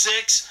Terminator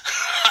 6.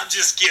 I'm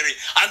just kidding.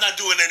 I'm not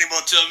doing any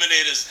more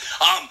Terminators.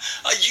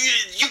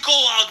 You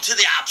go out to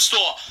the App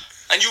Store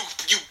and you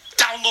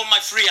download my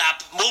free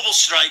app, Mobile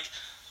Strike.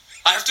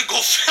 I have to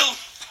go film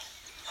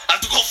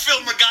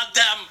a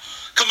goddamn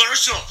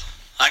commercial.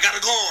 I gotta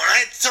go, all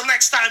right? Till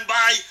next time,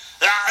 bye.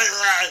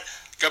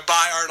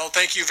 Goodbye, Arnold.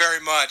 Thank you very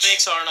much.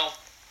 Thanks, Arnold.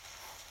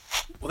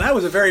 Well, that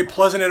was a very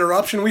pleasant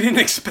interruption. We didn't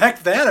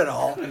expect that at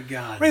all. Oh,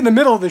 God. Right in the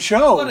middle of the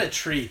show. What a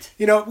treat.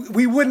 You know,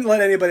 we wouldn't let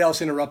anybody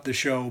else interrupt the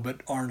show, but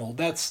Arnold.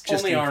 That's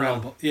just Only incredible.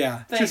 Arnold.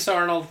 Yeah. Thanks,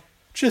 Arnold.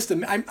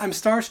 I'm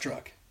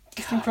starstruck.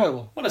 It's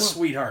incredible. What a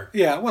sweetheart.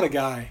 Yeah, what a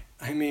guy.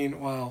 I mean,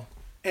 wow.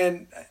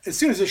 And as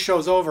soon as this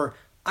show's over,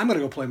 I'm going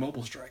to go play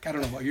Mobile Strike. I don't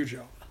know about you,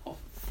 Joe. Oh,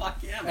 fuck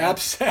yeah, man.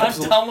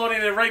 Absolutely. I'm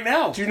downloading it right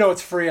now. Do you know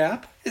it's a free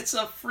app? It's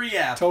a free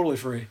app. Totally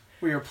free.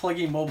 We are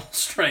plugging Mobile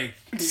Strike.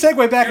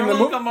 Segue back into the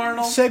movie.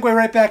 Arnold. Segue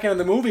right back into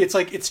the movie. It's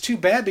like, it's too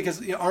bad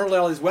because Arnold had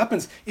all these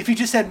weapons. If he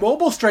just had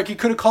Mobile Strike, he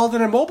could have called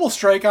in a Mobile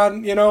Strike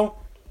on,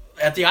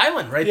 At the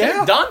island, right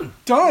there. Done.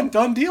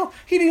 Done deal.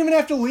 He didn't even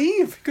have to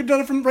leave. He could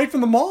have done it right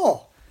from the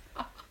mall.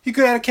 He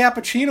could have had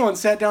a cappuccino and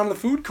sat down in the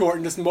food court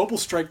and just Mobile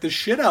Strike the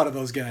shit out of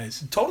those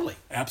guys. Totally.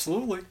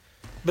 Absolutely.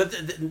 But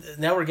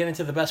now we're getting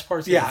to the best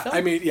parts of the film.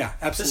 Absolutely.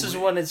 This is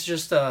when it's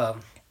just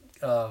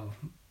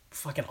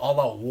fucking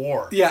all-out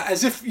war. Yeah,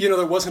 as if,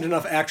 there wasn't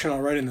enough action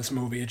already in this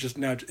movie.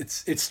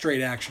 It's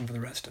straight action for the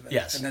rest of it.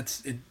 Yes. And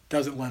it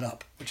doesn't let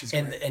up, which is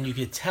great. And you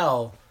could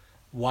tell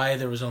why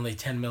there was only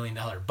 $10 million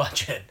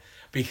budget.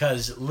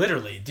 Because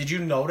literally, did you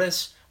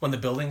notice when the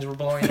buildings were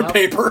blowing up?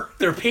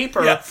 They're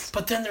paper, Yes.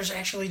 but then there's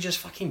actually just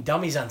fucking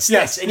dummies on sticks.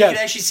 Yes, and yes. you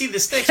can actually see the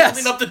sticks Yes.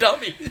 holding up the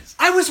dummies.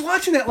 I was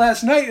watching that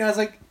last night, and I was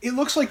like, it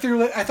looks like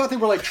I thought they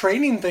were like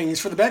training things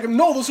for the back.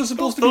 No, those are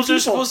supposed to be people. Those are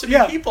supposed to be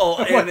people.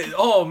 And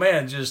oh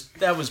man,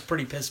 that was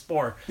pretty piss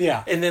poor.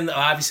 Yeah. And then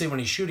obviously when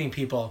he's shooting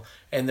people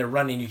and they're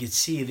running, you could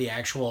see the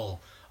actual,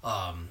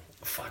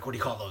 what do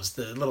you call those?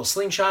 The little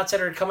slingshots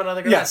that are coming out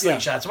of the ground? Yeah,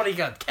 Slingshots. What do you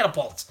got?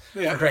 Catapults.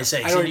 Yeah. For Christ's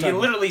sakes. I know what And you you're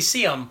can talking literally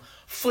see them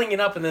flinging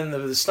up, and then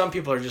the stunt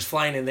people are just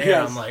flying in the air.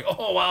 Yes. I'm like,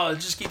 oh wow, it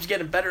just keeps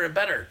getting better and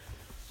better.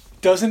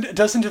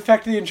 Doesn't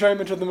affect the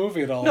enjoyment of the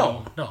movie at all.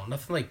 No,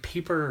 nothing like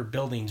paper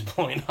buildings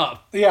blowing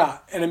up. Yeah,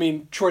 and I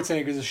mean,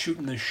 Schwarzenegger is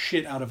shooting the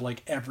shit out of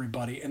like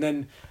everybody. And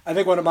then I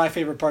think one of my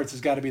favorite parts has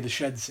got to be the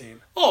shed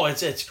scene. Oh,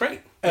 it's great.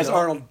 As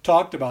Arnold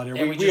talked about here.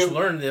 And we just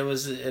learned it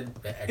was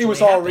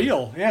all happened.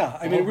 real. Yeah,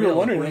 I mean, we were real,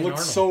 wondering. It Wayne looked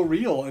Arnold. so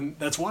real, and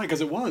that's why,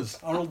 because it was.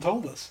 Arnold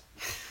told us.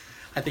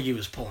 I think he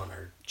was pulling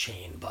her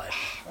chain, but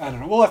I don't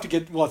know. We'll have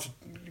to.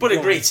 But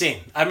a great scene.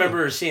 I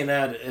remember seeing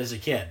that as a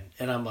kid,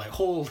 and I'm like,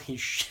 holy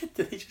shit!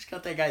 Did they just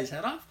cut that guy's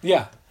head off?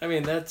 Yeah. I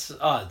mean, that's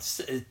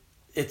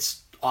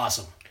it's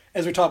awesome.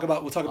 As we'll talk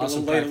about Awesome a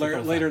little later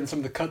practical in some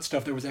of the cut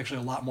stuff. There was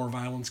actually a lot more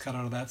violence cut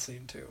out of that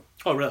scene too.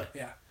 Oh, really?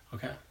 Yeah.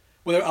 Okay.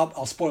 Well,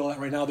 I'll spoil that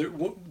right now.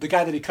 The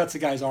guy that he cuts the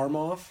guy's arm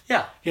off.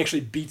 Yeah. He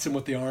actually beats him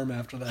with the arm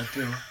after that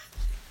too.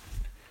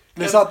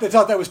 They thought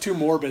that was too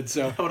morbid,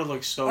 so That would have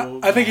looked so.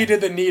 I think he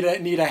did the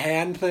need a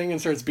hand thing and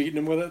starts beating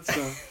him with it.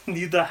 So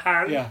Need the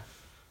hand. yeah,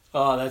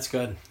 Oh, that's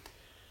good.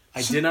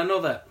 I did not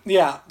know that.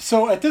 yeah.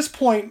 So at this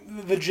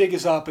point, the jig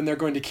is up and they're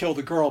going to kill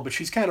the girl, but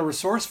she's kind of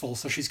resourceful,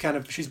 so she's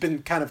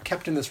been kind of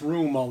kept in this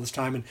room all this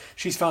time, and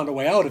she's found a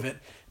way out of it.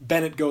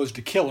 Bennett goes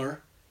to kill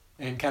her,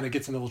 and kind of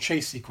gets in a little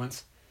chase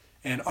sequence,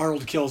 and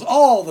Arnold kills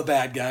all the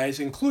bad guys,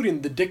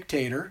 including the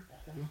dictator,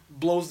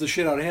 blows the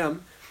shit out of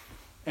him.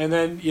 And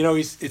then,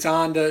 it's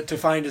on to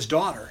find his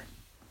daughter.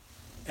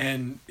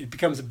 And it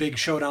becomes a big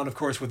showdown, of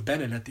course, with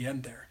Bennett at the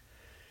end there.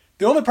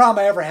 The only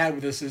problem I ever had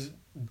with this is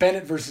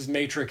Bennett versus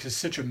Matrix is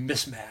such a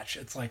mismatch.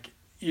 It's like,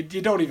 you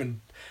don't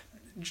even...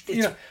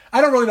 I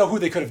don't really know who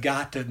they could have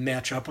got to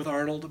match up with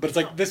Arnold, but it's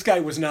like, this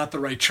guy was not the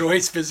right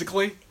choice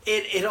physically.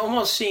 It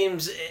almost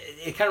seems...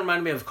 It kind of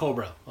reminded me of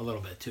Cobra a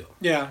little bit, too.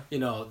 Yeah.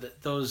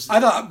 Those... I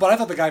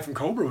thought the guy from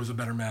Cobra was a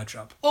better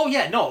matchup. Oh,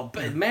 yeah, no,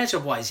 but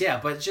matchup-wise, yeah,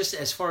 but just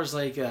as far as,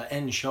 like,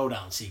 end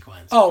showdown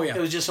sequence. Oh, yeah.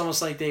 It was just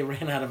almost like they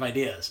ran out of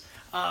ideas.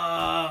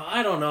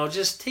 I don't know,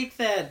 just take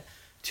that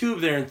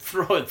tube there and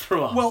throw it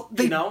through him. Well,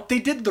 they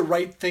did the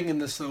right thing in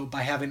this, though,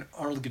 by having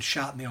Arnold get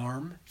shot in the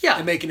arm. Yeah.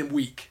 And making him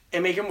weak.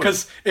 And make him weak.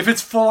 Because if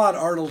it's full-on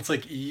Arnold, it's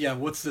like, yeah,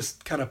 what's this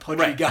kind of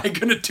pudgy guy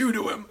going to do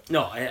to him?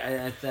 No,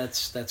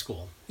 that's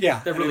cool.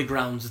 Yeah. That really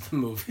grounds the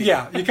movie.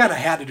 Yeah, you kind of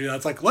had to do that.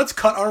 It's like, let's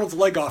cut Arnold's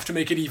leg off to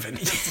make it even.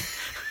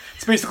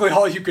 It's basically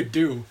all you could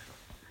do.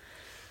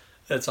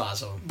 That's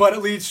awesome. But it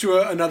leads to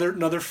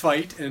another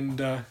fight,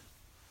 and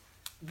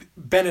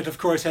Bennett, of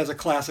course, has a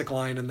classic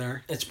line in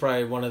there. It's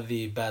probably one of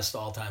the best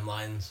all-time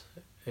lines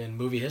in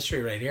movie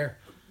history right here.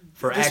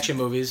 For action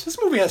movies. This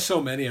movie has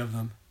so many of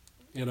them,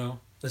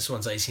 This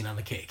one's icing on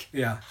the cake.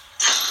 Yeah.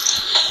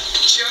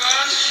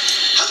 John,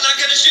 I'm not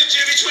gonna shoot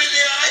you between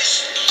the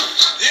eyes.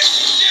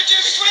 Shoot you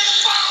between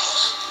the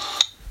balls.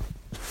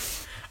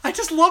 I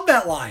just love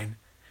that line.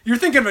 You're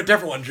thinking of a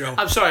different one, Joe.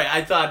 I'm sorry.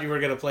 I thought you were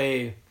going to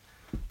play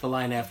the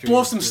line after.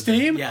 Blow some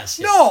steam? Yes.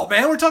 No,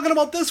 man, we're talking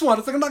about this one.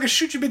 It's like, I'm not going to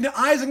shoot you between the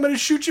eyes. I'm going to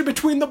shoot you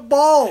between the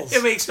balls.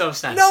 It makes no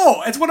sense.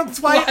 No, it's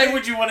why. Why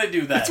would you want to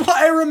do that? That's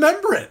why I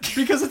remember it.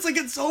 Because it's like,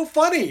 it's so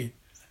funny.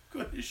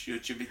 I'm going to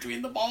shoot you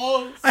between the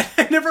balls.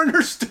 I never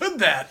understood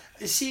that.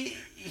 See,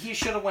 he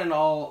should have went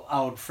all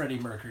out Freddie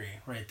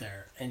Mercury right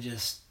there. And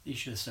he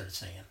should have started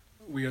singing.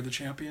 We are the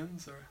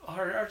champions?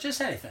 Or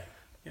just anything.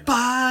 You know?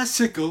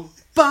 Bicycle,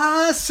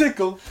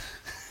 bicycle.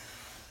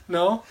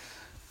 No?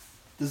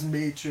 Does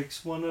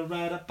Matrix want to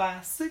ride a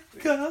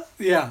bicycle?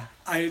 Yeah.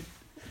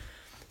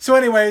 So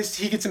anyways,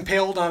 he gets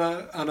impaled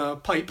on a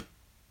pipe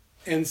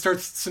and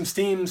starts some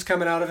steam's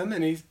coming out of him,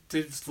 and he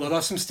let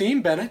off some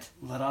steam, Bennett.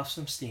 Let off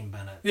some steam,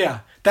 Bennett.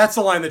 Yeah. That's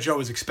the line that Joe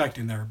was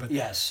expecting there. But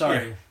yeah,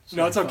 sorry. Yeah.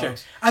 No, it's okay.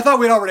 Folks. I thought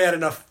we'd already had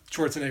enough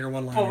Schwarzenegger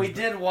one-liners. Well, we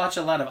did watch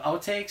a lot of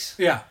outtakes.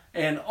 Yeah.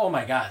 And, oh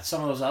my God,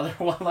 some of those other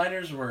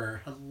one-liners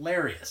were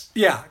hilarious.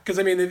 Yeah, because,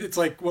 I mean, it's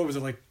like, what was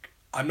it, like,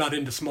 I'm not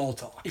into small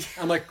talk.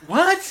 I'm like,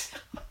 what?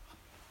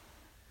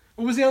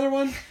 What was the other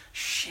one?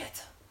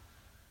 Shit.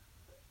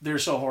 They're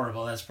so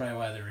horrible, that's probably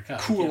why they were cut.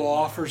 Cool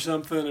off or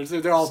something.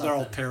 They're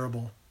all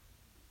terrible.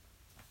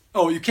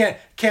 Oh, you can't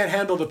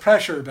handle the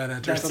pressure,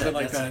 Bennett, or something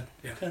like that.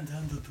 Yeah. Can't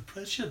handle the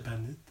pressure,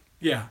 Bennett.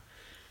 Yeah.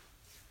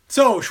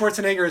 So,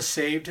 Schwarzenegger has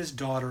saved his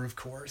daughter, of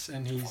course,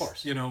 and he's,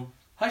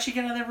 How'd she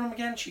get out of that room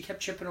again? She kept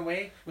chipping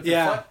away with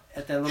her foot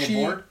at that little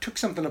board? She took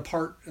something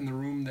apart in the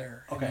room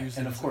there. Okay,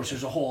 and of course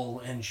there's a hole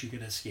and she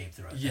could escape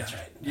through it. Yeah. That's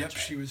right. Yep,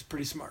 she was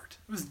pretty smart.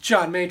 It was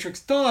John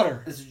Matrix's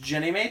daughter. It's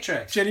Jenny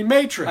Matrix. Jenny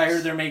Matrix. I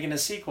heard they're making a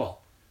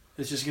sequel.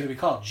 It's just going to be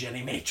called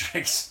Jenny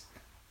Matrix.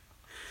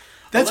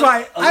 That's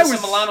why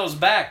Alyssa Milano's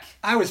back.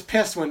 I was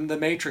pissed when The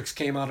Matrix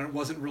came out and it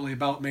wasn't really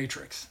about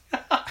Matrix.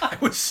 I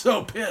was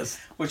so pissed.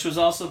 Which was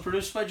also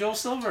produced by Joel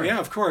Silver. Yeah,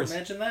 of course.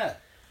 Imagine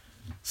that.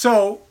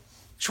 So,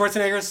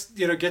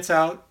 Schwarzenegger, gets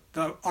out.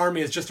 The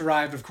army has just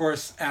arrived, of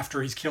course,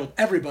 after he's killed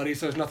everybody,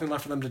 so there's nothing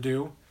left for them to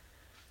do.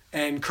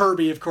 And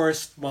Kirby, of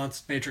course,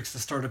 wants Matrix to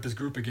start up his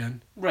group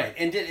again. Right.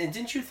 And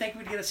didn't you think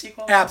we'd get a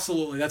sequel?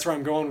 Absolutely. That's where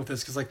I'm going with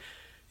this. Because,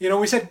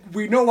 we said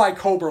we know why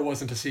Cobra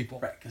wasn't a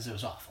sequel. Right, because it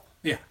was awful.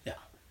 Yeah. Yeah.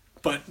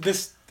 But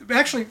this,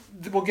 actually,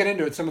 we'll get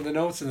into it. Some of the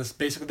notes in this,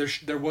 basically,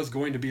 there was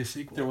going to be a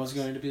sequel. There was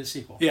going to be a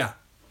sequel. Yeah.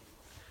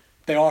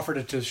 They offered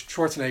it to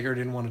Schwarzenegger,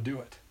 didn't want to do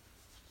it.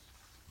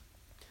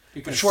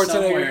 Because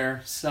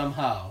somewhere,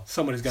 somehow,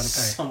 somebody's got to pay.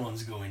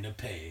 Someone's going to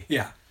pay.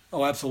 Yeah.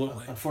 Oh,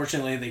 absolutely.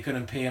 Unfortunately, they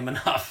couldn't pay him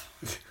enough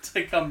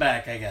to come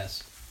back, I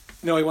guess.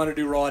 No, he wanted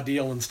to do Raw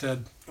Deal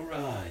instead.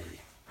 Right.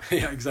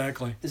 Yeah,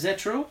 exactly. Is that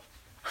true?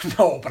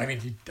 No, but I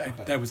mean,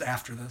 that was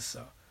after this,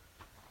 so.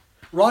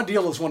 Raw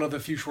Deal is one of the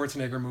few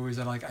Schwarzenegger movies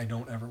that I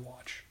don't ever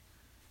watch.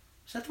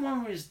 Is that the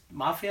one where he's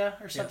mafia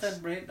or something?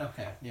 Yes. Right?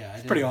 Okay, yeah.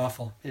 It's pretty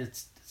awful.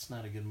 It's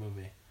not a good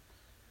movie.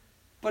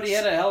 But he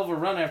had a hell of a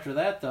run after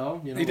that,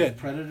 though. He did.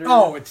 Predator.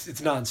 Oh, it's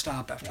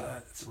nonstop after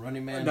that. It's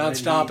Running Man.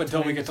 Nonstop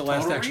until we get to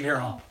Last Action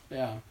Hero.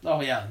 Yeah.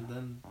 Oh, yeah.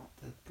 Then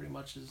that pretty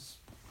much is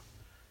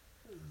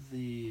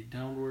the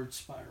downward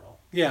spiral.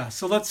 Yeah.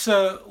 So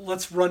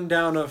let's run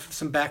down of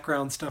some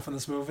background stuff on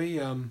this movie.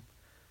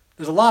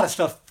 There's a lot of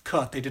stuff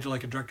cut. They did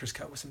like a director's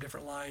cut with some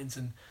different lines,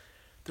 and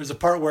there's a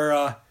part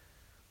where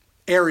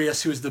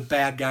Arius, who's the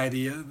bad guy,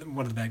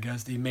 one of the bad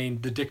guys, the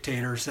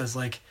dictator, says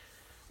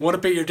won't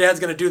it be your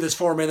dad's going to do this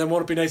for me, and then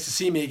won't it be nice to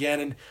see me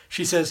again? And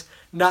she says,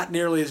 not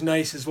nearly as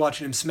nice as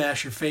watching him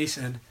smash your face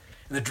in.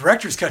 In the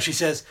director's cut, she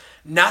says,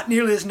 not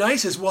nearly as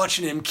nice as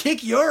watching him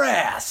kick your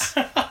ass.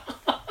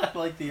 I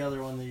like the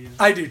other one they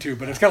used. I do too,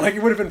 but it's kind of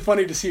it would have been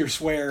funny to see her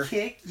swear.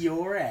 Kick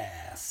your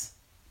ass.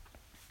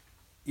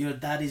 Your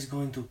daddy's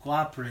going to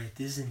cooperate,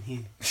 isn't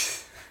he?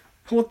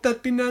 Won't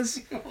that be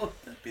nice?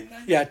 Won't that be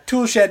nice? Yeah,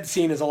 tool shed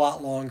scene is a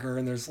lot longer,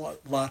 and there's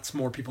lots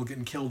more people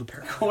getting killed,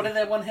 apparently. What did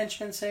that one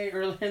henchman say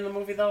earlier in the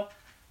movie, though?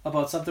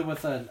 About something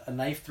with a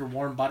knife through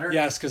warm butter?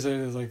 Yes, because it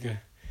was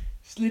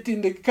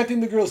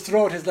cutting the girl's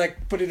throat is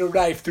like putting a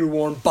knife through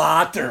warm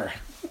butter.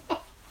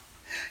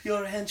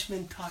 Your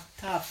henchmen talk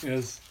tough.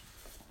 Yes.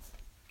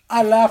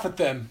 I laugh at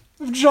them.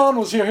 If John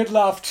was here, he'd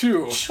laugh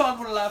too. John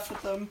would laugh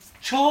at them.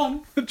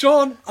 John!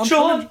 John!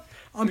 John!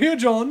 I'm here,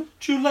 John.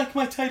 Do you like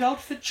my tight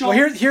outfit, John?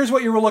 Well, here's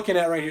what you were looking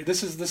at right here.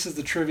 This is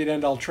the trivia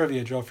end all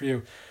trivia, Joe, for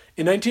you.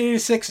 In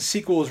 1986, a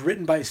sequel was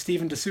written by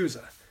Stephen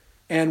D'Souza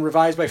and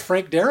revised by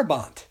Frank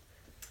Darabont,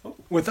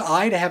 with the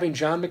eye to having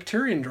John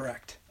McTiernan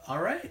direct. All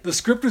right. The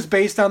script was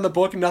based on the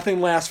book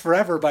Nothing Lasts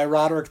Forever by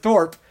Roderick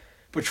Thorpe,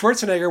 but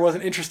Schwarzenegger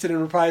wasn't interested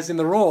in reprising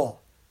the role.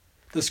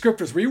 The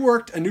script was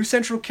reworked, a new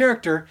central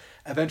character,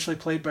 eventually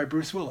played by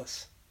Bruce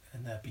Willis.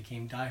 And that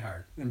became Die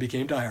Hard.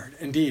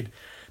 Indeed.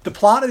 The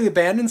plot of the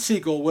abandoned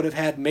sequel would have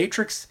had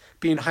Matrix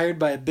being hired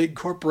by a big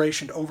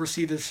corporation to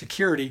oversee the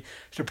security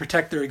to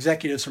protect their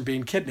executives from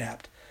being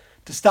kidnapped,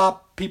 to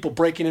stop people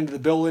breaking into the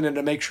building and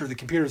to make sure the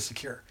computer's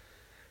secure.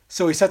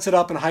 So he sets it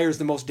up and hires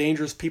the most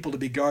dangerous people to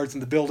be guards in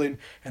the building,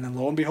 and then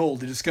lo and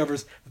behold, he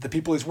discovers that the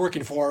people he's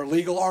working for are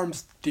legal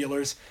arms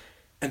dealers,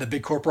 and the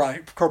big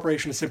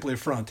corporation is simply a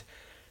front.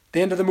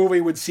 The end of the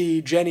movie would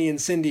see Jenny and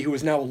Cindy, who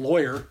is now a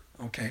lawyer,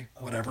 okay,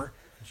 whatever,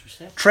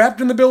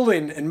 trapped in the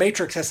building, and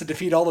Matrix has to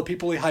defeat all the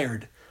people he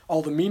hired,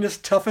 all the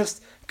meanest,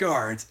 toughest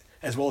guards,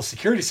 as well as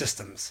security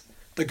systems,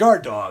 the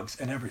guard dogs,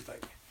 and everything.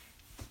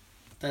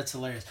 That's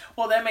hilarious.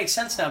 Well, that makes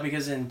sense now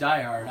because in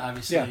Die Hard,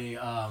 obviously,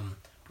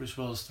 Bruce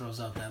Willis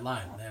throws out that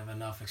line. They have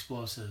enough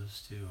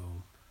explosives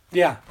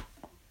to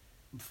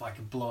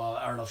fucking blow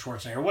out Arnold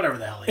Schwarzenegger or whatever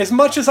the hell. As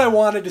much as I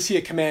wanted to see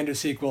a Commando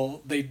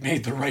sequel, they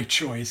made the right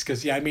choice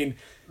because, I mean,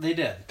 they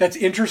did. That's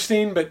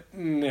interesting, but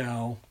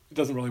no, it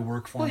doesn't really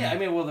work for me. Yeah, I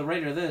mean, the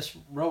writer of this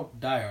wrote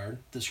Die Hard,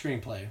 the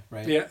screenplay,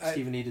 right? Yeah,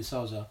 Stephen E.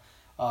 D'Souza.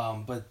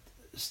 But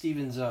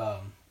Stephen's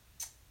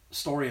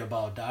story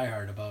about Die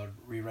Hard, about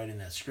rewriting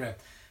that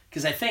script,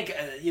 because I think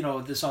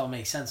this all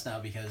makes sense now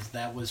because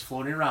that was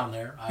floating around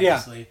there,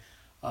 obviously.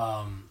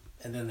 Yeah.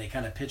 And then they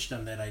kind of pitched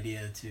him that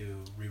idea to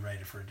rewrite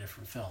it for a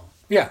different film.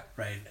 Yeah.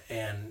 Right.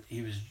 And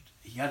he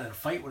got in a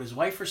fight with his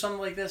wife or something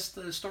like this.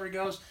 The story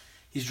goes.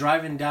 He's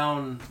driving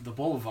down the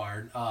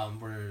boulevard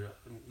where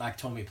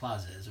Nakatomi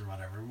Plaza is or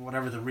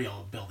whatever the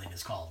real building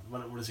is called.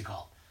 What is it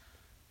called?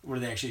 Where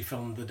they actually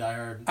filmed the Die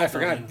Hard. I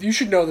forgot. You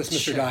should know this,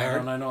 Mr. Die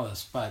Hard. I know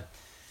this, but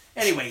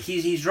anyway,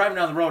 he's driving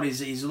down the road.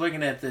 He's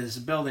looking at this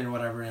building or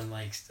whatever, and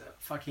like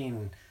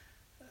fucking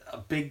a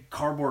big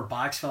cardboard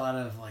box fell out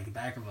of like the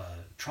back of a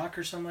truck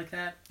or something like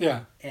that.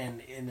 Yeah. And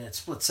in that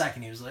split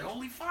second, he was like,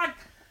 "Holy fuck!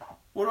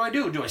 What do I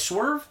do? Do I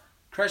swerve,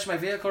 crash my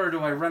vehicle, or do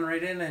I run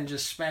right in and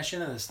just smash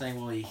into this thing?"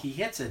 Well, he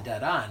hits it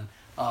dead on.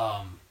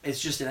 It's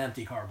just an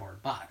empty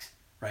cardboard box,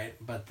 right?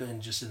 But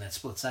then just in that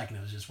split second,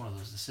 it was just one of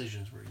those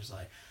decisions where he's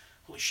like,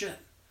 "Holy shit!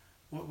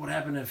 What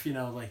happened if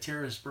like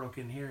terrorists broke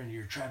in here and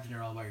you're trapped in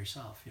there all by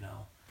yourself?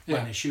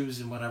 Wearing his shoes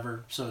and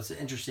whatever." So it's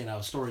interesting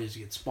how stories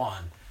get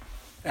spawned.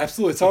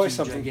 Absolutely, it's always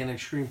something. Gigantic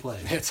screenplay.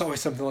 It's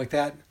always something like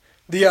that.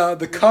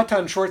 The cut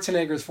on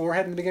Schwarzenegger's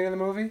forehead in the beginning of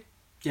the movie.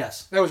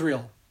 Yes, that was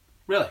real.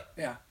 Really?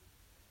 Yeah.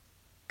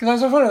 Because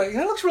I was wondering,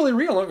 that looks really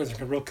real. It was like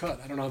a real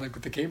cut. I don't know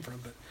what they came from,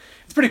 but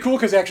it's pretty cool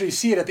because actually you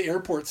see it at the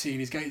airport scene.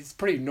 It's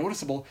pretty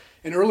noticeable.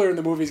 And earlier in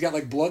the movie, he's got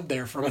like blood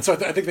there from it. So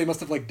I think they must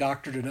have like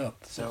doctored it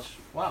up. So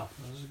wow,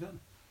 that was good.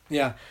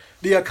 Yeah,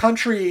 the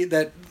country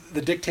that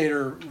the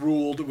dictator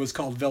ruled was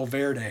called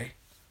Valverde.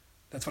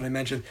 That's what I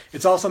mentioned.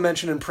 It's also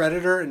mentioned in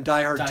Predator and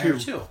Die Hard 2. Die Hard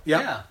 2. Yep.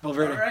 Yeah.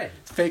 Valverde. All right.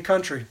 It's a fake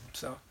country.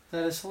 So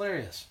that is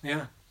hilarious.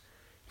 Yeah.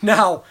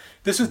 Now,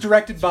 this was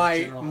directed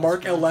by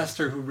Mark L.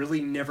 Lester, who really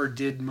never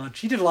did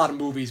much. He did a lot of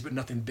movies, but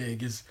nothing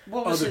big.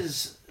 What was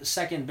his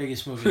second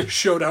biggest movie?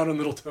 Showdown in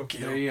Little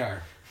Tokyo. There you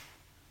are.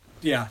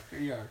 Yeah. There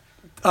you are.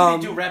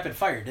 Did he do Rapid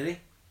Fire, did he?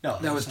 No.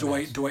 That was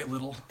Dwight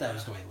Little. That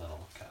was Dwight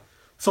Little. Okay.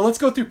 So let's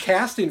go through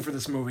casting for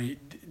this movie.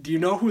 Do you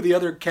know who the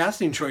other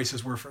casting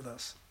choices were for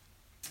this?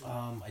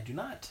 I do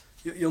not.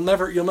 You'll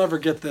never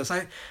get this.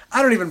 I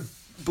don't even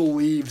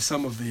believe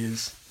some of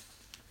these.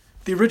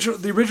 The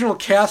original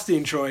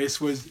casting choice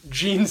was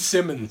Gene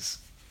Simmons.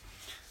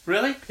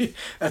 Really?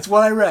 That's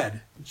what I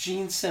read.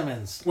 Gene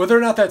Simmons. Whether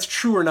or not that's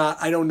true or not,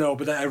 I don't know,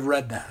 but I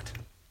read that.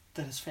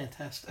 That is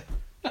fantastic.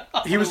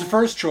 He was the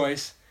first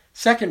choice.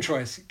 Second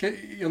choice,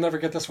 you'll never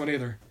get this one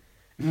either.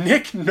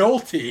 Nick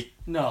Nolte.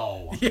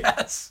 No.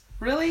 Yes.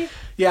 Really?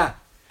 Yeah.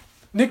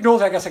 Nick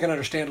Nolte, I guess I can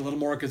understand a little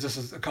more because this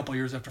is a couple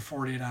years after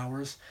 48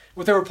 Hours.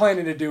 What they were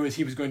planning to do is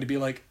he was going to be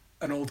like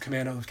an old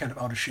commando that was kind of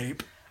out of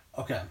shape.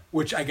 Okay.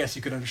 Which I guess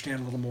you could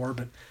understand a little more,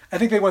 but I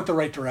think they went the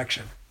right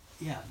direction.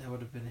 Yeah, that would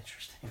have been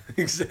interesting.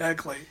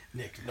 Exactly.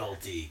 Nick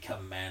Nolte,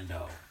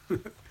 commando.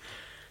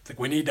 It's like,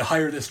 we need to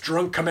hire this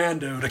drunk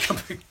commando to come.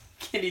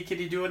 Can he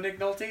do a Nick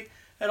Nolte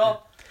at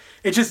all?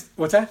 It just,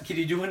 what's that? Can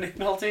he do a Nick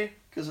Nolte?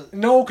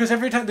 No, because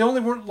every time the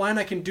only line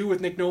I can do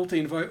with Nick Nolte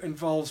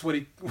involves what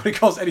he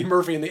calls Eddie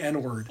Murphy and the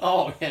N-word.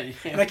 Oh, yeah.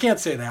 And I can't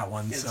say that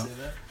one. Say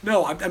that?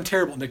 No, I'm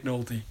terrible at Nick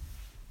Nolte.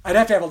 I'd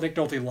have to have a Nick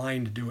Nolte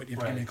line to do it. You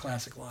have to give me a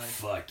classic line.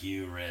 Fuck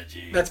you,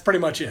 Reggie. That's pretty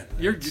much it.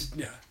 Yeah,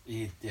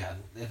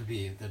 that'd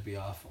be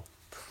awful.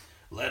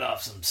 Let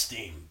off some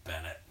steam,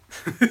 Bennett.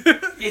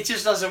 It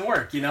just doesn't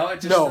work,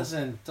 It just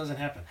doesn't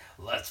happen.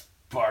 Let's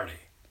party.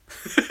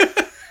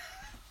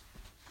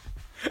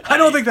 I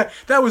don't think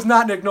that was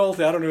not Nick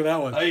Nolte. I don't know who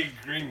that was. I eat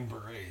green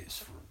berets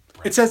for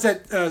breakfast. It says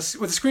that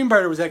with the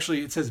screenwriter was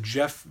actually, it says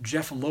Jeff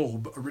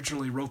Loeb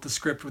originally wrote the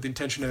script with the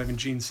intention of having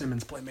Gene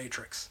Simmons play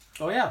Matrix.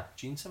 Oh yeah,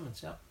 Gene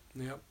Simmons, yeah.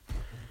 Yep.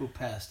 Who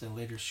passed and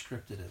later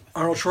scripted it.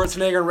 Arnold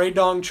Schwarzenegger and Ray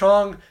Dong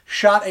Chong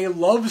shot a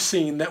love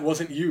scene that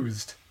wasn't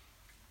used.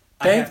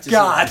 Thank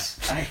God.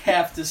 I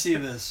have to see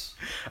this.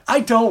 I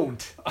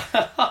don't.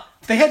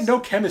 They had no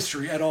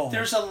chemistry at all.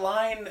 There's a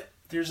line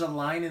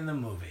in the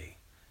movie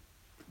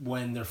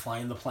when they're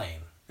flying the plane.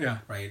 Yeah.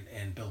 Right?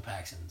 And Bill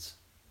Paxton's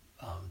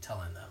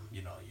telling them,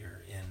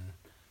 you're in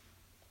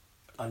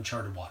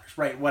uncharted waters.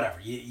 Right, whatever.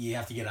 You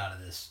have to get out of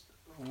this.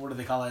 What do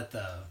they call it?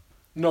 The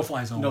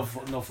no-fly zone.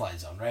 No-fly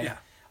zone, right?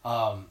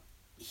 Yeah.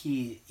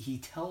 he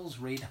tells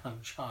Ray Dong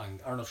Chung,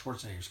 Arnold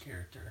Schwarzenegger's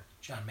character,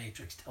 John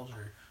Matrix, tells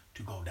her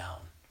to go down.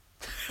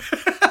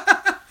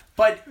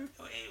 But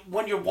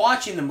when you're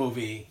watching the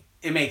movie,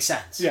 it makes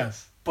sense.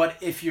 Yes. But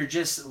if you're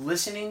just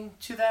listening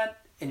to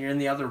that and you're in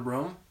the other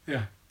room,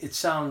 Yeah. it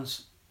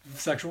sounds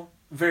Sexual?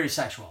 very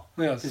sexual.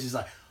 Yes. Because he's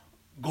like,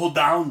 go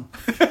down.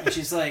 And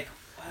she's like,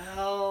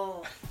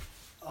 well,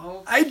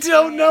 okay. I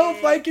don't know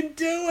if I can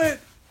do it.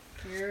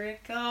 Here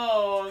it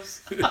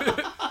goes.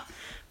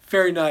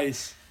 Very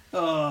nice.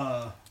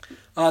 The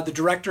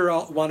director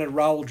wanted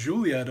Raul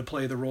Julia to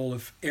play the role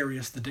of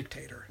Arius the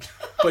Dictator.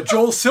 But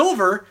Joel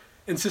Silver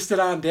insisted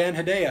on Dan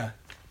Hedaya,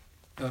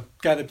 the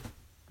guy that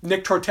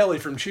Nick Tortelli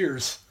from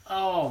Cheers.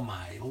 Oh,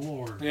 my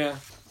Lord. Yeah.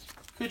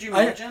 Could you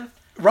imagine?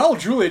 Raul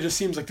Julia just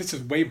seems like this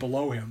is way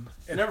below him.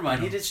 Never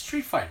mind. He did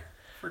Street Fighter,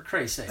 for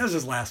Christ's sake. That was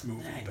his last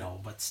movie. I know,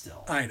 but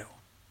still. I know.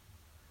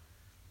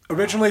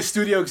 Originally,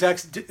 studio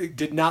execs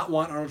did not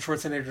want Arnold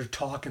Schwarzenegger to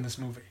talk in this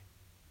movie.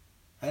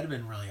 That'd have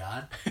been really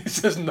odd. He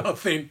says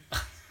nothing.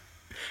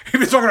 He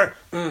was talking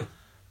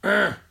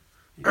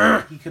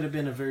He could have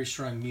been a very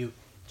strong mute.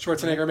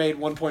 Schwarzenegger made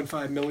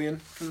 $1.5 million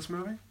for this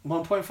movie.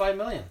 $1.5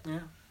 million.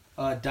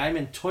 Yeah.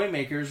 Diamond Toy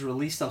Makers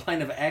released a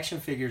line of action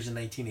figures in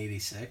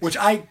 1986. Which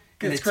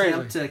it's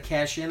attempt crazy. to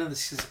cash in on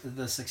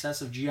the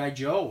success of G.I.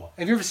 Joe.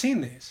 Have you ever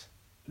seen these?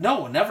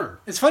 No,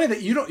 never. It's funny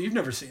that you've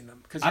never seen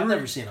them. I've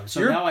never seen them.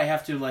 So now I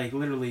have to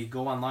literally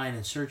go online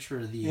and search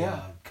for the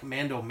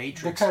Commando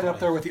Matrix. They're kind of up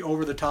there with the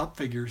over-the-top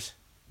figures.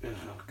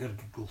 Good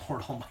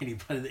Lord Almighty!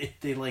 But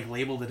they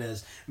labeled it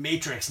as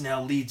Matrix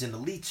now leads an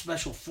elite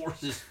special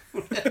forces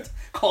unit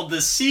called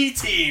the C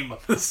Team.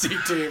 The C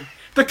Team.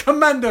 The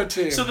Commando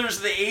Team. So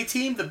there's the A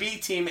Team, the B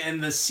Team,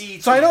 and the C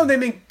Team. So I know they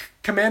make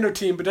Commando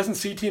Team, but doesn't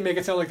C Team make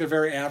it sound like they're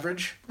very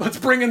average? Let's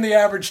bring in the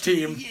average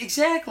team.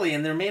 Exactly,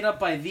 and they're made up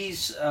by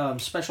these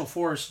special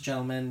force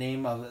gentlemen.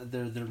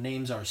 Their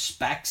names are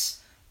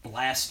Specs,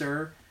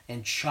 Blaster,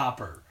 and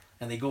Chopper,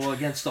 and they go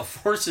against the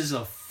forces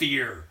of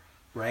fear,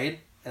 right?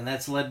 And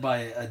that's led by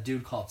a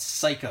dude called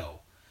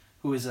Psycho,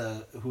 who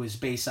is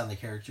based on the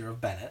character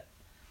of Bennett,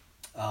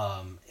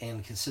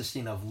 and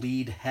consisting of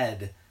Lead,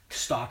 Head,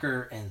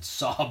 Stalker, and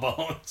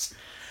Sawbones.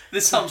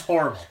 This sounds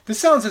horrible. This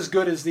sounds as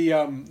good as the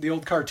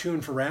old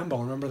cartoon for Rambo.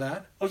 Remember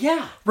that? Oh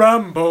yeah,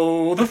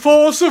 Rambo, the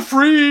force of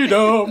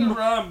freedom.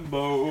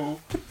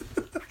 Rambo.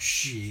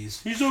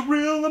 Jeez, he's a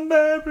real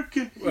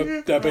American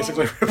hero. That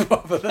basically ripped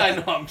off of that. I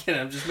know, I'm kidding.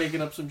 I'm just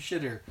making up some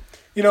shit here.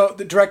 You know,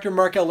 the director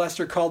Mark L.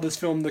 Lester called this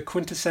film the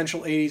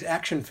quintessential 80s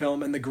action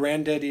film and the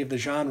granddaddy of the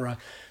genre.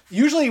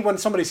 Usually when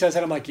somebody says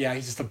that, I'm like, yeah,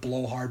 he's just a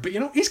blowhard. But,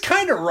 he's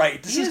kind of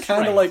right. This is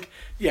kind of like,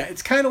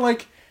 it's kind of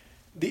like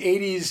the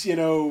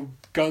 80s,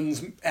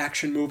 guns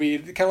action movie.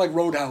 Kind of like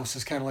Roadhouse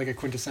is kind of like a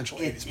quintessential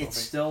 80s movie. It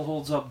still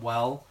holds up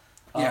well.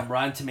 Yeah.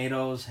 Rotten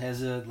Tomatoes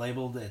has it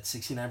labeled at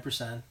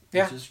 69%,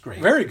 yeah. which is great.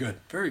 Very good.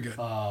 Very good. It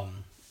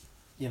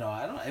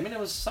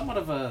was somewhat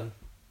of a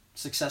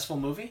successful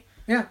movie.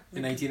 Yeah.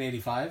 In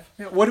 1985.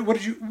 Yeah. What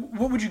would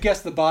you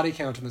guess the body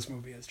count in this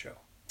movie is, Joe?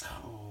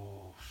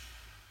 Oh.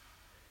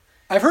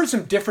 I've heard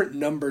some different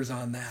numbers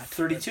on that.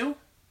 32?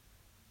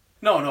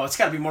 No, it's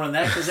got to be more than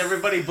that because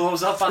everybody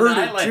blows up on the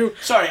 32. highlight.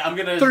 Sorry, I'm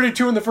going to...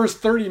 32 in the first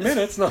 30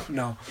 minutes?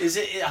 No. Is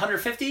it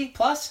 150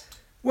 plus?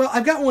 Well,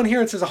 I've got one here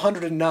that says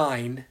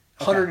 109,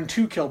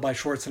 102 killed by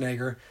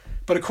Schwarzenegger.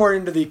 But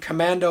according to the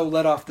Commando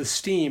Let Off the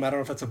Steam, I don't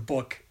know if that's a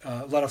book,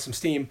 Let Off Some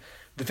Steam,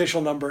 the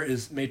official number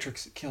is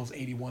Matrix kills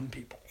 81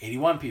 people.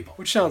 81 people.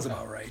 Which sounds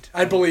about right.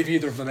 I'd believe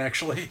either of them,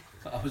 actually.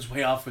 I was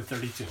way off with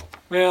 32.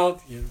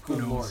 Well, who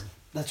knows? Lord.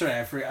 That's right,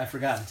 I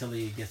forgot until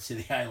he gets to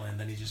the island,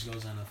 then he just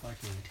goes on a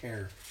fucking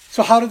tear.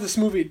 So how did this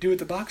movie do at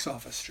the box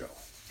office, Joe?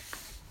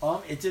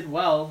 It did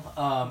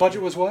well.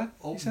 Budget was what?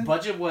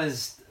 Budget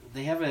was,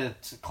 they have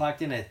it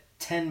clocked in at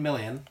 $10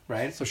 million,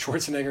 right? So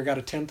Schwarzenegger got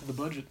a tenth of the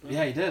budget.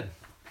 Yeah, he did.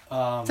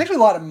 It's actually a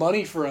lot of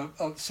money for a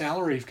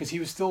salary because he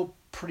was still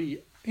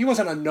pretty... He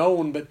wasn't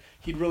unknown, but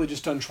he'd really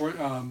just done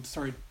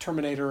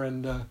Terminator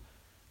and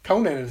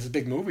Conan as his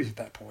big movies at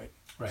that point.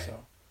 Right. So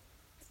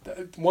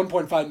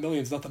 1.5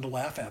 million is nothing to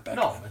laugh at back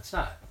then. No, it's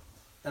not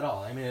at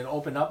all. I mean, it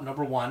opened up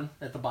number 1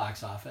 at the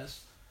box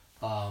office.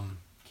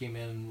 Came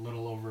in a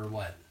little over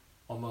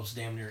almost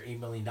damn near $8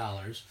 million.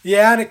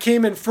 Yeah, and it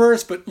came in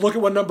first, but look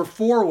at what number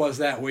 4 was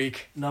that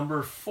week.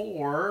 Number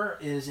 4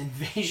 is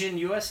Invasion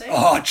USA.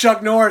 Oh,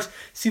 Chuck Norris.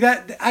 See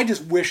that? I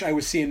just wish I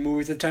was seeing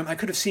movies at the time. I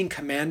could have seen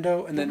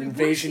Commando and then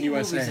Invasion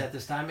USA. Movies at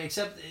this time,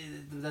 except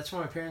that's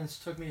when my parents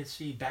took me to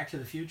see Back to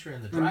the Future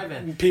and the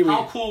Drive-In. Pee-wee.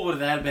 How cool would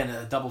that have been,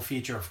 a double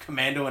feature of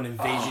Commando and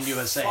Invasion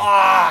USA?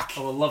 Fuck! I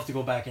would love to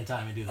go back in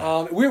time and do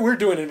that. We're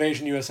doing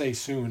Invasion USA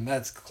soon.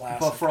 That's classic.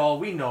 But for all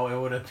we know, it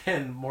would have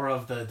been more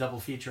of the double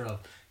feature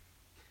of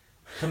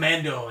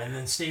Commando and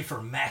then stay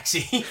for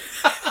Maxie.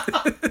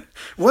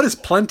 What is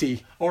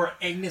Plenty? Or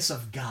Agnes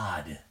of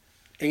God.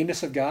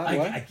 Agnes of God?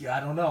 What? I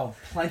don't know.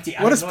 Plenty.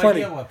 What is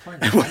Plenty? Idea what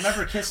Plenty. I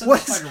remember Kissing the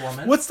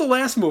Spider-Woman. What's the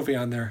last movie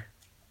on there?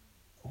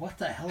 What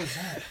the hell is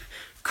that?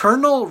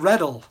 Colonel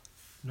Reddle.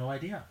 No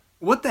idea.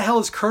 What the hell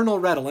is Colonel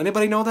Reddle?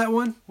 Anybody know that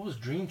one? What was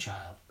Dream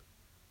Child?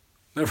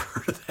 Never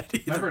heard of that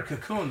either. Remember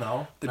Cocoon,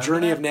 though? The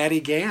Journey of Natty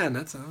Gann.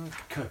 That's a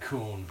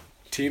Cocoon.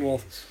 Teen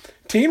Wolf.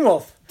 Teen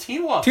Wolf.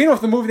 Teen Wolf. Teen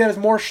Wolf, the movie that has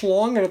more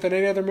schlong in it than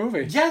any other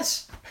movie.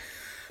 Yes.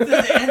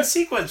 The end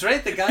sequence,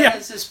 right? The guy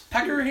has his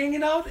pecker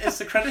hanging out as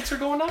the credits are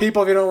going on.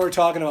 People, if you know what we're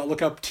talking about,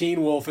 look up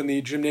Teen Wolf in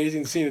the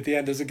gymnasium scene at the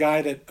end. There's a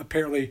guy that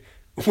apparently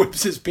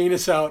whips his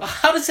penis out.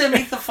 How does that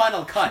make the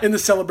final cut? In the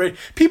celebration.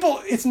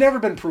 People, it's never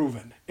been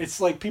proven. It's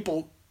like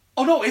people...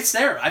 Oh, no, it's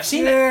there. I've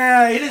seen it.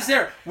 It is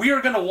there. We are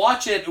going to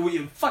watch it. We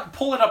fucking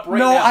pull it up right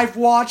now. No, I've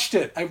watched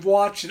it.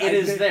 It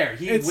is there.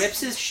 He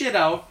whips his shit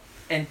out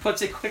and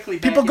puts it quickly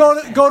back People go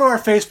to our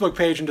Facebook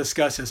page and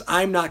discuss this.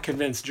 I'm not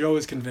convinced. Joe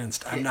is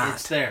convinced. I'm not.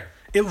 It's there.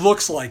 It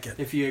looks like it.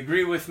 If you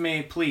agree with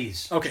me,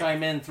 please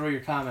chime in, throw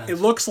your comments. It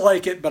looks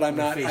like it, but I'm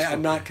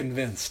not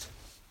convinced.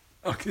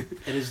 Okay.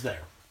 It is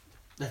there.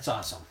 That's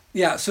awesome.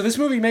 Yeah, so this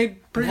movie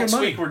made pretty good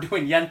money. Next week we're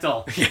doing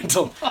Yentl.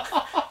 Yentl.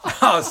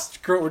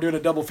 We're doing a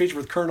double feature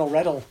with Colonel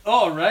Reddle.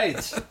 Oh,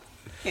 right.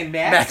 And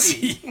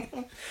Maxie.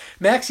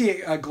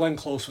 Maxie, Glenn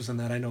Close was in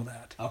that. I know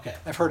that. Okay.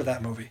 I've heard of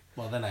that movie.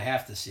 Well, then I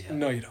have to see it.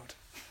 No, you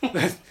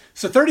don't.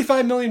 So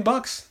 $35 million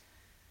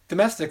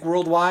domestic,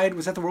 worldwide.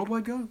 Was that the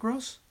worldwide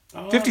gross?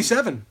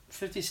 57.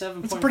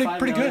 57.5 That's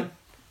pretty good.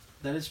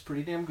 That is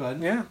pretty damn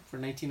good. Yeah. For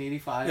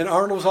 1985. And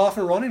Arnold was off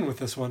and running with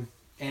this one.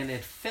 And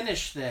it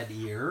finished that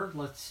year.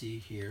 Let's see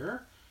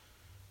here.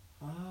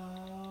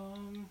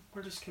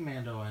 Where does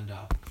Commando end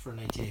up for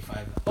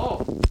 1985?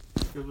 Oh,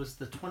 it was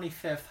the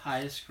 25th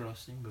highest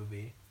grossing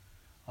movie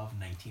of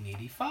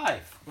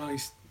 1985. Well,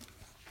 he's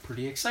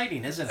pretty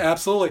exciting, isn't it?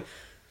 Absolutely.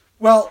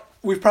 Well,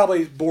 we've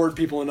probably bored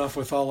people enough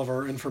with all of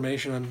our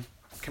information on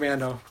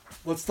Commando.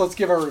 Let's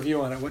give our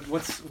review on it.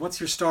 What's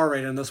your star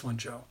rating on this one,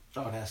 Joe?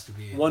 Oh, it has to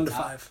be 1 to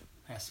 5.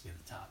 Has to be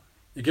at the top.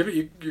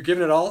 You're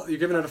giving it all. You're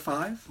giving it a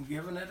 5. I'm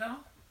giving it all.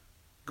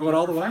 Going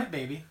all the way,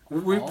 baby.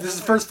 This is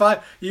the first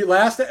 5.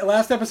 Last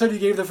episode you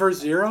gave the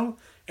first 0,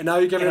 and now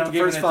you're giving it the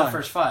first 5. The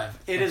first 5.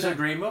 It is a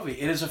great movie.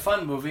 It is a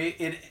fun movie.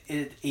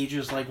 It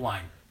ages like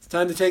wine. It's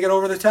time to take it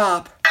over the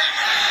top.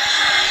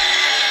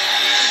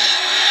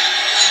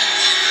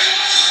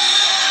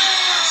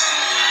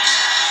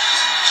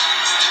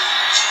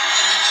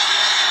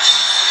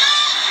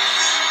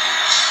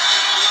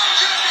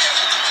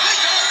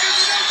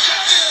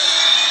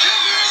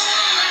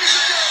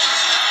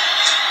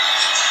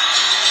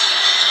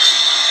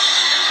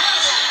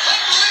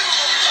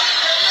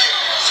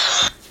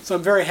 So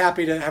I'm very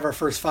happy to have our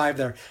first 5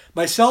 there.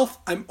 Myself,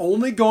 I'm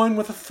only going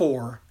with a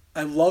 4.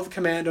 I love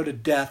Commando to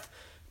death,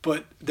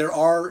 but there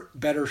are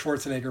better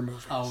Schwarzenegger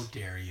movies. How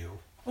dare you?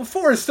 Well,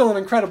 4 is still an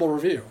incredible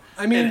review.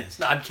 I mean, it is.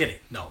 No, I'm kidding.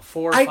 No,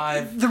 4 or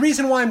 5. The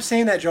reason why I'm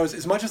saying that, Joe, is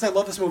as much as I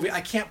love this movie, I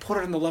can't put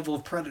it on the level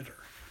of Predator.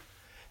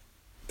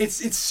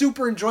 It's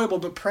super enjoyable,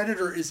 but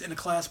Predator is in a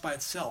class by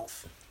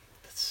itself.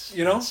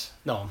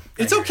 No,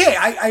 it's okay.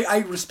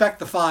 I respect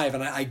the 5,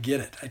 and I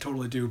get it. I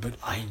totally do. But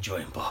I enjoy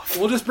them both.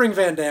 We'll just bring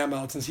Van Damme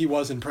out since he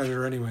was in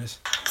Predator, anyways.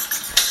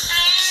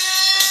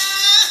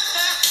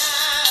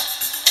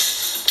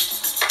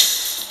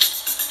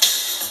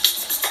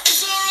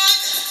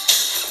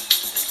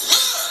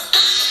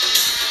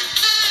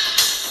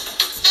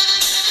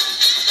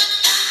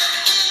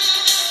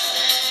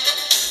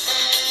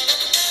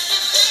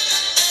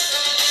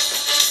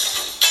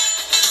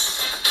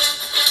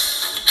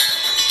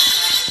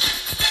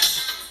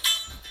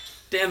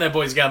 Damn, that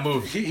boy's got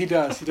moves. He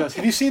does.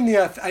 Have you seen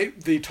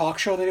the talk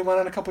show that he went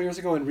on a couple years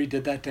ago and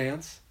redid that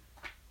dance?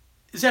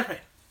 Is that right?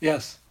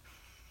 Yes.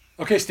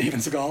 Okay, Steven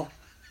Seagal.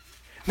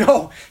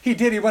 No, he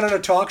did. He went on a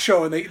talk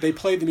show and they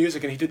played the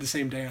music and he did the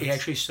same dance. He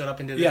actually stood up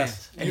and did the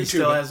dance. And he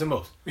still has the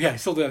moves. Yeah, he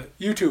still did it.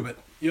 YouTube it.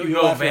 You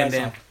go, Van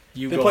Damme.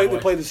 They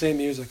played the same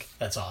music.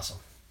 That's awesome.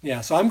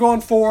 Yeah, so I'm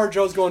going 4,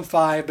 Joe's going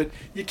 5, but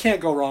you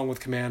can't go wrong with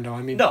Commando.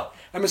 I mean, no.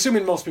 I'm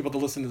assuming most people that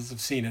listen to this have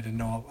seen it and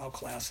know how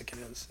classic it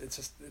is.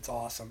 It's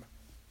awesome.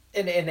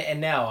 And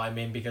now, I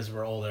mean, because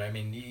we're older, I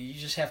mean, you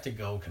just have to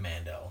go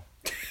Commando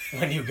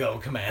when you go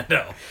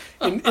Commando.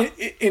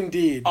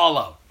 Indeed. All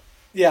out.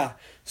 Yeah.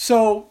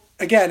 So,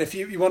 again, if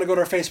you want to go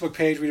to our Facebook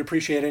page, we'd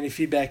appreciate any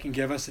feedback you can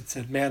give us. It's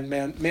at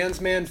Man's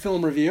Man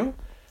Film Review.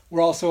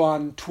 We're also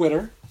on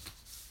Twitter,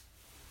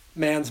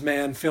 Man's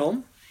Man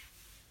Film.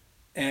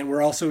 And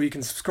you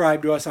can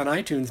subscribe to us on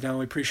iTunes now.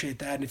 We appreciate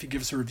that. And if you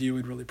give us a review,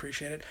 we'd really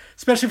appreciate it.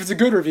 Especially if it's a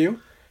good review.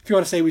 If you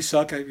want to say we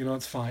suck,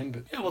 it's fine.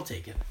 But yeah, we'll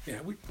take it.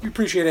 Yeah, we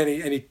appreciate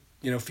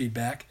any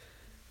feedback.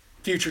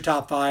 Future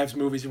top 5s,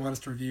 movies you want us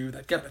to review,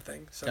 that kind of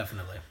thing. So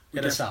definitely.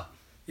 Get us up.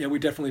 Yeah, we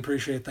definitely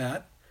appreciate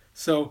that.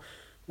 So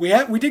we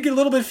did get a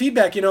little bit of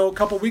feedback. A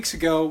couple weeks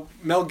ago,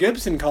 Mel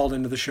Gibson called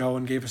into the show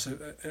and gave us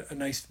a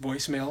nice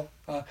voicemail.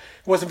 It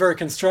wasn't very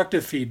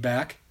constructive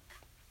feedback.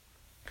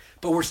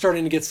 But we're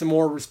starting to get some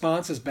more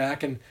responses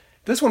back. And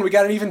this one, we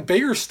got an even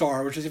bigger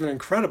star, which is even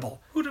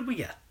incredible. Who did we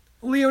get?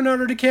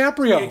 Leonardo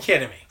DiCaprio. Are you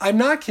kidding me? I'm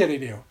not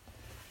kidding you.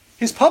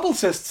 His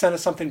publicist sent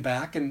us something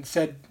back and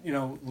said,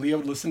 Leo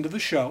listened to the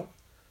show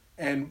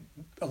and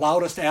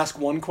allowed us to ask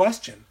one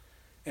question.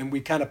 And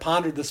we kind of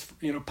pondered this,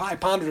 I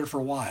pondered it for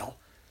a while.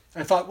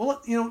 And I thought,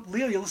 well,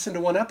 Leo, you listened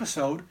to one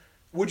episode.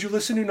 Would you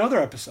listen to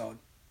another episode?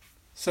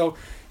 So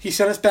he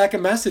sent us back a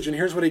message, and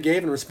here's what he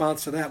gave in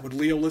response to that. Would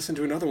Leo listen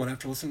to another one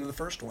after listening to the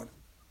first one?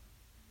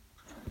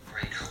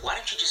 Great. Why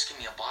don't you just give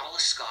me a bottle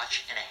of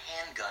scotch and a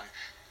handgun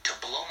to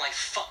blow my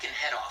fucking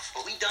head off?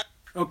 Are we done?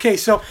 Okay,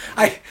 so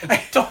I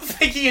Don't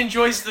think he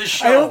enjoys the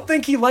show. I don't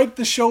think he liked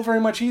the show very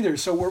much either.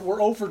 So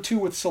we're over 2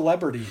 with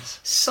celebrities.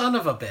 Son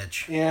of a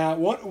bitch. Yeah,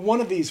 one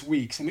of these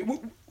weeks. I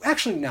mean,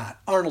 actually not.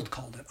 Arnold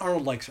called it.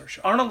 Arnold likes our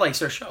show. Arnold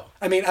likes our show.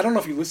 I mean, I don't know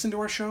if he listened to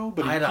our show,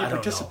 but he I don't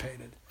participated.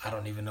 know. I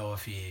don't even know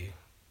if he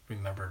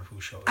remembered who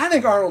show it. I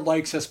think Arnold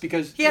likes us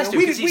because he has to,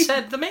 because he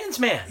said the man's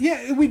man.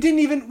 Yeah, we didn't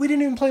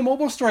even play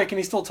Mobile Strike, and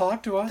he still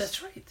talked to us.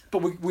 That's right.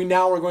 But we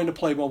now are going to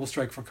play Mobile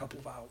Strike for a couple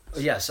of hours.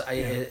 Yes,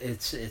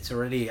 it's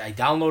already. I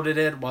downloaded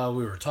it while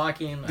we were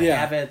talking. I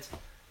have it.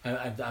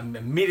 I'm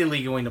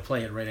immediately going to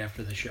play it right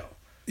after the show.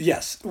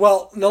 Yes.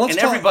 Well, now let's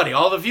and talk. Everybody,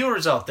 all the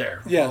viewers out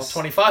there. Yes.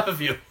 All 25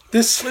 of you.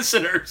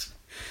 Listeners.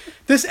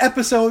 This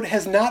episode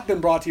has not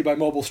been brought to you by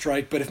Mobile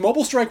Strike, but if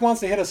Mobile Strike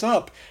wants to hit us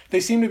up, they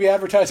seem to be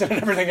advertising on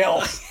everything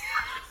else.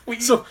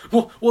 So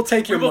we'll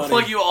take your money. We will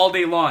plug you all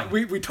day long.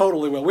 We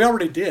totally will. We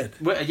already did.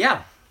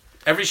 Yeah.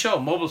 Every show,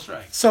 Mobile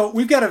Strike. So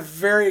we've got a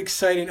very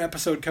exciting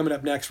episode coming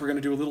up next. We're going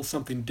to do a little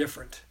something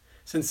different.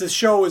 Since this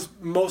show is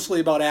mostly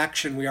about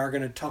action, we are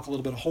going to talk a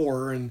little bit of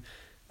horror, and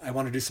I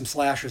want to do some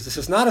slashers. This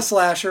is not a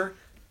slasher,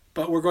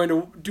 but we're going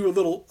to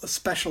do a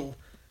special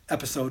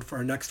episode for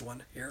our next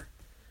one here.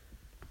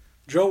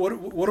 Joe,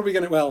 what are we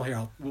going to... Well,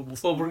 here,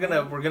 we're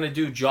gonna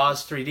do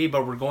Jaws 3D,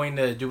 but we're going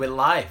to do it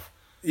live.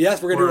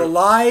 Yes, we're going to do a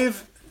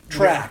live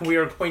track. We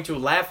are going to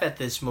laugh at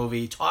this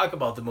movie, talk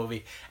about the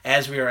movie,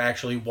 as we are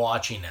actually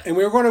watching it. And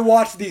we're going to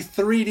watch the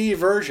 3D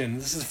version.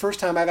 This is the first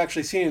time I've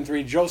actually seen it in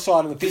 3D. Joe saw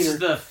it in the theater.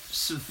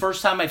 This is the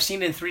first time I've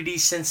seen it in 3D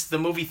since the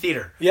movie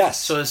theater.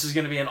 Yes. So this is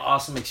going to be an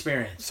awesome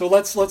experience. So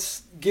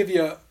let's give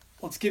you a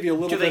little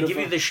bit of... Do they give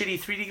you the shitty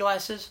 3D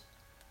glasses?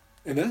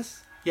 In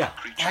this? Yeah.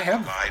 I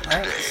have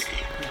today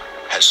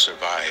has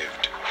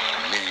survived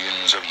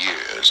millions of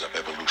years of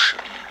evolution.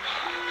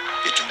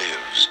 It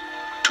lives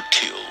to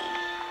kill.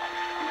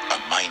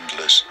 A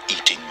mindless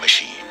eating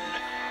machine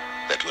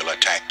that will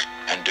attack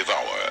and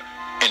devour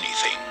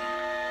anything.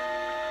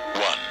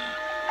 One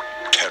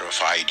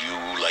terrified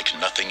you like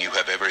nothing you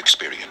have ever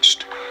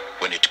experienced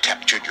when it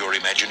captured your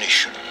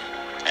imagination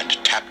and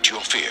tapped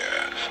your fear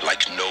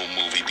like no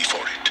movie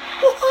before it.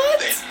 What?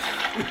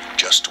 Then,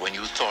 just when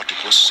you thought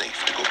it was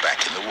safe to go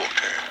back in the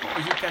water,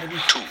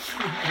 two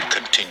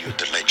continued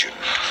the legend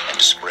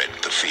and spread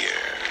the fear.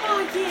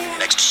 Oh, yeah.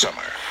 Next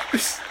summer,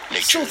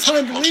 nature's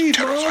time to most leave,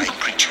 terrifying Mom.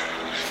 creature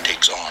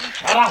takes on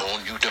an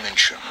all-new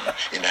dimension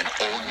in an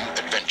all-new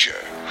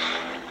adventure.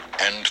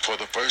 And for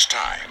the first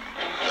time,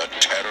 the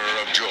terror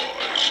of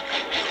Jaws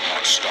will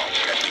not stop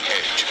at the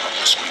edge of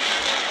the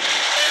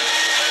screen.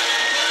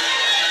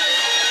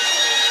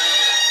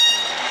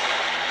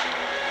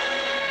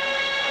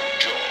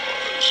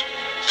 Jaws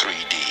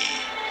 3D.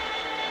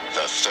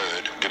 The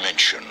third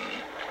dimension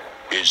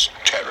is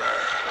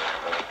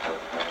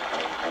terror.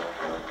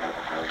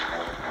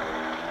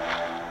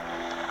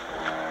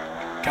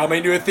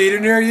 Coming to a theater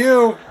near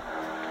you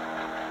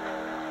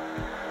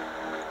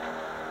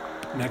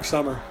next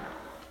summer.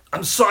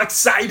 I'm so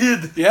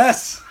excited.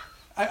 Yes.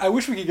 I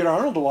wish we could get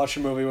Arnold to watch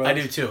the movie with us. I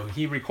do too.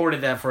 He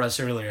recorded that for us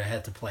earlier. I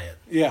had to play it.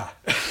 Yeah.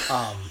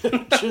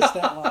 Just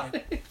that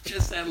line.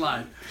 Just that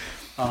line.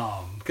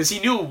 Because he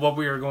knew what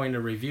we were going to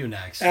review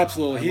next.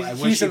 Absolutely. I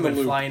He's wish he in the would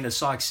loop. fly into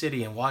Sauk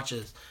City and watch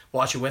it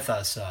with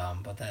us,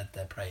 but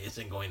that probably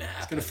isn't going to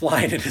happen. He's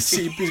going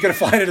to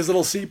fly in his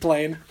little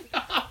seaplane.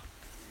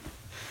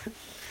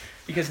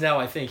 Because now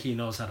I think he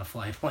knows how to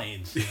fly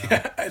planes.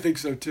 Yeah, I think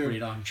so too.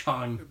 Reedong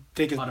Chong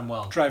taught him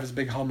well. Drive his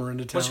big Hummer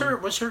into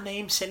town. Was her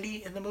name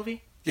Cindy in the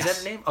movie? Is Yes.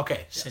 that her name?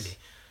 Okay, Yes. Cindy.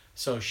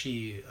 So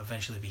she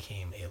eventually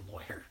became a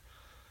lawyer.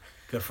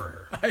 Good for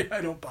her.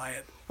 I don't buy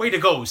it. Way to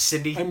go,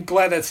 Cindy. I'm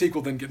glad that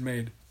sequel didn't get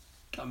made.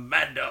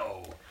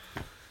 Commando.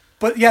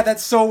 But yeah,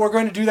 so we're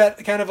going to do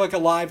that kind of like a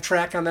live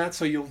track on that,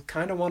 so you'll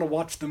kind of want to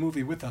watch the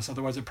movie with us.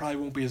 Otherwise, it probably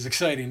won't be as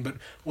exciting. But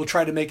we'll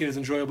try to make it as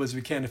enjoyable as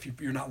we can if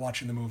you're not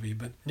watching the movie.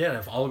 But Yeah,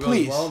 if all goes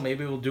Please. well,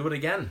 maybe we'll do it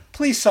again.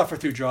 please suffer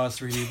through Jaws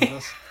 3D with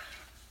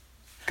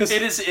us.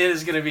 It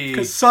is going to be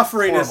Because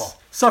suffering horrible.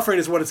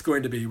 is what it's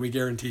going to be. We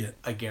guarantee it.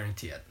 I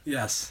guarantee it.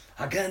 Yes.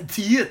 I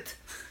guarantee it.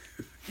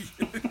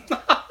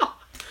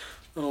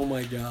 Oh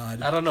my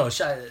God. I don't know.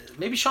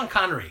 Maybe Sean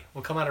Connery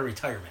will come out of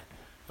retirement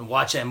and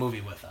watch that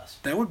movie with us.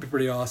 That would be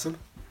pretty awesome.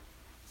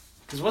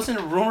 Because wasn't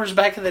there rumors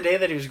back in the day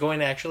that he was going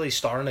to actually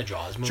star in a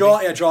Jaws movie?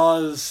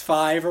 Jaws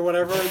 5 or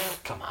whatever.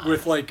 Come on.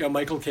 With like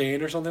Michael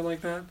Caine or something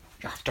like that.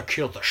 You have to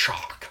kill the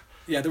shark.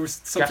 Yeah, there was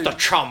You something have to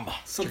chum. to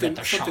something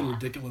get the something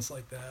shark. ridiculous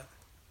like that.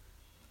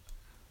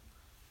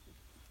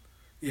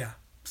 Yeah.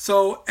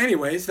 So,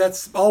 anyways,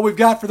 that's all we've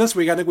got for this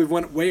week. I think we've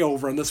went way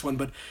over on this one,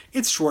 but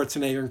it's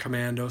Schwarzenegger and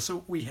Commando,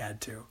 so we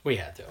had to. We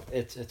had to.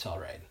 It's all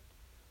right.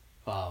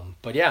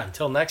 But yeah,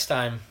 until next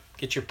time,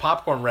 get your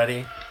popcorn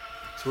ready.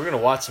 So we're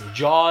gonna watch some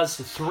Jaws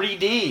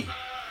 3D.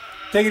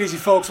 Take it easy,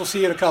 folks. We'll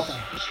see you in a couple.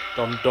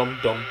 Dum dum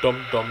dum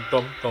dum dum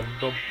dum dum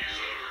dum.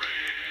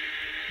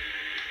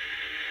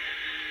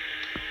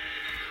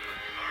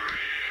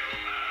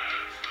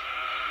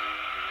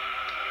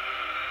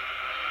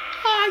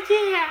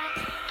 yeah.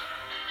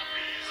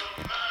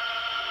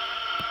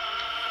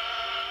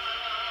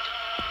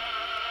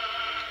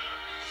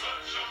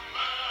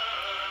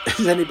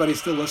 Is anybody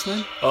still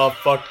listening? A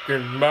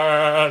fucking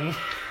man.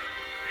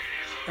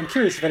 I'm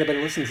curious if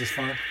anybody listens this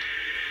far.